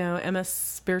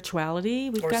spirituality,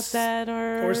 we've got that,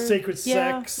 or sacred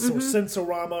sex, or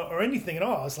sensorama, or anything at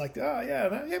all. It's like, we'd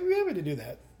be happy to do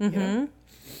that.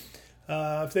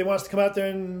 If they want us to come out there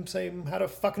and say how to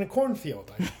fuck in a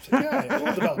cornfield, I say,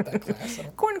 we'll develop that class.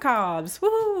 Corn cobs,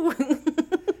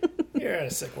 woohoo! You're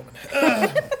a sick woman.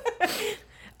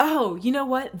 Oh, you know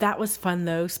what? That was fun,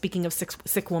 though. Speaking of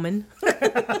sick woman.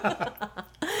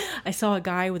 I saw a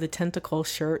guy with a tentacle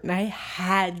shirt, and I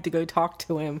had to go talk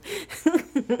to him.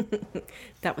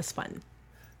 That was fun.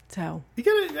 So, you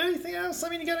got anything else?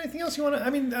 You got anything else you want to...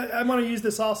 I want to use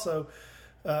this also.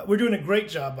 We're doing a great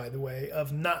job, by the way,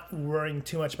 of not worrying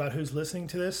too much about who's listening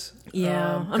to this.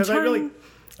 Yeah. Because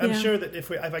I'm sure that if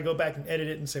I go back and edit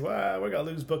it and say, well, we're going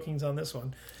to lose bookings on this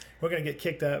one, we're going to get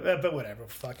kicked out. But whatever,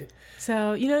 fuck it.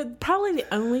 So, probably the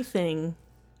only thing...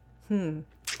 And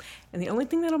the only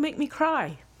thing that'll make me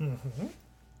cry...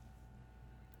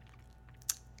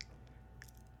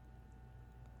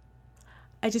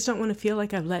 I just don't want to feel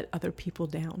like I've let other people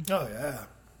down. Oh, yeah.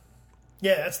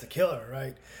 Yeah, that's the killer,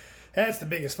 right? That's the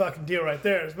biggest fucking deal right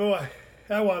there. Is, boy,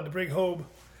 I wanted to bring home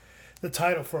the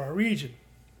title for our region.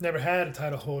 Never had a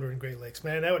title holder in Great Lakes,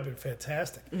 man. That would have been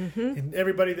fantastic. And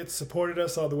everybody that supported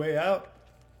us all the way out,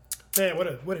 man,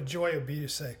 what a joy it would be to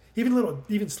say.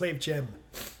 Even Slave Gem.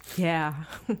 Yeah.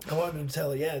 I wanted him to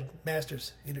tell,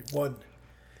 Masters, you won.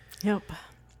 Yep.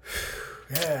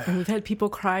 Yeah. And we've had people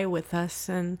cry with us,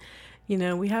 and,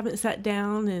 we haven't sat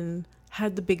down and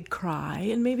had the big cry,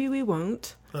 and maybe we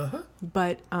won't.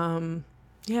 But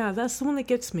Yeah, that's the one that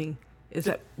gets me, is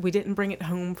that we didn't bring it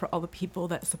home for all the people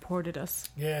that supported us.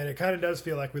 Yeah, and it kind of does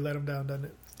feel like we let them down, doesn't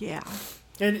it? Yeah.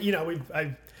 And,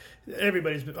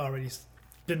 everybody's already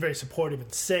been very supportive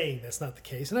in saying that's not the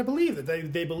case. And I believe that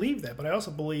they believe that, but I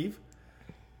also believe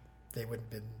they would have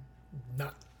been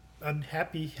not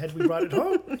unhappy had we brought it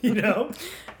home,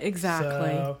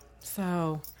 Exactly.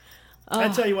 So I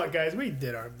tell you what, guys, we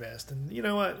did our best. And you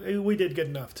know what? We did good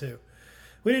enough, too.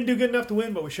 We didn't do good enough to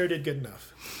win, but we sure did good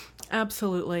enough.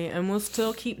 Absolutely. And we'll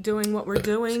still keep doing what we're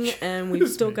doing. And we've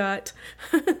still got...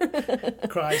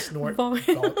 Cry, snort,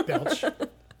 belch.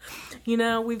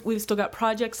 We've still got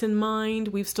projects in mind.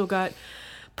 We've still got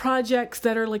projects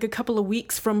that are like a couple of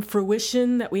weeks from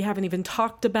fruition that we haven't even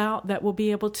talked about that we'll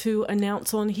be able to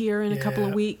announce on here in a couple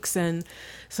of weeks, and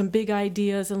some big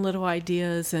ideas and little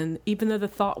ideas. And even though the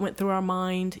thought went through our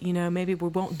mind, maybe we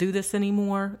won't do this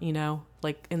anymore,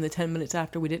 like in the 10 minutes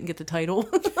after we didn't get the title.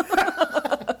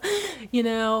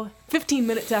 15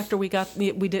 minutes after we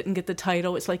didn't get the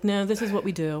title, it's like, no, this is what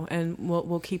we do, and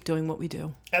we'll keep doing what we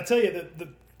do. I'll tell you that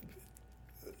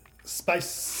by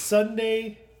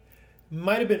Sunday,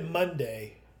 might have been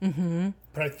Monday,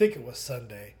 but I think it was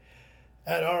Sunday.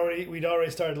 We'd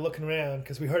already started looking around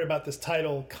because we heard about this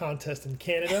title contest in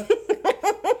Canada.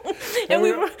 And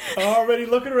we were already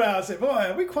looking around, saying, "Boy,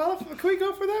 are we qualified? Can we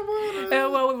go for that one?"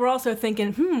 Well, we were also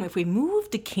thinking, if we move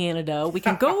to Canada, we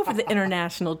can go for the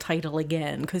international title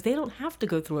again because they don't have to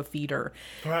go through a feeder.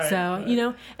 Right. So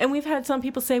and we've had some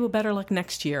people say, "Well, better luck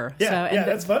next year." Yeah,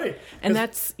 that's funny. And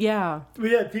that's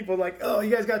We had people like, "Oh, you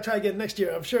guys got to try again next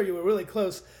year. I'm sure you were really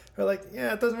close." We're like,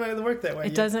 "Yeah, it doesn't really work that way.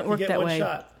 It doesn't work that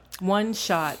way. One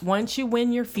shot. Once you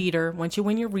win your feeder, once you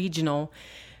win your regional,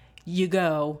 you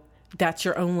go. That's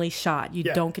your only shot. You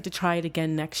don't get to try it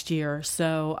again next year.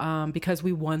 So, because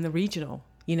we won the regional,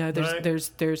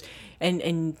 there's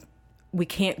we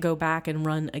can't go back and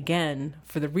run again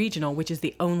for the regional, which is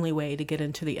the only way to get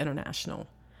into the international.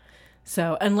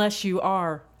 So, unless you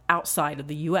are outside of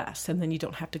the U.S., and then you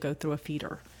don't have to go through a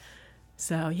feeder.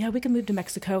 So, we can move to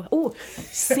Mexico. Oh,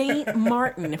 St.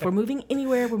 Martin. If we're moving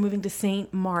anywhere, we're moving to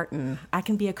St. Martin. I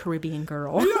can be a Caribbean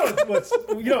girl.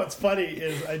 What's funny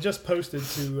is I just posted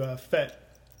to FET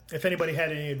if anybody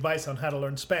had any advice on how to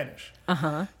learn Spanish.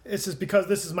 This is because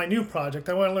this is my new project.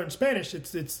 I want to learn Spanish.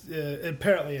 It's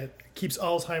apparently it keeps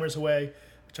Alzheimer's away,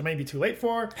 which I may be too late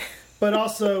for, but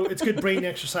also it's good brain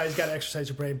exercise. You got to exercise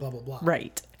your brain, blah, blah, blah.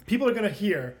 Right. People are going to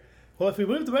hear, well, if we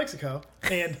move to Mexico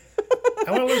and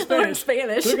I want to learn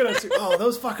Spanish. They're going to say, oh,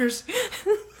 those fuckers.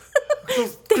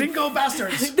 Those gringo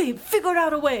bastards. They figured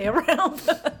out a way around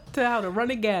to how to run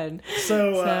again.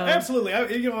 So. Absolutely.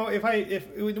 If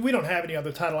we don't have any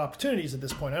other title opportunities at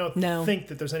this point. I don't think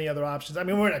that there's any other options. I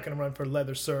mean, we're not going to run for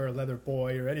Leather Sir or Leather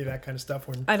Boy or any of that kind of stuff.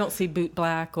 I don't see Boot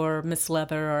Black or Miss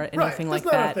Leather or anything like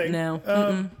that.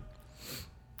 No.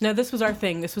 No, this was our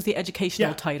thing. This was the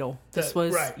educational title. This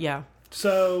was,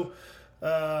 So,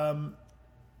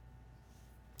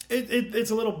 it's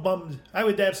a little bummed. I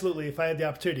would absolutely, if I had the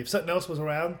opportunity, if something else was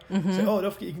around, say, oh,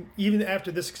 don't forget, even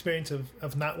after this experience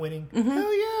of not winning, hell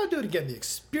yeah, I'll do it again. The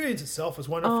experience itself was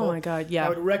wonderful. Oh my God, yeah. I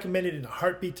would recommend it in a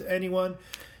heartbeat to anyone.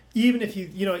 Even if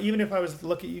even if I was to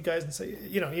look at you guys and say,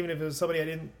 even if it was somebody I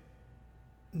didn't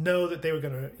know that they were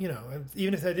going to,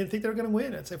 even if I didn't think they were going to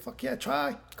win, I'd say, fuck yeah,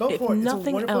 try. Go for it. It's a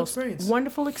wonderful experience.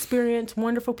 Wonderful experience,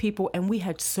 wonderful people, and we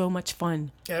had so much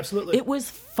fun. Absolutely. It was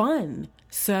fun.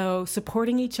 So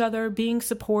supporting each other, being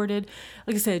supported,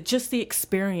 like I said, just the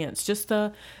experience,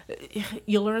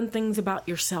 you learn things about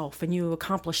yourself and you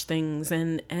accomplish things,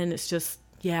 and it's just,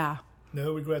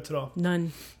 no regrets at all.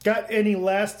 None. Got any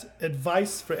last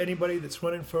advice for anybody that's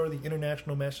running for the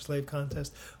International Master Slave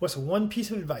Contest? What's the one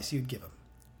piece of advice you'd give them?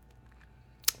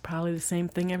 Probably the same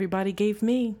thing everybody gave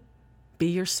me. Be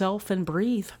yourself and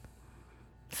breathe.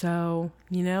 So,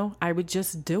 I would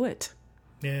just do it.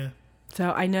 Yeah.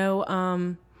 So I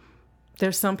know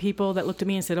there's some people that looked at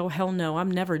me and said, oh, hell no, I'm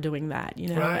never doing that,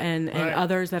 and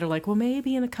others that are like, well,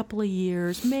 maybe in a couple of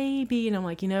years, maybe. And I'm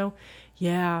like,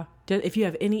 if you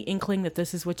have any inkling that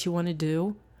this is what you want to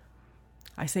do,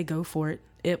 I say go for it.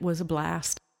 It was a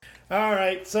blast. All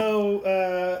right. So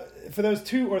for those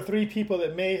 2 or 3 people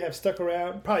that may have stuck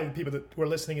around, probably the people that were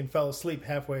listening and fell asleep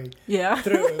halfway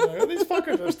through, like, these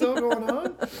fuckers are still going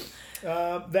on.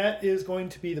 That is going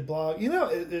to be the blog.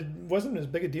 It wasn't as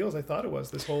big a deal as I thought it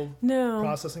was, this whole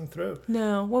processing through.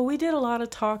 No. Well, we did a lot of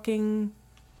talking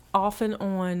off and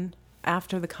on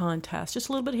after the contest. Just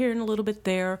a little bit here and a little bit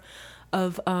there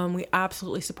of we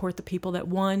absolutely support the people that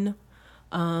won.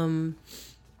 It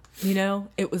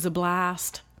was a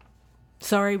blast.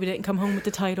 Sorry we didn't come home with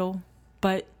the title,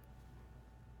 but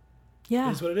yeah.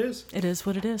 It is what it is. It is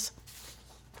what it is.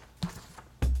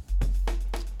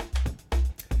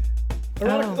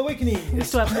 Erotic Awakening. We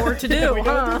still have more to do,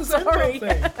 huh? Sorry.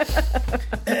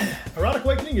 Erotic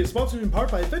Awakening is sponsored in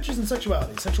part by Adventures in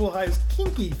Sexuality, Sensual High's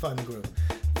kinky fun group.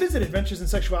 Visit Adventures in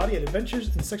Sexuality at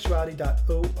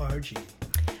adventuresinsexuality.org.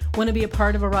 Want to be a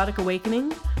part of Erotic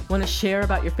Awakening? Want to share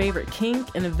about your favorite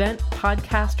kink, an event,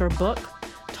 podcast, or book?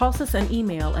 Toss us an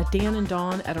email at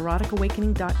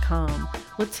dananddawn@eroticawakening.com.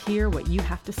 Let's hear what you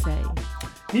have to say.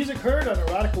 Music heard on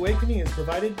Erotic Awakening is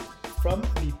provided from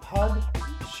the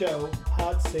Podshow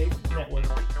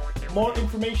Network. More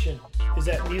information is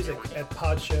at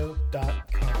music@podshow.com.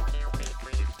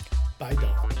 Bye,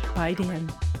 Dawn. Bye,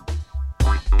 Dan.